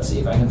that. Let's see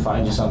if I can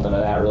find you something of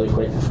that really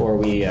quick before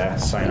we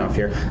sign off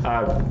here.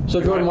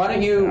 So Jordan, why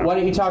don't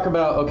you talk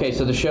about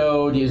so the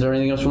show? Is there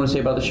anything else you want to say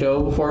about the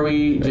show before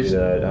we just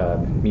a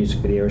music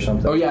video or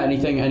something? Oh yeah,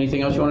 anything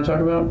else you want to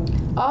talk about?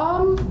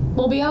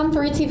 We'll be on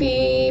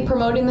 3TV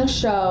promoting the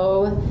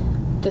show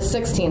the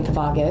 16th of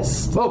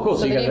August. Oh, cool.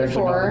 So the day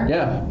before.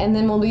 Yeah. And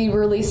then we'll be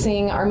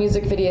releasing our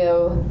music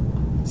video,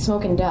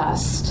 Smoke and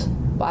Dust,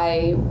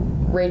 by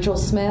Rachel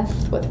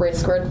Smith with Ray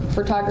Squared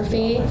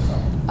Photography.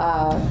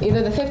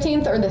 Either the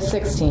 15th or the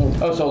 16th.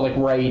 Oh, so like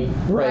right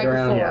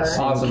around. Yes.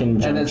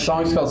 Awesome. And the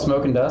song's called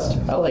Smoke and Dust.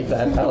 I like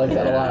that. I like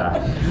that a lot.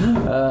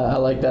 I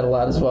like that a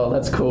lot as well.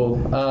 That's cool.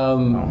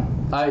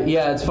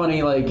 It's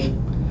funny. Like,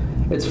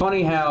 it's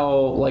funny how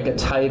like a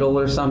title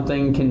or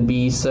something can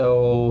be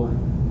so.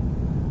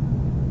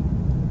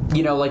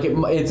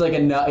 It's like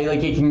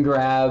it can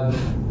grab.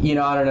 I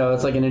don't know.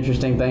 It's like an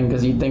interesting thing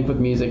because you'd think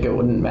with music it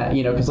wouldn't matter.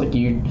 Because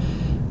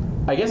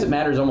I guess it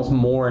matters almost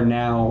more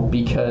now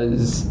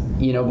because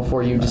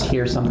before you just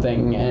hear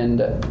something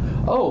and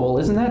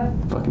isn't that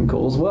fucking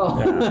cool as well?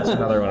 Yeah, that's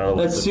another one of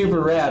those. That's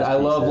super rad. I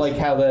love like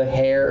how the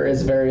hair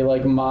is very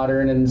like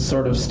modern and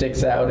sort of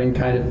sticks out and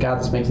kind of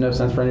this makes no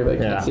sense for anybody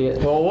who can't see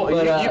it. Well,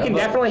 you can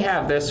definitely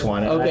have this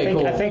one. Okay,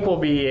 cool. I think we'll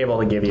be able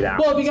to give you that.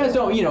 Well, if you guys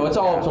don't, it's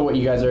all up to what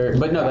you guys are.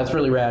 But no, that's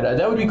really rad.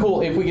 That would be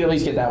cool if we could at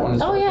least get that one.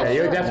 Yeah,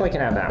 you definitely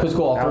can have that. Because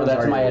cool, I'll throw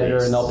that to my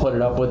editor and they'll put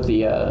it up with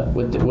the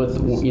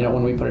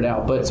when we put it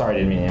out. But sorry, I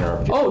didn't mean to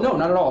interrupt you. Oh no,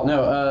 not at all.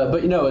 No,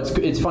 but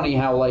it's funny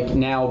how like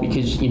now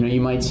because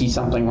you might see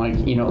something like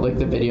like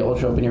the video will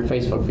show up in your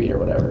Facebook feed or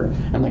whatever,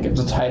 and like if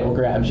the title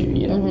grabs you,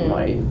 you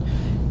might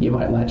you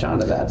might latch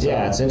onto that. So.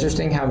 Yeah, it's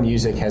interesting how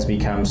music has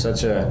become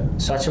such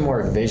a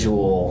more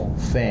visual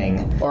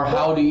thing. Or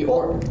how do you?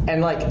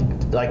 And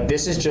like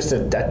this is just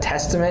a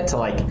testament to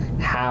like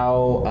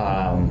how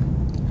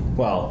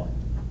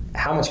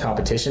how much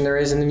competition there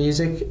is in the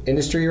music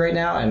industry right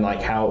now, and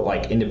like how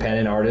like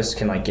independent artists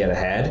can like get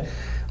ahead.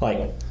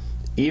 Like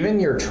even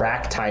your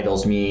track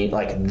titles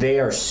like they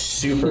are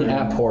super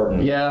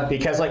important. Yeah.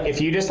 Because like if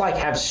you just like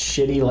have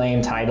shitty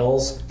lame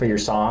titles for your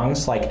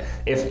songs, like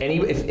if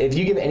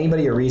you give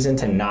anybody a reason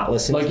to not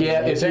listen like to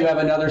if you have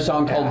another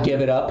song called "Give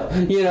It Up,"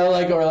 you know,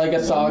 like or like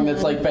a song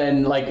that's like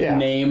been like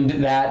named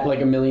that like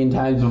a million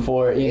times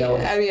before, you know.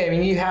 I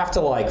mean you have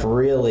to like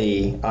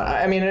really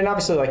and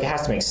obviously like it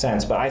has to make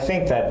sense, but I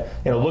think that,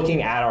 you know,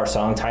 looking at our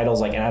song titles,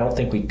 like, and I don't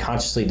think we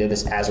consciously did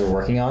this as we're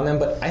working on them,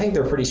 but I think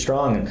they're pretty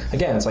strong. And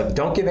again, it's like,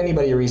 don't give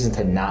anybody a reason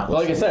to not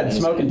listen. Like I said,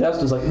 Smoke and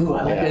Dust was like, ooh,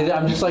 I like it.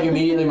 I'm just like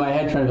immediately in my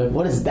head trying to be like,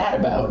 what is that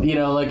about? You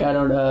know, like I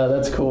don't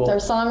that's cool. It's our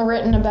song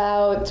written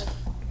about,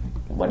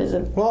 what is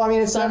it? Well, I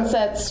mean, it's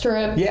Sunset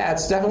Strip. Yeah,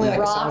 it's definitely like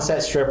rock. a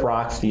Sunset Strip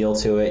rock feel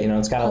to it. You know,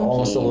 it's got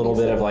almost a little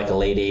bit of like a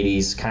late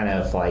 80s kind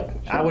of like,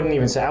 I wouldn't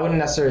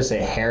necessarily say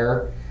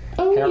hair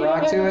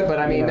rock to it, but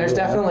I mean, there's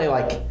definitely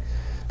like,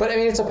 but I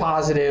mean, it's a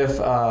positive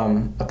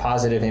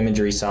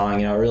imagery song.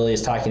 You know, it really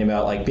is talking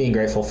about like being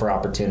grateful for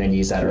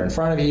opportunities that are in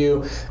front of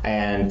you,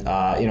 and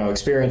you know,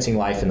 experiencing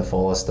life in the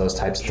fullest. Those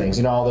types of things.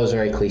 You know, all those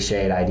very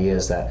cliched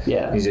ideas that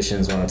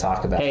musicians want to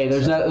talk about. Hey,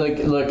 there's not like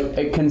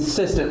look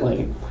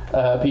consistently.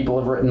 People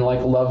have written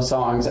like love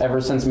songs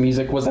ever since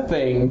music was a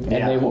thing,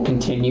 and they will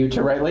continue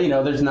to write. You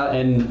know, there's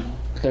nothing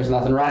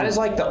wrong. That is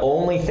like the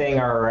only thing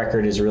our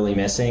record is really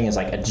missing is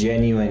like a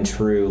genuine,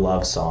 true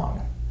love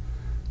song.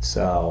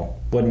 So,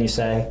 wouldn't you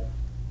say?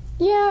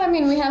 Yeah, I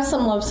mean, we have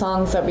some love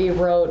songs that we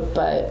wrote,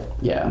 but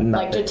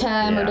like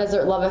Jatem or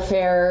Desert Love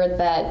Affair,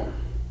 that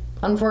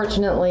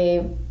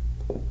unfortunately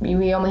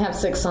we only have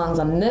 6 songs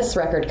on this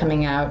record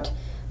coming out.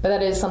 But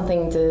that is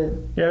something to...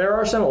 Yeah, there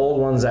are some old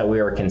ones that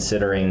we are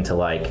considering to,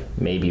 like,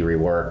 maybe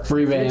rework.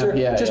 Revamp,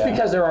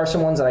 because there are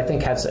some ones that I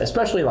think have,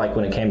 especially, like,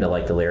 when it came to,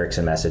 like, the lyrics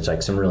and message,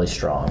 like, some really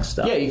strong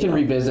stuff. Yeah, you can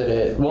revisit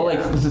it. Well, like,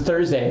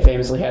 Thursday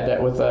famously had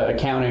that with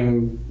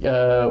Accounting.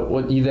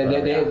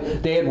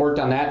 They had worked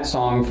on that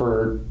song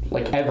for,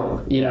 like,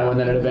 ever, you know, and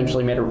then it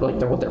eventually made, like,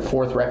 their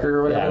 4th record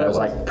or whatever. Yeah, it was,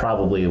 like,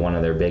 probably one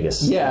of their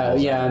biggest. Yeah,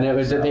 and it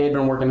was they had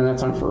been working on that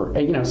song for,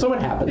 you know, so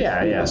it happens.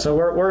 Yeah. So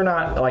we're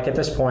not, like, at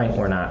this point,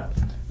 we're not...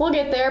 We'll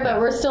get there,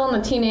 but we're still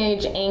in the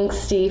teenage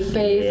angsty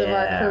phase of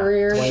our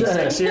careers.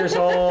 26 years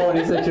old,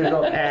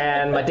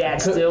 and my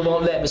dad still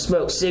won't let me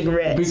smoke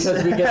cigarettes.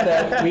 Because we get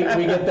that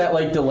we get that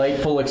like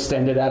delightful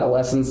extended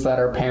adolescence that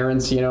our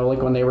parents, you know,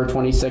 like when they were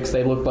 26,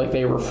 they looked like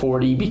they were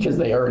 40 because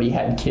they already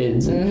had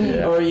kids,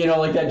 and, or you know,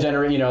 like that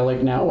generation, you know,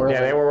 like now we're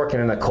they were working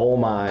in the coal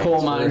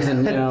mines,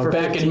 and you know,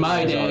 back in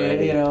my day,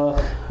 already. You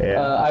know,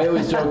 I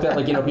always joke that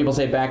like, you know, people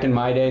say back in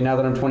my day. Now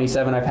that I'm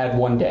 27, I've had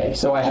one day,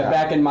 so I have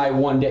back in my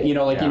one day. You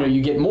know, like you know,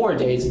 you get more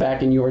days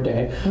back in your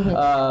day.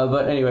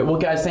 But anyway, well,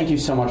 guys, thank you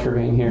so much for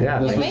being here.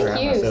 Yeah,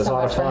 thank you so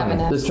much for having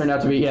us. This turned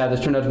out to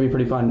be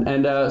pretty fun.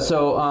 And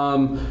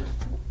so,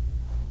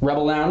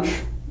 Rebel Lounge,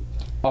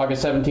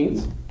 August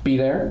 17th. Be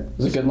there. It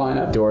was a good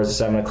lineup. Doors at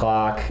 7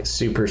 o'clock.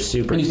 Super.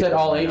 And you said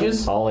all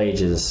ages? All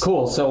ages.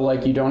 Cool. So,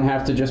 like, you don't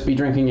have to just be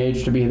drinking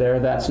age to be there.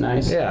 That's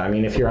nice. Yeah, I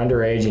mean, if you're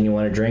underage and you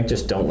want to drink,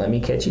 just don't let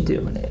me catch you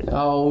doing it.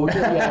 Oh,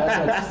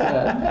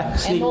 yeah.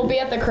 And we'll be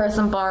at the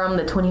Crescent Bar on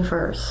the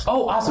 21st.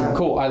 Oh, awesome.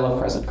 Cool. I love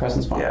Crescent.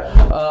 Crescent's fun.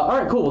 Yeah. All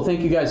right, cool. Well,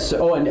 thank you guys.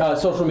 And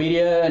social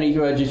media, any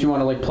just you want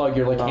to, like, plug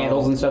your, like,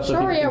 handles and stuff so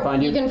people can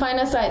find you? You can find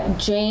us at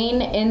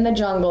Jane in the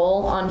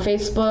Jungle on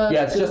Facebook.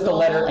 Yeah, it's just the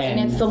letter N.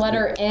 And it's the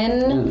letter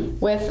N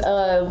with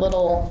a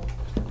little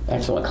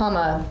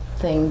comma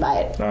thing by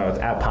it.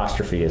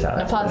 Apostrophe is how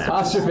that's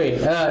apostrophe.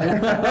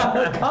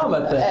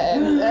 Comma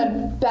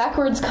thing.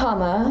 Backwards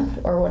comma,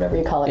 or whatever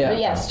you call it. Yeah. But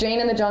yes, Jane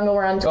in the Jungle,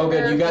 we're on Twitter. Oh,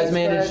 good. You guys Facebook.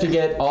 managed to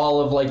get all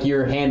of, like,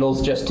 your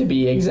handles just to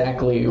be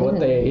exactly what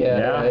they...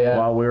 Yeah.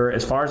 Well,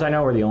 as far as I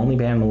know, we're the only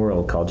band in the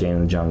world called Jane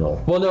in the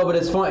Jungle. Well, no, but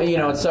it's fun. You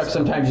know, it sucks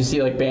sometimes you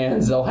see, like,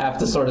 bands, they'll have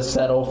to sort of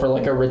settle for,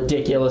 like, a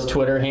ridiculous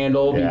Twitter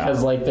handle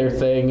because, like, their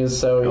thing is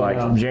so, like,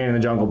 Jane in the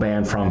Jungle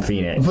band from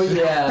Phoenix. But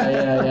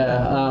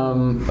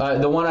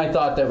the one I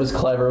thought that was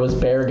clever was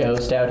Bear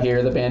Ghost out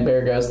here, the band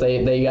Bear Ghost.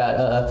 They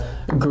got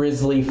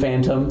Grizzly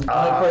Phantom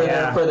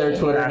for their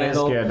Twitter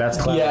handle. That is good. That's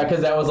clever. Yeah,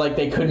 because that was like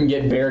they couldn't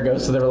get Bear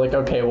Ghost, so they were like,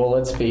 okay, well,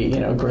 let's be, you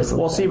know, Grizzly.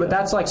 Well, see, but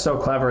that's like so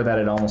clever that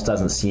it almost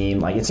doesn't seem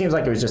like it seems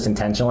like it was just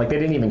intentional. Like they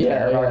didn't even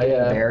care about getting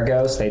Bear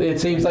Ghost. It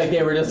seems like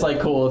they were just like,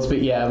 cool, let's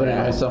be, but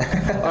anyway. So, all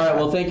right,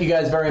 well, thank you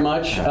guys very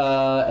much,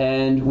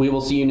 and we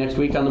will see you next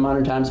week on the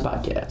Modern Times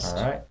podcast.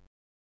 All right.